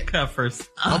not that's good it. cuffers.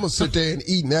 I'm going to sit there and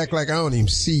eat and act like I don't even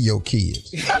see your kids.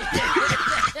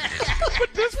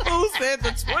 But this fool said the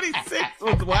 26th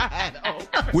was wide open.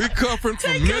 We cuffing from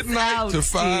Take us midnight out, to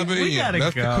 5 Steve. We a.m. gotta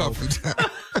That's go. the cuffing time.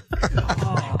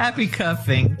 Happy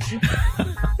cuffing.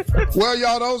 Well,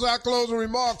 y'all, those are our closing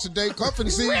remarks today. Cuffing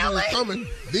season is coming.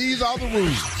 These are the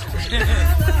rules.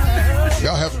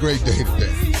 Y'all have a great day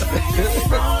today.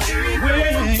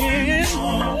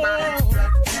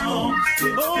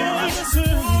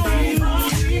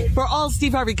 For all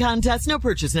Steve Harvey contests, no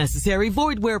purchase necessary,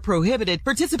 void where prohibited.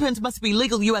 Participants must be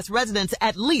legal U.S. residents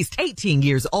at least 18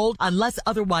 years old unless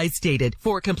otherwise stated.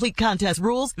 For complete contest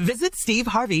rules, visit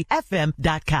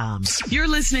SteveHarveyFM.com. You're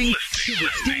listening to the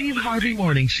Steve Harvey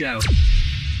Morning Show.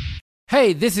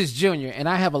 Hey, this is Junior, and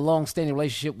I have a long-standing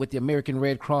relationship with the American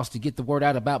Red Cross to get the word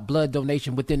out about blood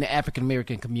donation within the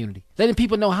African-American community, letting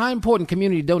people know how important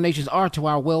community donations are to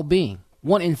our well-being.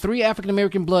 1 in 3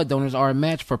 African-American blood donors are a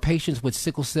match for patients with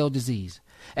sickle cell disease.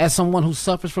 As someone who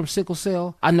suffers from sickle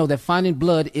cell, I know that finding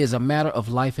blood is a matter of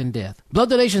life and death.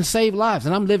 Blood donations save lives,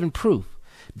 and I'm living proof.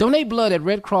 Donate blood at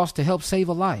Red Cross to help save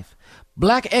a life.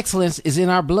 Black excellence is in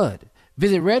our blood.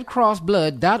 Visit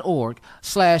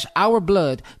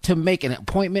redcrossblood.org/ourblood to make an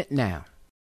appointment now.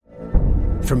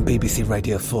 From BBC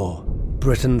Radio 4,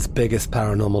 Britain's biggest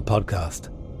paranormal podcast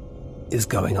is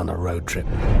going on a road trip.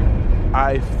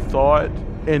 I thought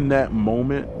in that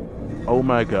moment, oh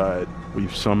my God,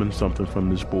 we've summoned something from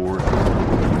this board.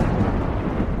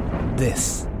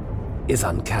 This is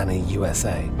Uncanny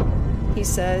USA. He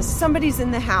says, somebody's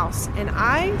in the house, and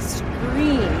I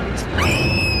screamed.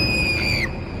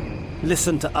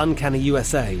 Listen to Uncanny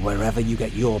USA wherever you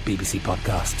get your BBC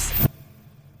podcasts,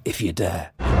 if you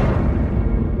dare.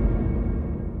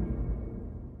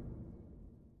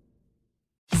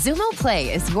 Xumo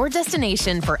Play is your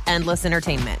destination for endless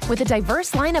entertainment. With a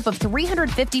diverse lineup of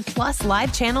 350-plus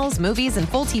live channels, movies, and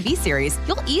full TV series,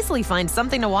 you'll easily find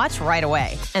something to watch right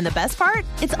away. And the best part?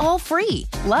 It's all free.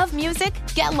 Love music?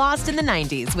 Get lost in the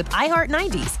 90s with iHeart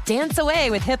 90s, dance away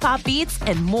with hip-hop beats,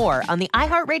 and more on the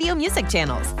iHeartRadio music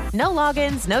channels. No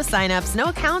logins, no signups, no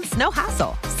accounts, no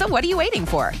hassle. So what are you waiting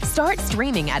for? Start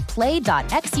streaming at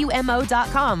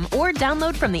play.xumo.com or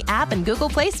download from the app and Google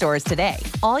Play stores today.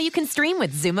 All you can stream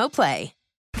with Xumo Play.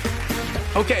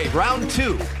 Okay, round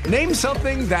 2. Name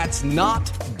something that's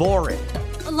not boring.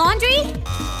 A laundry?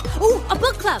 Ooh, a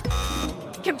book club.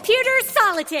 Computer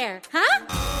solitaire, huh?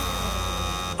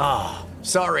 Ah,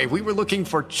 sorry, we were looking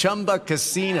for Chumba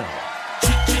Casino.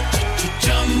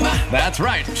 That's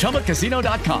right,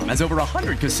 ChumbaCasino.com has over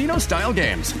 100 casino-style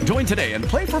games. Join today and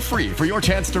play for free for your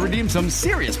chance to redeem some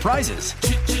serious prizes.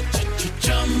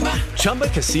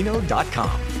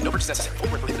 ChumbaCasino.com. No purchase necessary.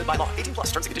 Void where prohibited by law. 18+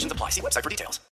 terms and conditions apply. See website for details.